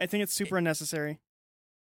 I think it's super unnecessary.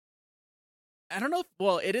 I don't know.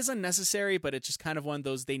 Well, it is unnecessary, but it's just kind of one of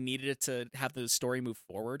those they needed it to have the story move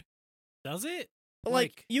forward. Does it? But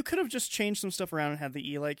like you could have just changed some stuff around and had the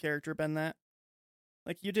Eli character been that.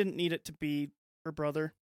 Like you didn't need it to be her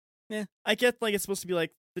brother. Yeah. I get like it's supposed to be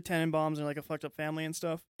like the Tenenbaums and like a fucked up family and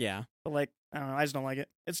stuff. Yeah. But like I don't know. I just don't like it.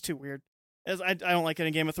 It's too weird. I don't like it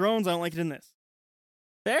in Game of Thrones. I don't like it in this.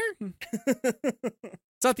 Fair.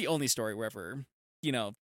 It's not the only story wherever,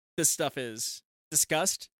 this stuff is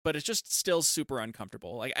discussed, but it's just still super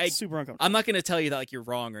uncomfortable. Like super uncomfortable. I'm not going to tell you that like you're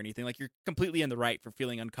wrong or anything. Like you're completely in the right for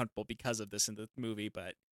feeling uncomfortable because of this in the movie,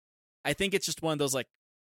 but I think it's just one of those like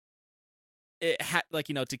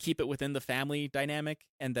to keep it within the family dynamic,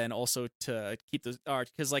 and then also to keep the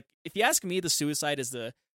art, because like if you ask me, the suicide is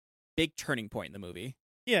the big turning point in the movie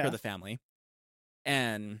for the family.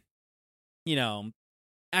 And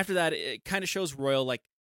after that it kind of shows Royal like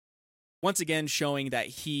once again showing that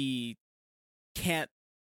he can't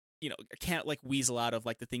like weasel out of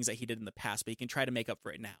like the things that he did in the past, but he can try to make up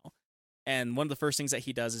for it now. And one of the first things that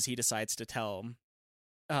he does is he decides to tell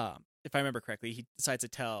if I remember correctly, he decides to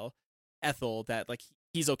tell Ethel that like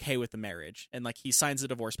he's okay with the marriage, and like he signs the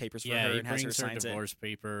divorce papers for her and has her sign divorce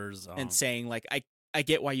papers and saying like I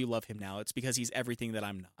get why you love him now. It's because he's everything that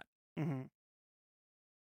I'm not. Mm-hmm.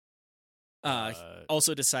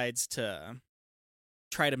 Also decides to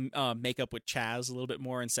try to make up with Chaz a little bit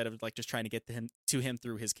more instead of like just trying to get to him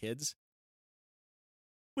through his kids,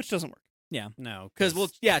 which doesn't work. Yeah, no, because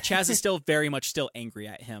Chaz is still very much still angry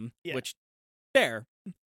at him, which fair,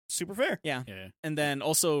 super fair. Yeah. And then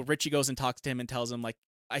also Richie goes and talks to him and tells him like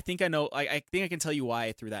I think I know. I think I can tell you why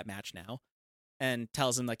I threw that match now," and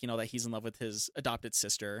tells him like that he's in love with his adopted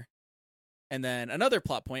sister. And then another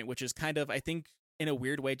plot point, which is kind of, I think, in a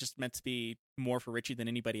weird way, just meant to be more for Richie than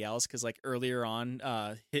anybody else, because like earlier on,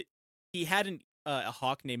 he had a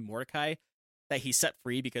hawk named Mordecai that he set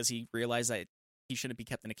free because he realized that he shouldn't be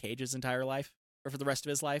kept in a cage his entire life or for the rest of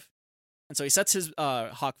his life. And so he sets his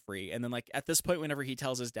hawk free. And then like at this point, whenever he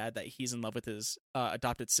tells his dad that he's in love with his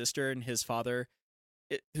adopted sister, and his father,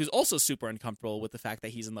 who's also super uncomfortable with the fact that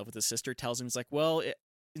he's in love with his sister, tells him, he's like, well,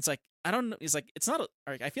 it's like, I don't know. He's like, it's not,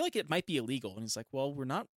 I feel like it might be illegal. And he's like, well, we're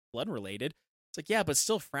not blood related. It's like, yeah, but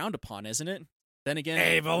still frowned upon, isn't it? Then again,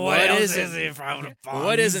 hey, but what else is it frowned upon?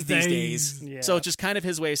 What isn't these days? Yeah. So just kind of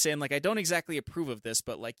his way of saying, like, I don't exactly approve of this,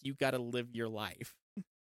 but like, you got to live your life.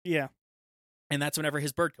 Yeah. And that's whenever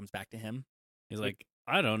his bird comes back to him. He's like,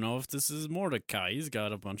 I don't know if this is Mordecai. He's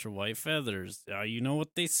got a bunch of white feathers. You know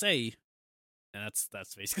what they say. And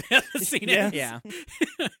that's basically how the scene ends. Yeah.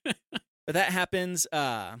 But that happens.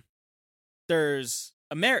 There's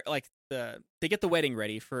a they get the wedding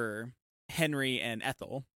ready for Henry and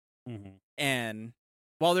Ethel. Mm-hmm. And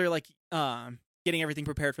while they're like getting everything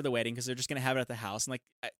prepared for the wedding, because they're just gonna have it at the house, and like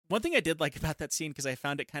one thing I did like about that scene, because I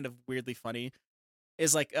found it kind of weirdly funny,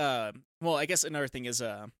 is like well, I guess another thing is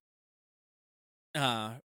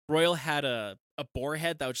Royal had a boar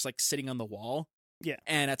head that was just like sitting on the wall. Yeah.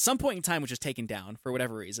 And at some point in time was just taken down for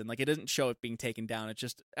whatever reason. Like it doesn't show it being taken down. It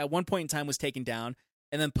just at one point in time was taken down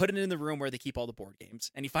and then put it in the room where they keep all the board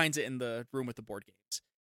games. And he finds it in the room with the board games.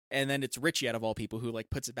 And then it's Richie, out of all people, who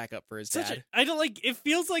like puts it back up for his dad. I don't like. It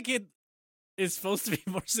feels like it is supposed to be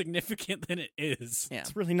more significant than it is. Yeah.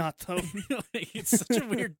 It's really not, though. Like, it's such a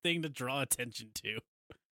weird thing to draw attention to.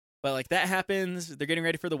 But like that happens. They're getting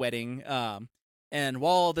ready for the wedding. And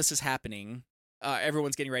while all this is happening,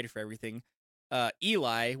 everyone's getting ready for everything.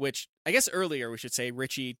 Eli, which I guess earlier we should say,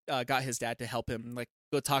 Richie got his dad to help him like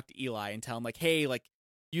go talk to Eli and tell him like, hey, like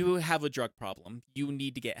you have a drug problem, you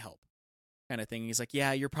need to get help, kind of thing. He's like,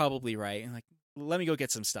 yeah, you're probably right. And like, let me go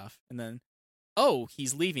get some stuff. And then, oh,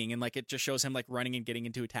 he's leaving, and like it just shows him like running and getting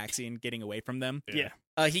into a taxi and getting away from them. Yeah.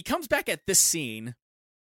 He comes back at this scene,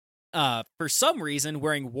 for some reason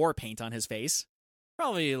wearing war paint on his face.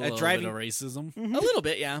 Probably a little driving- bit of racism. Mhm. A little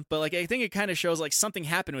bit, yeah. But like I think it kind of shows like something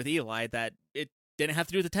happened with Eli that it didn't have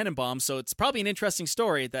to do with the Tenenbaums, so it's probably an interesting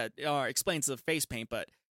story that explains the face paint, but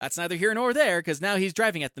that's neither here nor there, because now he's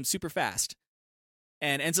driving at them super fast.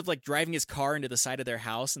 And ends up like driving his car into the side of their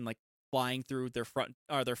house and like flying through their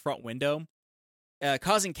front window,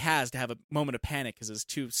 causing Kaz to have a moment of panic because his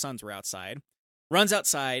two sons were outside. Runs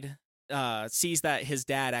outside, sees that his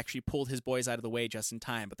dad actually pulled his boys out of the way just in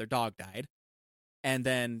time, but their dog died. And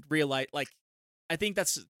then realize, like, I think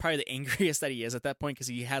that's probably the angriest that he is at that point, because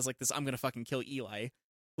he has like this "I'm gonna fucking kill Eli"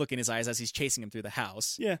 look in his eyes as he's chasing him through the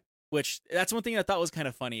house. Yeah. Which that's one thing I thought was kind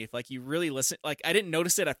of funny. If like you really listen, like I didn't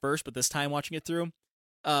notice it at first, but this time watching it through,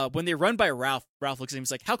 when they run by Ralph looks at him,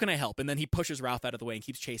 he's like, "How can I help?" And then he pushes Ralph out of the way and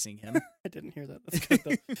keeps chasing him. I didn't hear that. That's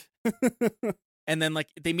good, though. And then like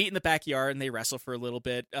they meet in the backyard and they wrestle for a little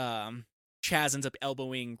bit. Chaz ends up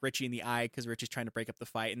elbowing Richie in the eye because Richie's trying to break up the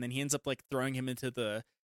fight, and then he ends up like throwing him into the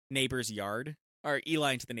neighbor's yard, or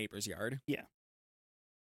Eli into the neighbor's yard. Yeah.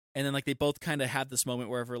 And then like they both kind of have this moment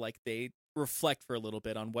wherever like they reflect for a little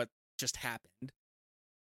bit on what just happened.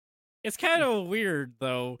 It's kind of weird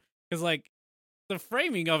though, because like the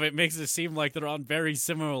framing of it makes it seem like they're on very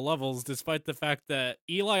similar levels, despite the fact that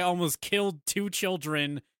Eli almost killed 2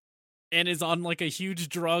 children and is on like a huge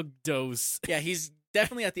drug dose. Yeah, he's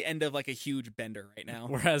definitely at the end of like a huge bender right now.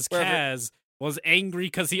 Whereas Kaz was angry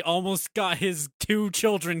because he almost got his 2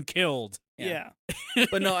 children killed. Yeah.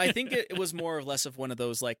 But no, I think it was more or less of one of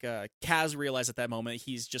those like Kaz realized at that moment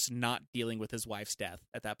he's just not dealing with his wife's death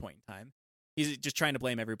at that point in time. He's just trying to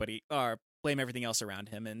blame everybody or blame everything else around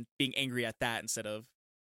him and being angry at that instead of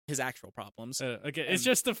his actual problems. Okay, it's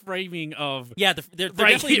just the framing of they're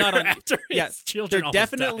right definitely not on. after Yeah, his children. They're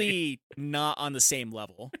definitely not on the same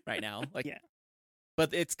level right now. Like, Yeah.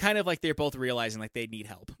 But it's kind of like they're both realizing like they need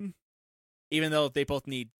help, even though they both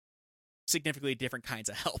need significantly different kinds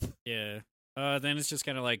of help. Yeah. Then it's just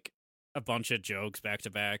kind of like a bunch of jokes back to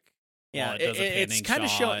back. Yeah, while it does a it's panning kind of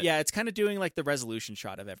shot. Yeah, it's kind of doing like the resolution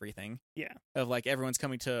shot of everything. Yeah. Of like everyone's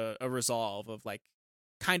coming to a resolve of like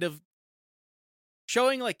kind of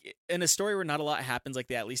showing like in a story where not a lot happens, like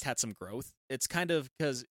they at least had some growth. It's kind of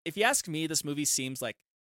because if you ask me, this movie seems like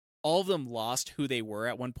all of them lost who they were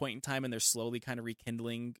at one point in time, and they're slowly kind of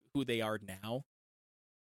rekindling who they are now.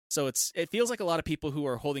 So it feels like a lot of people who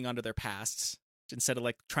are holding on to their pasts instead of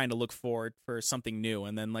like trying to look forward for something new,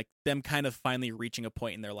 and then like them kind of finally reaching a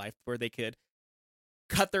point in their life where they could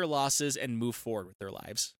cut their losses and move forward with their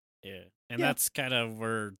lives. Yeah. And that's kind of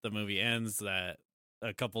where the movie ends, that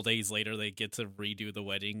a couple days later they get to redo the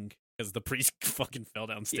wedding because the priest fucking fell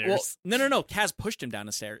downstairs. Well, no. Kaz pushed him down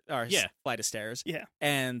a flight of stairs. Yeah.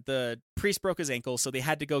 And the priest broke his ankle, so they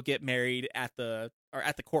had to go get married at the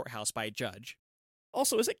courthouse by a judge.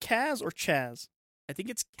 Also, is it Kaz or Chaz? I think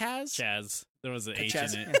it's Kaz. Chaz. There was an H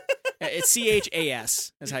Chaz, in it. yeah. It's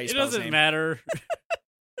CHAS is how you It spell his doesn't name. matter.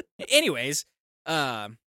 Anyways, yeah,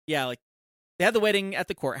 like they had the wedding at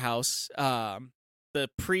the courthouse. The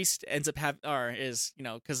priest ends up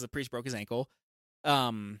because the priest broke his ankle.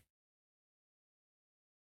 Trying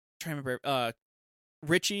to remember.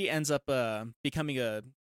 Richie ends up becoming a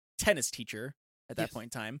tennis teacher at that point in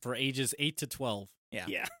time For ages 8 to 12. Yeah.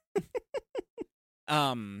 Yeah.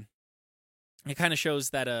 It kind of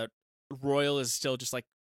shows that Royal is still just like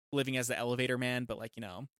living as the elevator man, but like,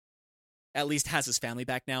 at least has his family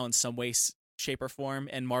back now in some way, shape, or form.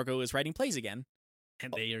 And Margot is writing plays again.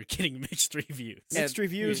 And they are getting mixed reviews. Mixed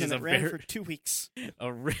reviews, which and is it ran for 2 weeks.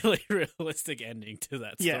 A really realistic ending to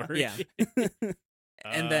that story. Yeah.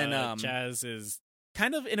 And then Chaz is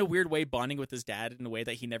kind of in a weird way bonding with his dad in a way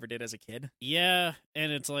that he never did as a kid. Yeah,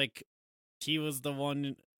 and it's like he was the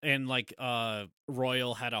one, and like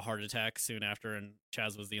Royal had a heart attack soon after, and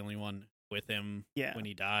Chaz was the only one with him when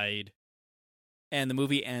he died. And the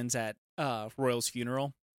movie ends at Royal's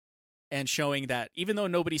funeral, and showing that even though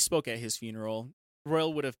nobody spoke at his funeral,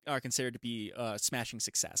 Royal would have considered to be a smashing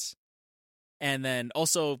success. And then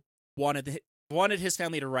also wanted his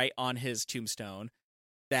family to write on his tombstone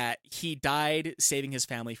that he died saving his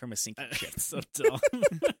family from a sinking ship. So dumb.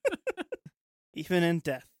 Even in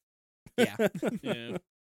death. Yeah.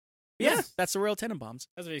 Yeah. That's the Royal Tenenbaums.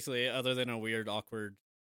 That's basically it, other than a weird, awkward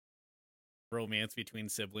romance between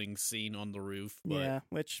siblings scene on the roof. But Yeah,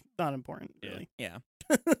 which not important, Yeah. really. Yeah.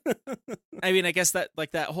 I mean, I guess that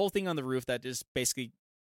like that whole thing on the roof that just basically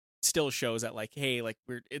still shows that like, hey, like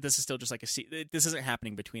this is still just like this isn't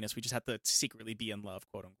happening between us. We just have to secretly be in love,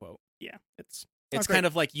 quote unquote. Yeah, it's kind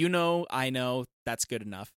of like, I know, that's good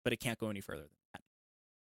enough, but it can't go any further than that.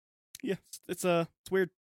 Yeah, it's weird.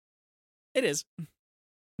 It is.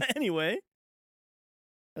 Anyway,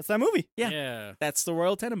 that's that movie. Yeah. That's the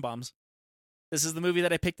Royal Tenenbaums. This is the movie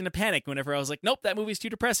that I picked in a panic whenever I was like, nope, that movie's too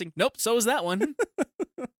depressing. Nope, so is that one.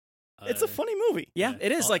 It's a funny movie. Yeah,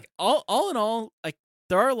 it is. Like all in all, like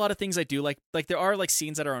there are a lot of things I do like there are like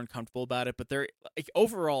scenes that are uncomfortable about it, but they're like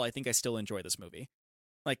overall I think I still enjoy this movie.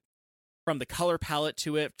 Like from the color palette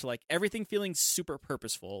to it to like everything feeling super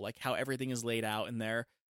purposeful, like how everything is laid out in there.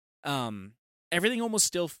 Everything almost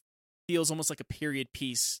still feels almost like a period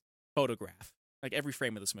piece photograph. Like every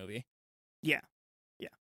frame of this movie. Yeah.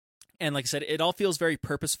 And like I said, it all feels very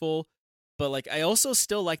purposeful, but like I also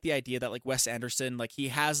still like the idea that like Wes Anderson, like he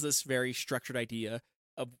has this very structured idea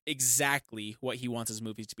of exactly what he wants his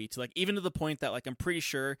movies to be, to like even to the point that like I'm pretty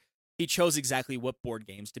sure he chose exactly what board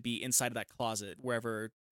games to be inside of that closet wherever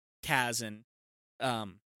Kaz and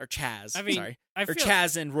or Chaz, I mean, sorry, I or feel-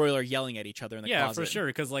 Chaz and Royal are yelling at each other in the Yeah, closet. for sure.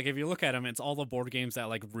 Because like if you look at them, it's all the board games that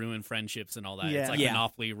like ruin friendships and all that. Yeah. It's like Yeah.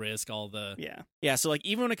 Monopoly, Risk, all the Yeah, so like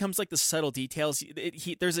even when it comes to like the subtle details,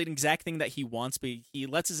 there's an exact thing that he wants, but he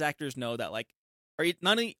lets his actors know that like, or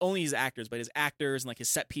not only his actors, but his actors and like his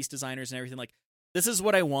set piece designers and everything. Like, this is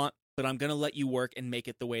what I want, but I'm gonna let you work and make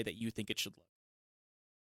it the way that you think it should look.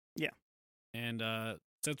 And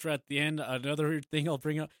since we're at the end, another thing I'll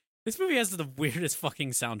bring up: this movie has the weirdest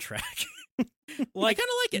fucking soundtrack. I kind of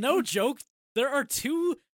like it. No joke. There are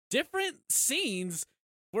 2 different scenes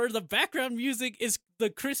where the background music is the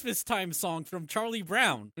Christmas time song from Charlie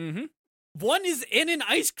Brown. Mm-hmm. One is in an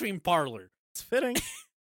ice cream parlor. It's fitting.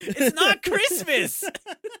 It's not Christmas.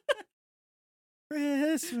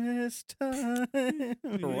 Christmas time.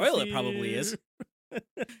 For Royal, it probably is.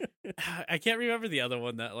 I can't remember the other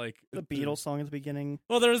one that like The Beatles song at the beginning.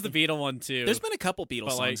 Well, there was the Beatle one too. There's been a couple Beatles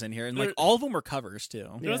But, songs like, in here, and there- like all of them were covers too.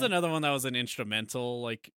 There was Yeah. another one that was an instrumental,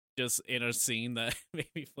 like just in a scene that made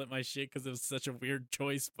me flip my shit because it was such a weird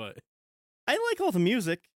choice. But I like all the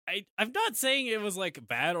music. I'm not saying it was like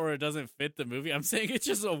bad or it doesn't fit the movie. I'm saying it's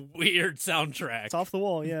just a weird soundtrack. It's off the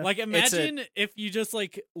wall, yeah. Like imagine if you just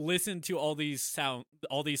like listen to all these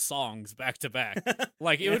songs back to back.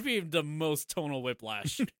 Like it would be the most tonal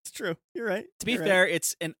whiplash. It's true. You're right. To be You're fair,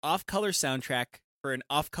 it's an off-color soundtrack for an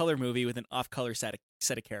off-color movie with an off-color set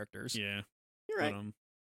of characters. Yeah. You're right. But,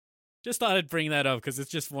 just thought I'd bring that up because it's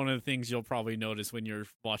just one of the things you'll probably notice when you're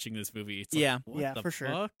watching this movie. It's like, Yeah. what Yeah, the for sure.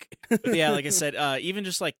 fuck? But yeah, like I said, even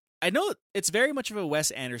just like I know it's very much of a Wes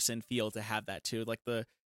Anderson feel to have that too, like the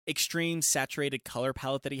extreme saturated color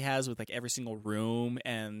palette that he has with like every single room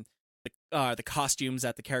and the costumes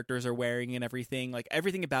that the characters are wearing and everything. Like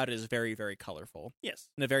everything about it is very, very colorful Yes,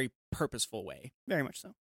 in a very purposeful way. very much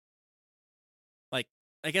so. Like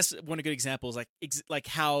I guess one good example is like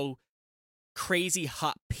how crazy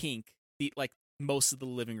hot pink like most of the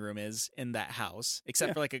living room is in that house,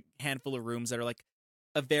 except for like a handful of rooms that are like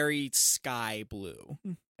a very sky blue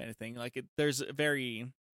kind of thing. Like there's a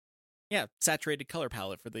very saturated color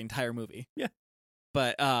palette for the entire movie. Yeah.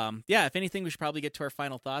 But if anything, we should probably get to our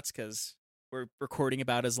final thoughts because we're recording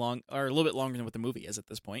about as long or a little bit longer than what the movie is at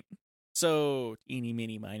this point. So eeny,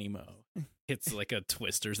 meeny, miny, mo. It's like a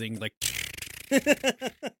Twister thing, like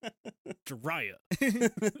Jiraiya.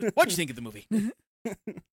 What'd you think of the movie?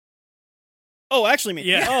 Oh, actually, me.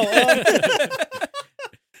 Yeah. Oh,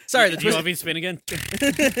 sorry, Do the you twist. want me to spin again?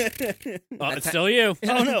 Oh, That's it's still you.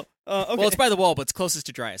 oh no. Okay. Well, it's by the wall, but it's closest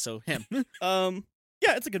to Jiraiya, so him.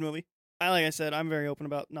 Yeah, it's a good movie. Like I said, I'm very open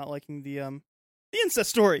about not liking the incest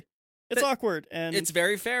story. It's awkward and It's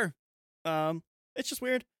very fair. it's just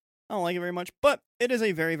weird. I don't like it very much, but it is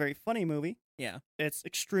a very, very funny movie. Yeah. It's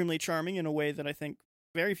extremely charming in a way that I think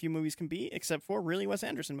very few movies can be, except for really Wes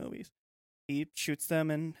Anderson movies. He shoots them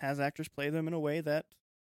and has actors play them in a way that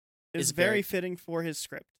is Is very very- fitting for his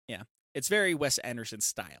script. It's very Wes Anderson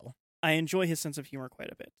style. I enjoy his sense of humor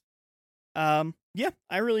quite a bit. Yeah,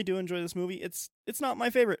 I really do enjoy this movie. It's not my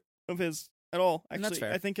favorite of his at all. And that's Actually,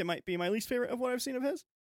 fair. I think it might be my least favorite of what I've seen of his,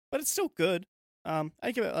 but it's still good.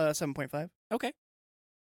 I give it a 7.5. Okay.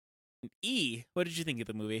 E, what did you think of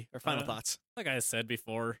the movie? Or final thoughts? Like I said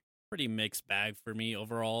before, pretty mixed bag for me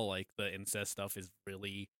overall. Like the incest stuff is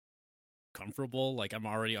really comfortable. Like I'm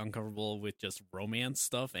already uncomfortable with just romance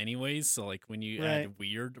stuff anyways. So like when you Right. add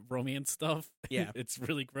weird romance stuff, Yeah. it's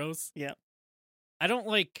really gross. Yeah. I don't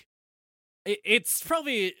like it's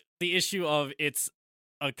probably the issue of it's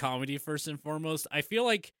a comedy first and foremost. I feel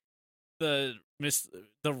like the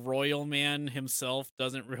royal man himself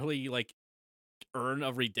doesn't really like earn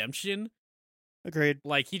a redemption. Agreed.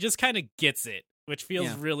 Like he just kind of gets it, which feels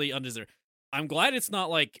Yeah. really undeserved. I'm glad it's not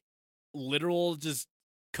like literal just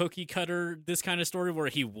cookie cutter this kind of story where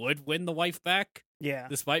he would win the wife back Yeah.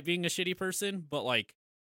 despite being a shitty person, but like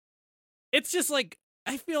it's just like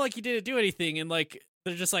I feel like he didn't do anything and like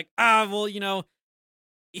they're just like, well,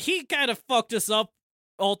 he kind of fucked us up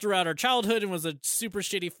all throughout our childhood and was a super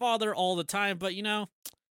shitty father all the time, but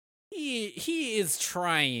he is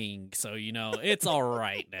trying, so it's all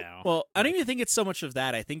right now. Well, I don't even think it's so much of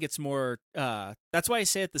that. I think it's more that's why I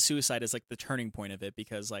say that the suicide is like the turning point of it,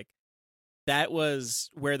 because like that was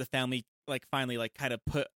where the family like finally like kind of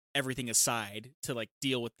put everything aside to like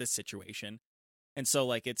deal with this situation. And so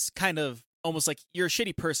like it's kind of almost like you're a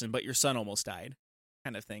shitty person, but your son almost died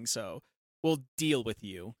kind of thing. So we'll deal with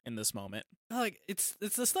you in this moment. Like it's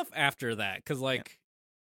the stuff after that, because like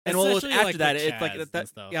And well, especially, after like, that, with it's like Chaz that. and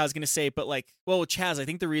stuff. Yeah, I was gonna say, but like, well, with Chaz, I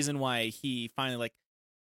think the reason why he finally like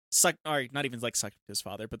sucked, or not even like sucked his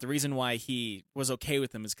father, but the reason why he was okay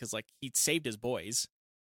with him is because like he saved his boys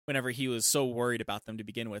whenever he was so worried about them to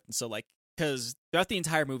begin with, and so like because throughout the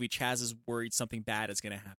entire movie, Chaz is worried something bad is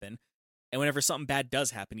gonna happen, and whenever something bad does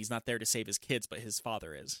happen, he's not there to save his kids, but his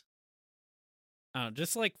father is.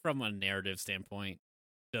 Just like from a narrative standpoint,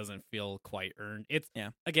 doesn't feel quite earned. It's Yeah.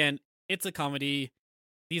 Again, it's a comedy.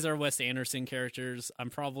 These are Wes Anderson characters. I'm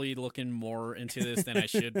probably looking more into this than I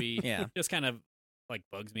should be. Yeah. Just kind of like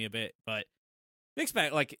bugs me a bit, but mixed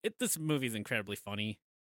bag. Like this movie's incredibly funny,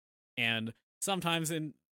 and sometimes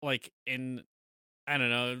in I don't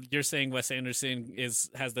know. You're saying Wes Anderson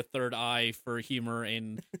has the third eye for humor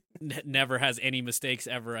and never has any mistakes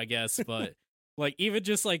ever, I guess. But like even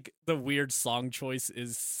just like the weird song choice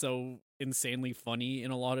is so insanely funny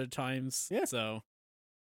in a lot of times. Yeah. So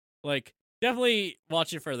like definitely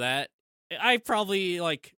watch it for that. I probably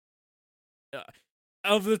like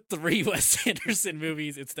of the three Wes Anderson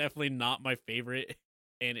movies, it's definitely not my favorite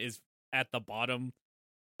and is at the bottom.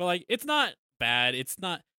 But like it's not bad. It's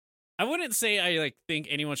not. I wouldn't say I like think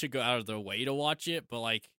anyone should go out of their way to watch it, but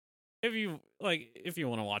like if you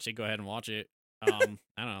want to watch it, go ahead and watch it. I don't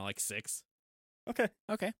know, like 6. Okay.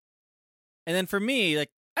 Okay. And then for me, like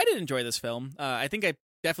I did enjoy this film. I think I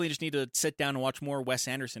definitely just need to sit down and watch more Wes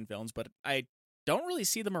Anderson films, but I don't really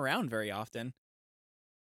see them around very often.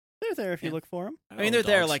 They're there if you Yeah. look for them. I mean, they're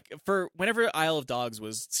there, like, for whenever Isle of Dogs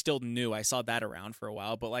was still new, I saw that around for a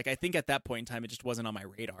while, but, like, I think at that point in time, it just wasn't on my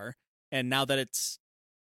radar. And now that it's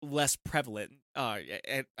less prevalent,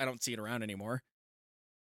 I don't see it around anymore.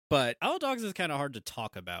 But, Isle of Dogs is kind of hard to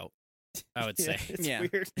talk about, I would say. It's Yeah.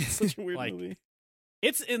 weird. It's such a weird Like, movie.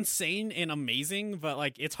 It's insane and amazing, but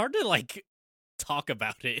like it's hard to like talk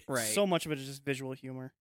about it. right. So much of it is just visual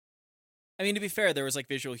humor. I mean, to be fair, there was, like,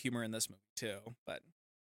 visual humor in this movie, too, but...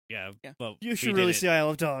 Yeah, Yeah. but You we should really didn't. see Isle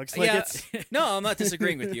of Dogs. Like Yeah. it's No, I'm not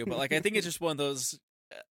disagreeing with you, but like I think it's just one of those.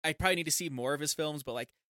 I probably need to see more of his films, but like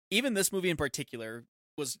even this movie in particular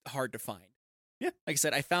was hard to find. Yeah. Like I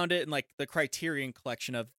said, I found it in like the Criterion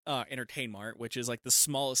collection of Entertainmart, which is like the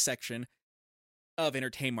smallest section of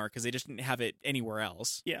Entertainmart because they just didn't have it anywhere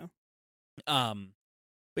else. yeah.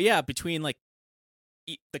 But yeah, between like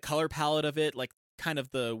the color palette of it, like kind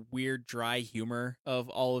of the weird dry humor of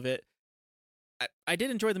all of it, I did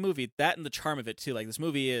enjoy the movie. That and the charm of it too. Like this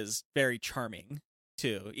movie is very charming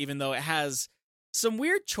too, even though it has some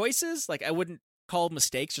weird choices. Like I wouldn't call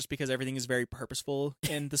mistakes just because everything is very purposeful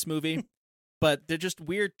in this movie. But they're just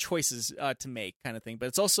weird choices to make kind of thing. But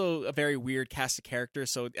it's also a very weird cast of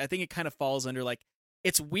characters. So I think it kind of falls under like,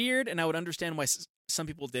 it's weird and I would understand why some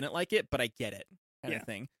people didn't like it, but I get it kind of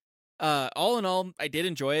thing. All in all, I did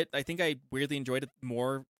enjoy it. I think I weirdly enjoyed it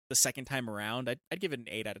more the second time around. I'd give it an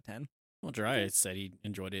 8 out of 10. Well, Dry said he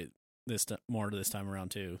enjoyed it more this time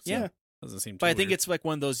around too. So Yeah. doesn't seem. But too I think weird. it's like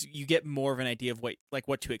one of those, you get more of an idea of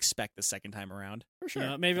what to expect the second time around. For sure.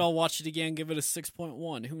 Yeah, maybe I'll watch it again. Give it a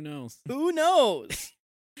 6.1. Who knows? Who knows?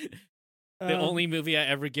 The only movie I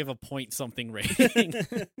ever give a point something rating.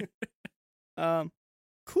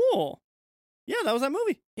 Cool. Yeah, that was that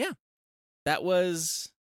movie. That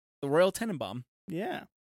was the Royal Tenenbaum. Yeah.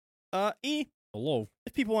 E, Hello.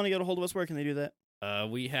 if people want to get a hold of us, where can they do that?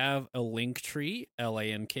 We have a link tree,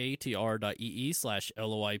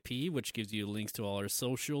 linktr.ee/LOIP, which gives you links to all our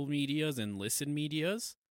social medias and listen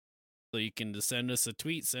medias. So you can just send us a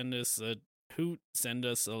tweet, send us a hoot, send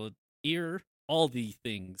us a ear, all the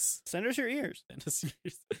things. Send us your ears. Send us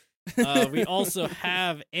ears. We also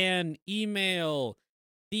have an email,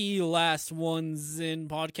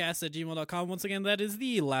 thelast1zinpodcast@gmail.com. Once again, that is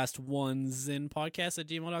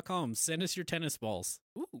thelast1zinpodcast@gmail.com. Send us your tennis balls.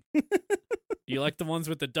 Ooh. You like the ones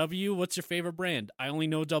with the W? What's your favorite brand? I only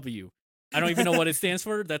know W. I don't even know what it stands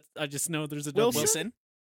for. I just know there's a W. Wilson?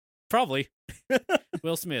 Probably.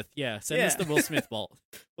 Will Smith. Yeah. Send us the Will Smith ball.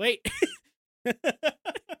 Wait.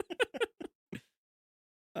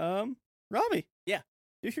 Robbie. Yeah.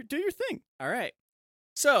 Do your thing. All right.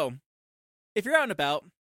 So, if you're out and about,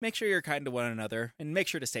 make sure you're kind to one another and make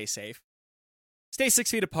sure to stay safe. Stay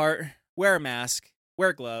 6 feet apart, wear a mask,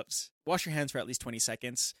 wear gloves, wash your hands for at least 20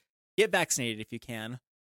 seconds, get vaccinated if you can.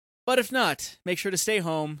 But if not, make sure to stay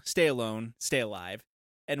home, stay alone, stay alive.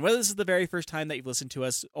 And whether this is the very first time that you've listened to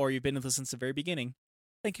us or you've been with us since the very beginning,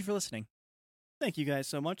 thank you for listening. Thank you guys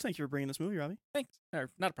so much. Thank you for bringing this movie, Robbie. Thanks.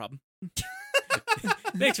 Not a problem.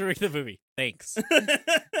 Thanks for making the movie. Thanks.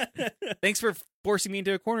 Thanks for forcing me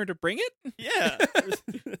into a corner to bring it. Yeah.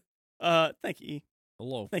 Thank you, E.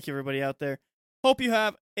 Hello. Thank you, everybody out there. Hope you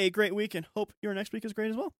have a great week and hope your next week is great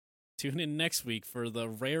as well. Tune in next week for the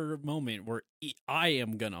rare moment where I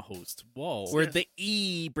am gonna host. Whoa. Where the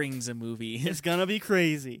E brings a movie. It's gonna be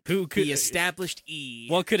crazy. Who could The established E.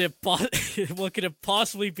 What could it what could it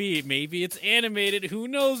possibly be? Maybe it's animated. Who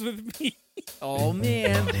knows with me? Oh,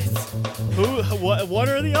 man. What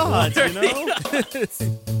are the odds, you know?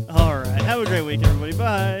 All right. Have a great week, everybody.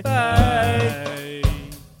 Bye. Bye.